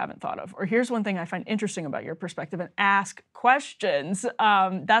maybe you haven't thought of. Or here's one thing I find interesting about your perspective, and ask questions.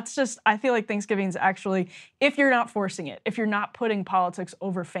 That's just, I feel like Thanksgiving's actually, if you're not forcing it, if you're not putting politics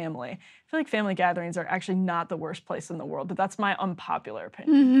over family, I feel like family gatherings are actually not the worst place in the world, but that's my unpopular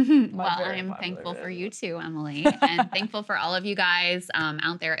opinion. Well, I am thankful for you too, Emily, and thankful for all of you guys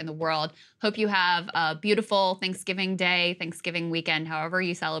out there in the world. Hope you have a beautiful Thanksgiving day, Thanksgiving weekend, however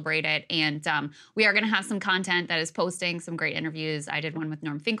you celebrate it. And we are going to have some content that is posting some great interviews. I did one with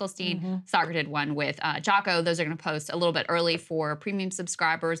Norm Finkelstein. Sagar did one with Jocko. Those are going to post a little bit early for premium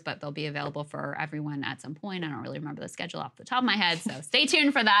subscribers, but they'll be available for everyone at some point. I don't really remember the schedule off the top of my head, so stay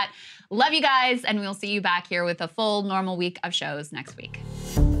tuned for that. Love you guys, and we'll see you back here with a full normal week of shows next week.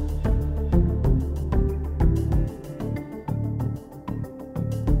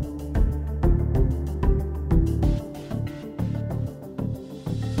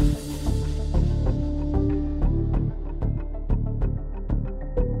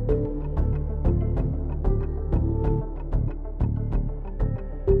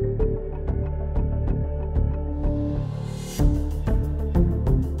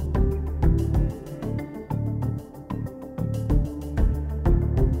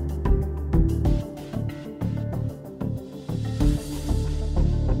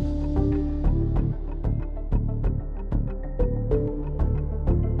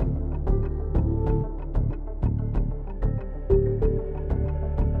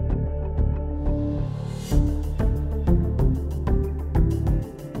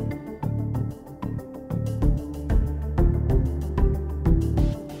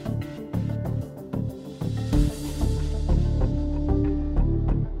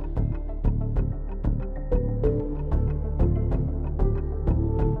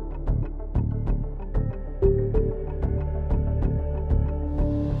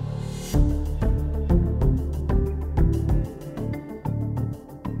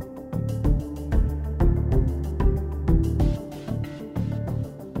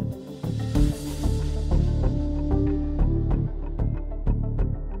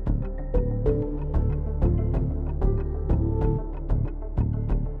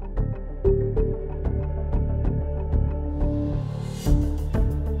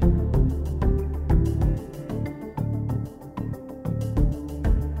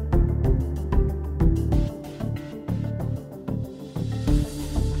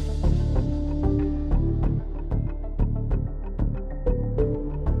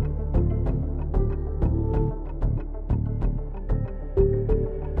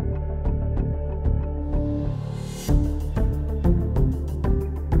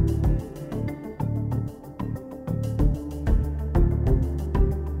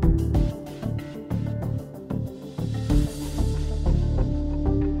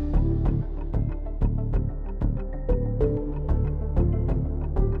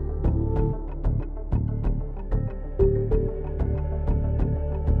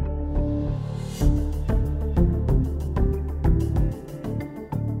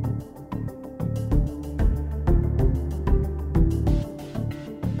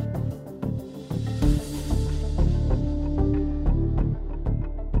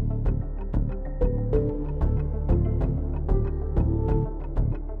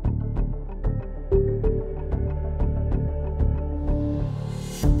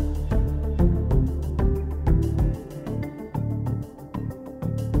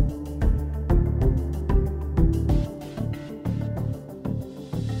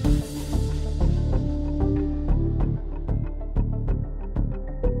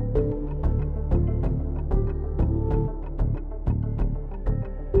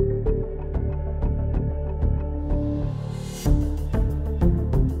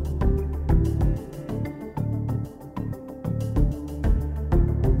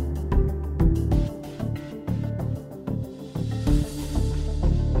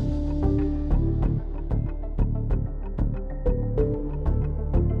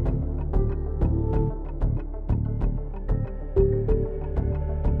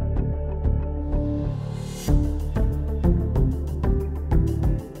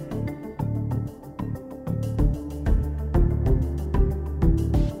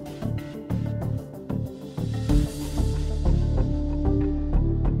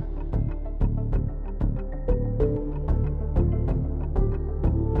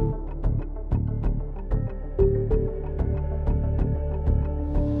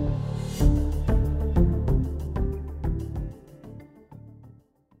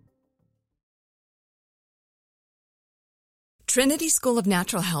 Trinity School of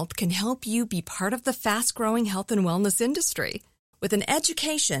Natural Health can help you be part of the fast-growing health and wellness industry. With an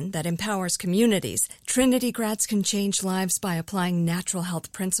education that empowers communities, Trinity grads can change lives by applying natural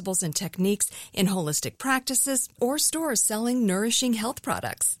health principles and techniques in holistic practices or stores selling nourishing health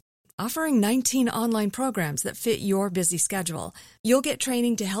products. Offering 19 online programs that fit your busy schedule, you'll get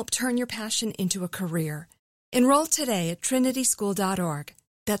training to help turn your passion into a career. Enroll today at trinityschool.org.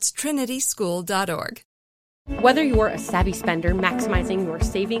 That's trinityschool.org. Whether you're a savvy spender maximizing your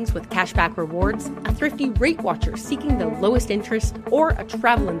savings with cashback rewards, a thrifty rate watcher seeking the lowest interest, or a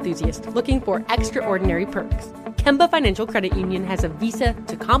travel enthusiast looking for extraordinary perks, Kemba Financial Credit Union has a visa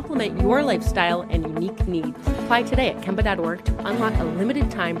to complement your lifestyle and unique needs. Apply today at Kemba.org to unlock a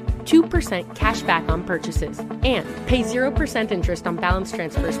limited-time 2% cash back on purchases and pay 0% interest on balance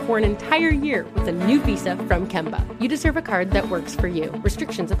transfers for an entire year with a new visa from Kemba. You deserve a card that works for you.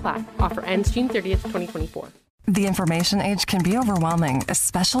 Restrictions apply. Offer ends June 30th, 2024. The information age can be overwhelming,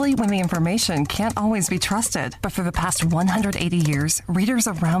 especially when the information can't always be trusted. But for the past 180 years, readers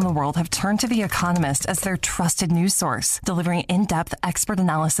around the world have turned to The Economist as their trusted news source, delivering in-depth expert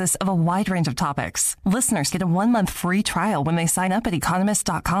analysis of a wide range of topics. Listeners get a 1-month free trial when they sign up at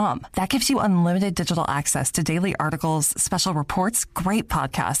economist.com. That gives you unlimited digital access to daily articles, special reports, great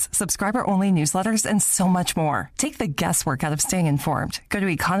podcasts, subscriber-only newsletters, and so much more. Take the guesswork out of staying informed. Go to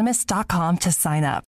economist.com to sign up.